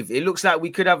true, Steve. It looks like we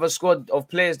could have a squad of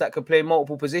players that could play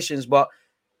multiple positions. But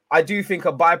I do think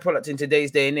a byproduct in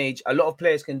today's day and age, a lot of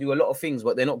players can do a lot of things,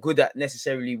 but they're not good at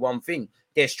necessarily one thing.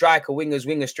 They're striker, wingers,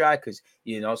 winger strikers,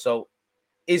 you know. So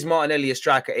is Martinelli a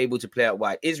striker able to play out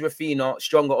wide? Is Rafinha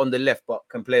stronger on the left but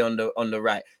can play on the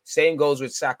right? Same goes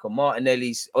with Saka.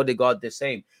 Martinelli's, Odegaard, the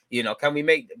same. You know, can we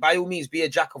make, by all means, be a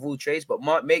jack of all trades, but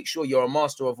make sure you're a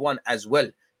master of one as well.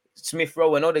 Smith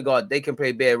Rowe and Odegaard, they can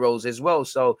play bare roles as well.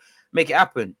 So make it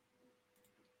happen.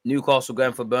 Newcastle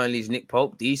going for Burnley's Nick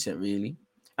Pope. Decent, really.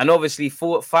 And obviously,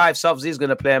 4-5 subs is going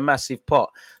to play a massive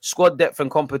part. Squad depth and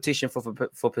competition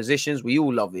for positions. We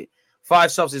all love it.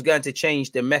 5 subs is going to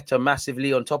change the meta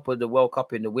massively on top of the World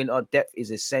Cup in the winter. Depth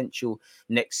is essential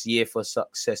next year for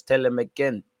success. Tell them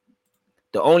again.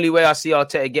 The only way I see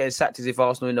Arteta getting sacked is if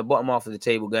Arsenal in the bottom half of the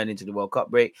table going into the World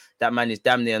Cup break. That man is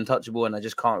damn near untouchable, and I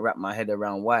just can't wrap my head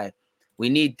around why. We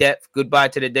need depth. Goodbye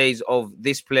to the days of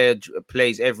this player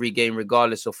plays every game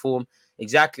regardless of form.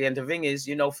 Exactly. And the thing is,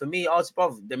 you know, for me,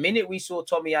 the minute we saw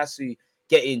Tomiyasu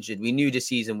get injured, we knew the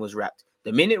season was wrapped.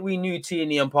 The minute we knew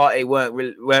Tierney and Partey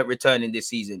weren't returning this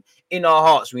season, in our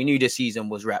hearts, we knew the season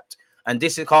was wrapped. And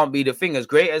this can't be the thing. As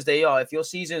great as they are, if your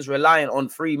season's reliant on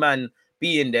 3 man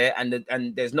being there and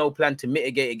there's no plan to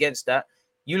mitigate against that,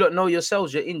 you lot know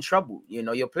yourselves you're in trouble. You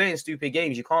know, you're playing stupid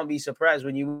games. You can't be surprised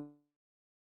when you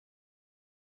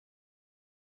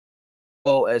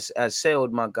as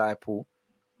sailed, my guy, Paul.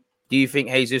 Do you think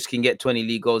Jesus can get 20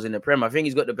 league goals in the Prem? I think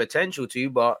he's got the potential to,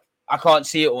 but I can't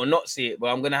see it or not see it. But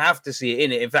I'm going to have to see it,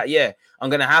 innit? In fact, yeah, I'm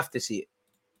going to have to see it.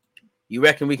 You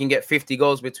reckon we can get 50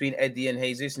 goals between Eddie and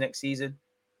Jesus next season?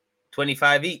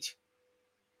 25 each?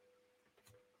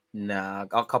 Nah,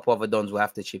 a couple other Dons will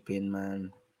have to chip in,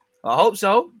 man. I hope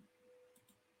so.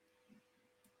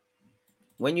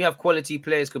 When you have quality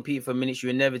players compete for minutes, you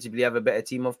inevitably have a better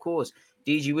team, of course.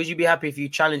 DG, would you be happy if you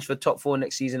challenged for top 4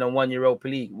 next season and won your Europa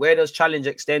League? Where does challenge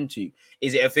extend to?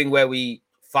 Is it a thing where we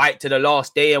fight to the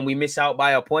last day and we miss out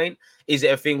by a point? Is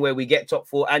it a thing where we get top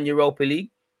 4 and Europa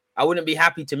League? I wouldn't be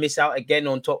happy to miss out again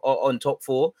on top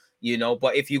 4, you know.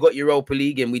 But if you got Europa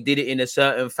League and we did it in a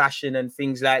certain fashion and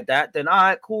things like that, then all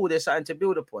right, cool. There's something to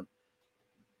build upon.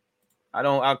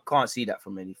 I can't see that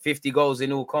from any 50 goals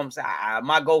in all comps.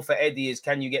 My goal for Eddie is,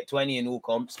 can you get 20 in all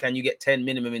comps? Can you get 10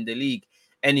 minimum in the league?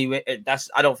 Anyway,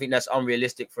 I don't think that's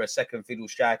unrealistic for a second fiddle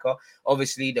striker.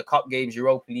 Obviously, the cup games,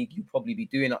 Europa League, you probably be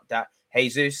doing up that.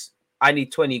 Jesus, I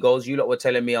need 20 goals. You lot were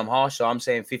telling me I'm harsh, so I'm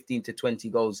saying 15 to 20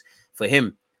 goals for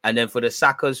him. And then for the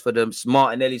Sakas, for the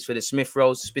Martinellis, for the Smith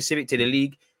Rowes, specific to the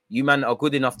league, you man are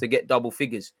good enough to get double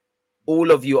figures. All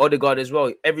of you, Odegaard as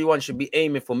well. Everyone should be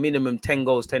aiming for minimum 10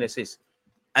 goals, 10 assists.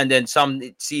 And then some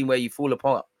seeing where you fall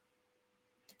apart.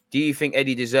 Do you think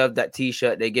Eddie deserved that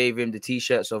T-shirt? They gave him the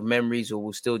T-shirts of memories, or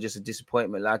was still just a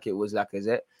disappointment like it was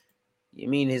Lacazette? You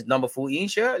mean his number 14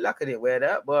 shirt? Luck didn't wear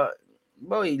that, but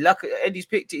bro, Eddie's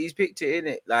picked it. He's picked it,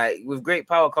 innit? Like, with great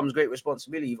power comes great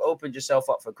responsibility. You've opened yourself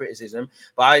up for criticism.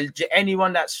 But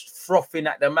anyone that's frothing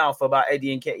at the mouth about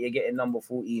Eddie Nketiah getting number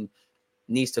 14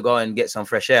 needs to go and get some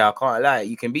fresh air. I can't lie.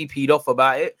 You can be peed off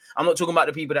about it. I'm not talking about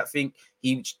the people that think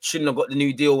he shouldn't have got the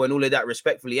new deal and all of that.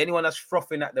 Respectfully, anyone that's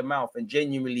frothing at the mouth and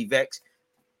genuinely vexed,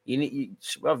 you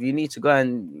need to go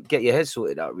and get your head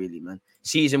sorted out, really, man.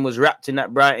 Season was wrapped in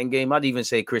that Brighton game. I'd even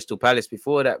say Crystal Palace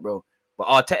before that, bro. But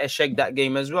Arteta shagged that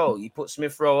game as well. You put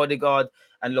Smith Rowe, Odegaard,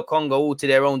 and Lokonga all to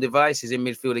their own devices in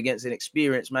midfield against an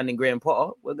experienced man in Graham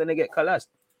Potter. We're going to get collapsed.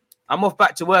 I'm off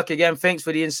back to work again. Thanks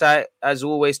for the insight. As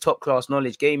always, top-class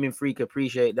knowledge. Gaming freak,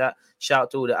 appreciate that. Shout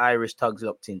out to all the Irish tugs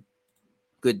locked in.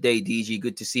 Good day, DG.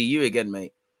 Good to see you again,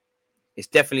 mate. It's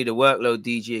definitely the workload,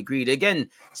 DG. Agreed. Again,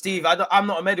 Steve, I'm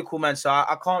not a medical man, so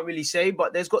I can't really say,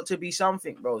 but there's got to be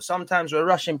something, bro. Sometimes we're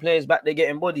rushing players back, they're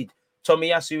getting bodied.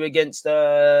 Tomiyasu against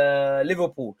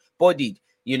Liverpool, bodied.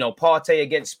 You know, Partey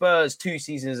against Spurs 2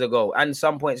 seasons ago and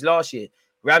some points last year.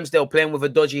 Ramsdale playing with a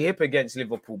dodgy hip against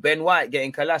Liverpool. Ben White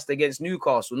getting collapsed against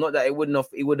Newcastle. Not that it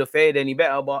would have fared any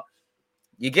better, but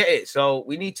you get it. So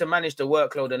we need to manage the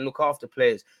workload and look after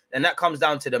players. And that comes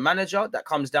down to the manager. That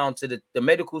comes down to the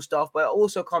medical staff. But it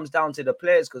also comes down to the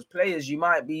players, because players, you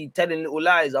might be telling little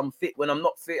lies. I'm fit when I'm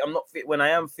not fit. I'm not fit when I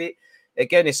am fit.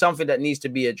 Again, it's something that needs to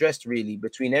be addressed, really,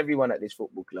 between everyone at this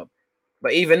football club.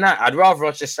 But even that, I'd rather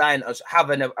us just have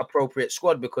an appropriate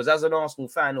squad, because as an Arsenal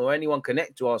fan or anyone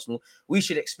connected to Arsenal, we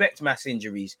should expect mass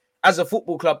injuries. As a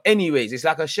football club anyways, it's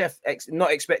like a chef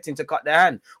not expecting to cut their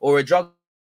hand, or a drug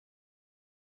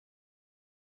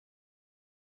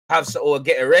or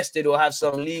get arrested or have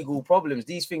some legal problems.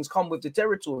 These things come with the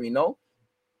territory, no?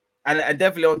 And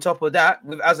definitely on top of that,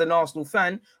 as an Arsenal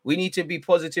fan, we need to be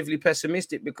positively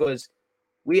pessimistic, because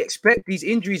we expect these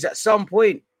injuries at some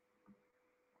point.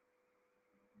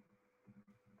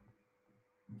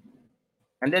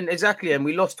 And then exactly, and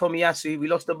we lost Tomiyasu. We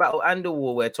lost the battle and the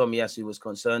war where Tomiyasu was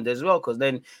concerned as well, because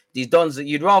then these dons,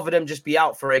 you'd rather them just be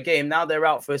out for a game. Now they're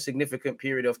out for a significant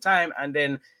period of time, and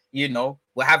then, you know,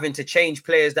 we're having to change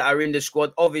players that are in the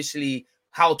squad. Obviously,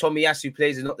 how Tomiyasu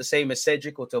plays is not the same as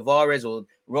Cedric or Tavares or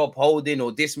Rob Holding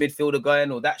or this midfielder going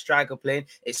or that striker playing.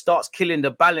 It starts killing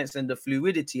the balance and the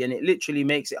fluidity, and it literally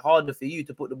makes it harder for you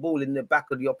to put the ball in the back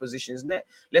of the opposition's net.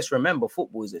 Let's remember,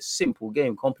 football is a simple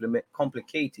game,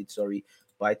 complicated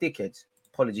by dickheads.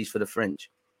 Apologies for the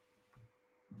French.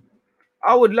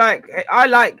 I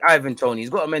like Ivan Toney. He's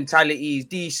got a mentality. He's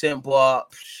decent,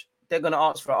 but they're going to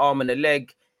ask for an arm and a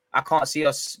leg. I can't see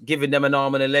us giving them an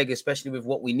arm and a leg, especially with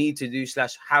what we need to do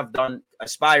 / have done,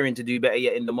 aspiring to do better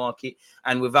yet in the market,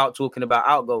 and without talking about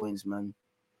outgoings, man.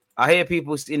 I hear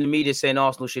people in the media saying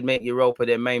Arsenal should make Europa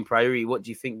their main priority. What do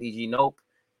you think, DG? Nope.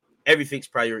 Everything's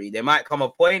priority. There might come a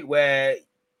point where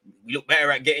we look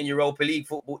better at getting Europa League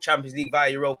football, Champions League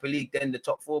via Europa League than the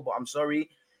top 4, but I'm sorry.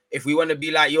 If we want to be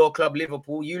like your club,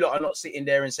 Liverpool, you lot are not sitting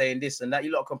there and saying this and that.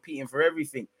 You lot are competing for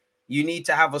everything. You need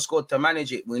to have a squad to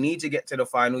manage it. We need to get to the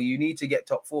final. You need to get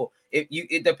top 4.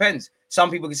 It depends. Some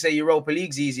people can say Europa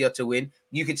League's easier to win.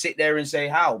 You could sit there and say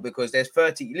how, because there's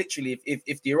 30. Literally,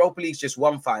 if the Europa League's just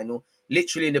one final,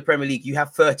 literally in the Premier League, you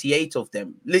have 38 of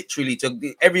them. Literally,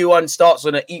 everyone starts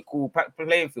on an equal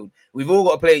playing field. We've all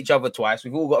got to play each other twice.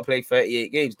 We've all got to play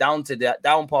 38 games. Down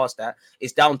past that,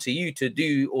 it's down to you to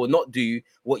do or not do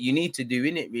what you need to do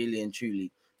in it, really and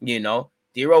truly. You know,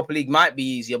 the Europa League might be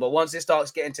easier, but once it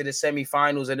starts getting to the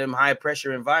semi-finals and them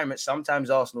high-pressure environments, sometimes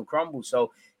Arsenal crumble.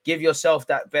 So give yourself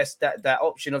that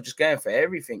option of just going for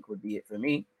everything would be it for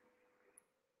me.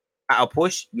 At a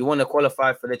push, you want to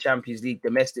qualify for the Champions League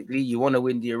domestically. You want to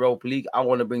win the Europa League. I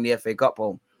want to bring the FA Cup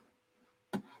home.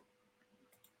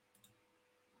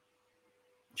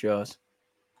 Cheers.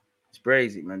 It's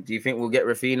crazy, man. Do you think we'll get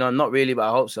Rafinha? Not really, but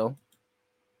I hope so.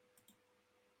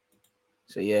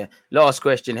 So, yeah. Last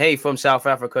question. Hey, from South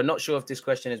Africa. Not sure if this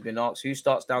question has been asked. Who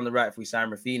starts down the right if we sign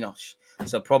Rafinha?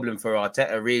 It's a problem for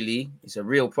Arteta, really. It's a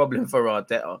real problem for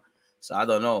Arteta. So, I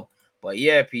don't know. But,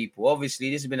 yeah, people.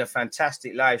 Obviously, this has been a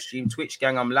fantastic live stream. Twitch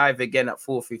gang, I'm live again at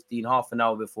 4:15, half an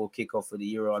hour before kickoff for the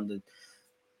Euro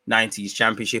Under-90s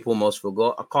Championship. Almost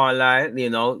forgot. I can't lie. You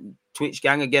know, Twitch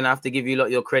gang, again, I have to give you a lot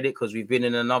of your credit, because we've been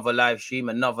in another live stream,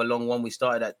 another long one. We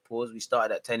started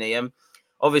at 10 a.m.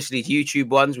 Obviously, YouTube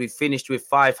ones, we've finished with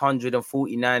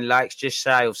 549 likes, just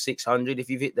shy of 600. If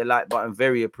you've hit the like button,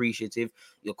 very appreciative.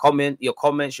 Your comments,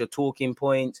 your talking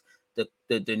points,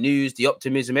 the news, the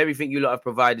optimism, everything you lot have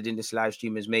provided in this live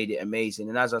stream has made it amazing.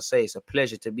 And as I say, it's a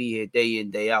pleasure to be here day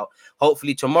in, day out.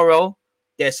 Hopefully tomorrow,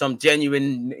 there's some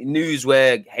genuine news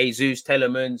where Jesus,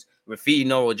 Telemans,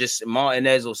 Rafinha, or just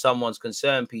Martinez or someone's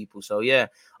concerned people. So yeah,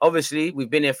 obviously we've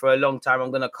been here for a long time.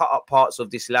 I'm gonna cut up parts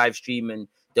of this live stream and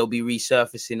they'll be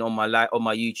resurfacing on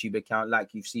my YouTube account,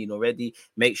 like you've seen already.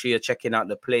 Make sure you're checking out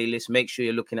the playlist. Make sure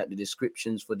you're looking at the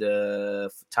descriptions for the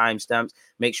timestamps.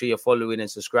 Make sure you're following and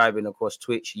subscribing across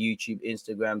Twitch, YouTube,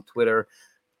 Instagram, Twitter,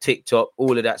 TikTok,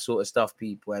 all of that sort of stuff,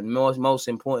 people. And most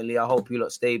importantly, I hope you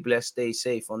lot stay blessed, stay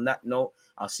safe. On that note,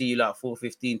 I'll see you lot at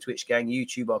 4:15 Twitch gang,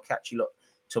 YouTube. I'll catch you lot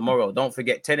tomorrow. Don't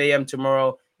forget 10 a.m.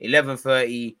 tomorrow,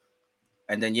 11:30,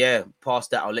 and then yeah,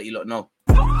 past that I'll let you lot know.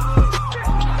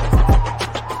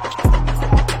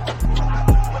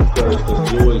 There's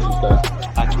always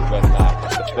that active red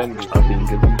flag defending. I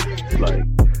think it's like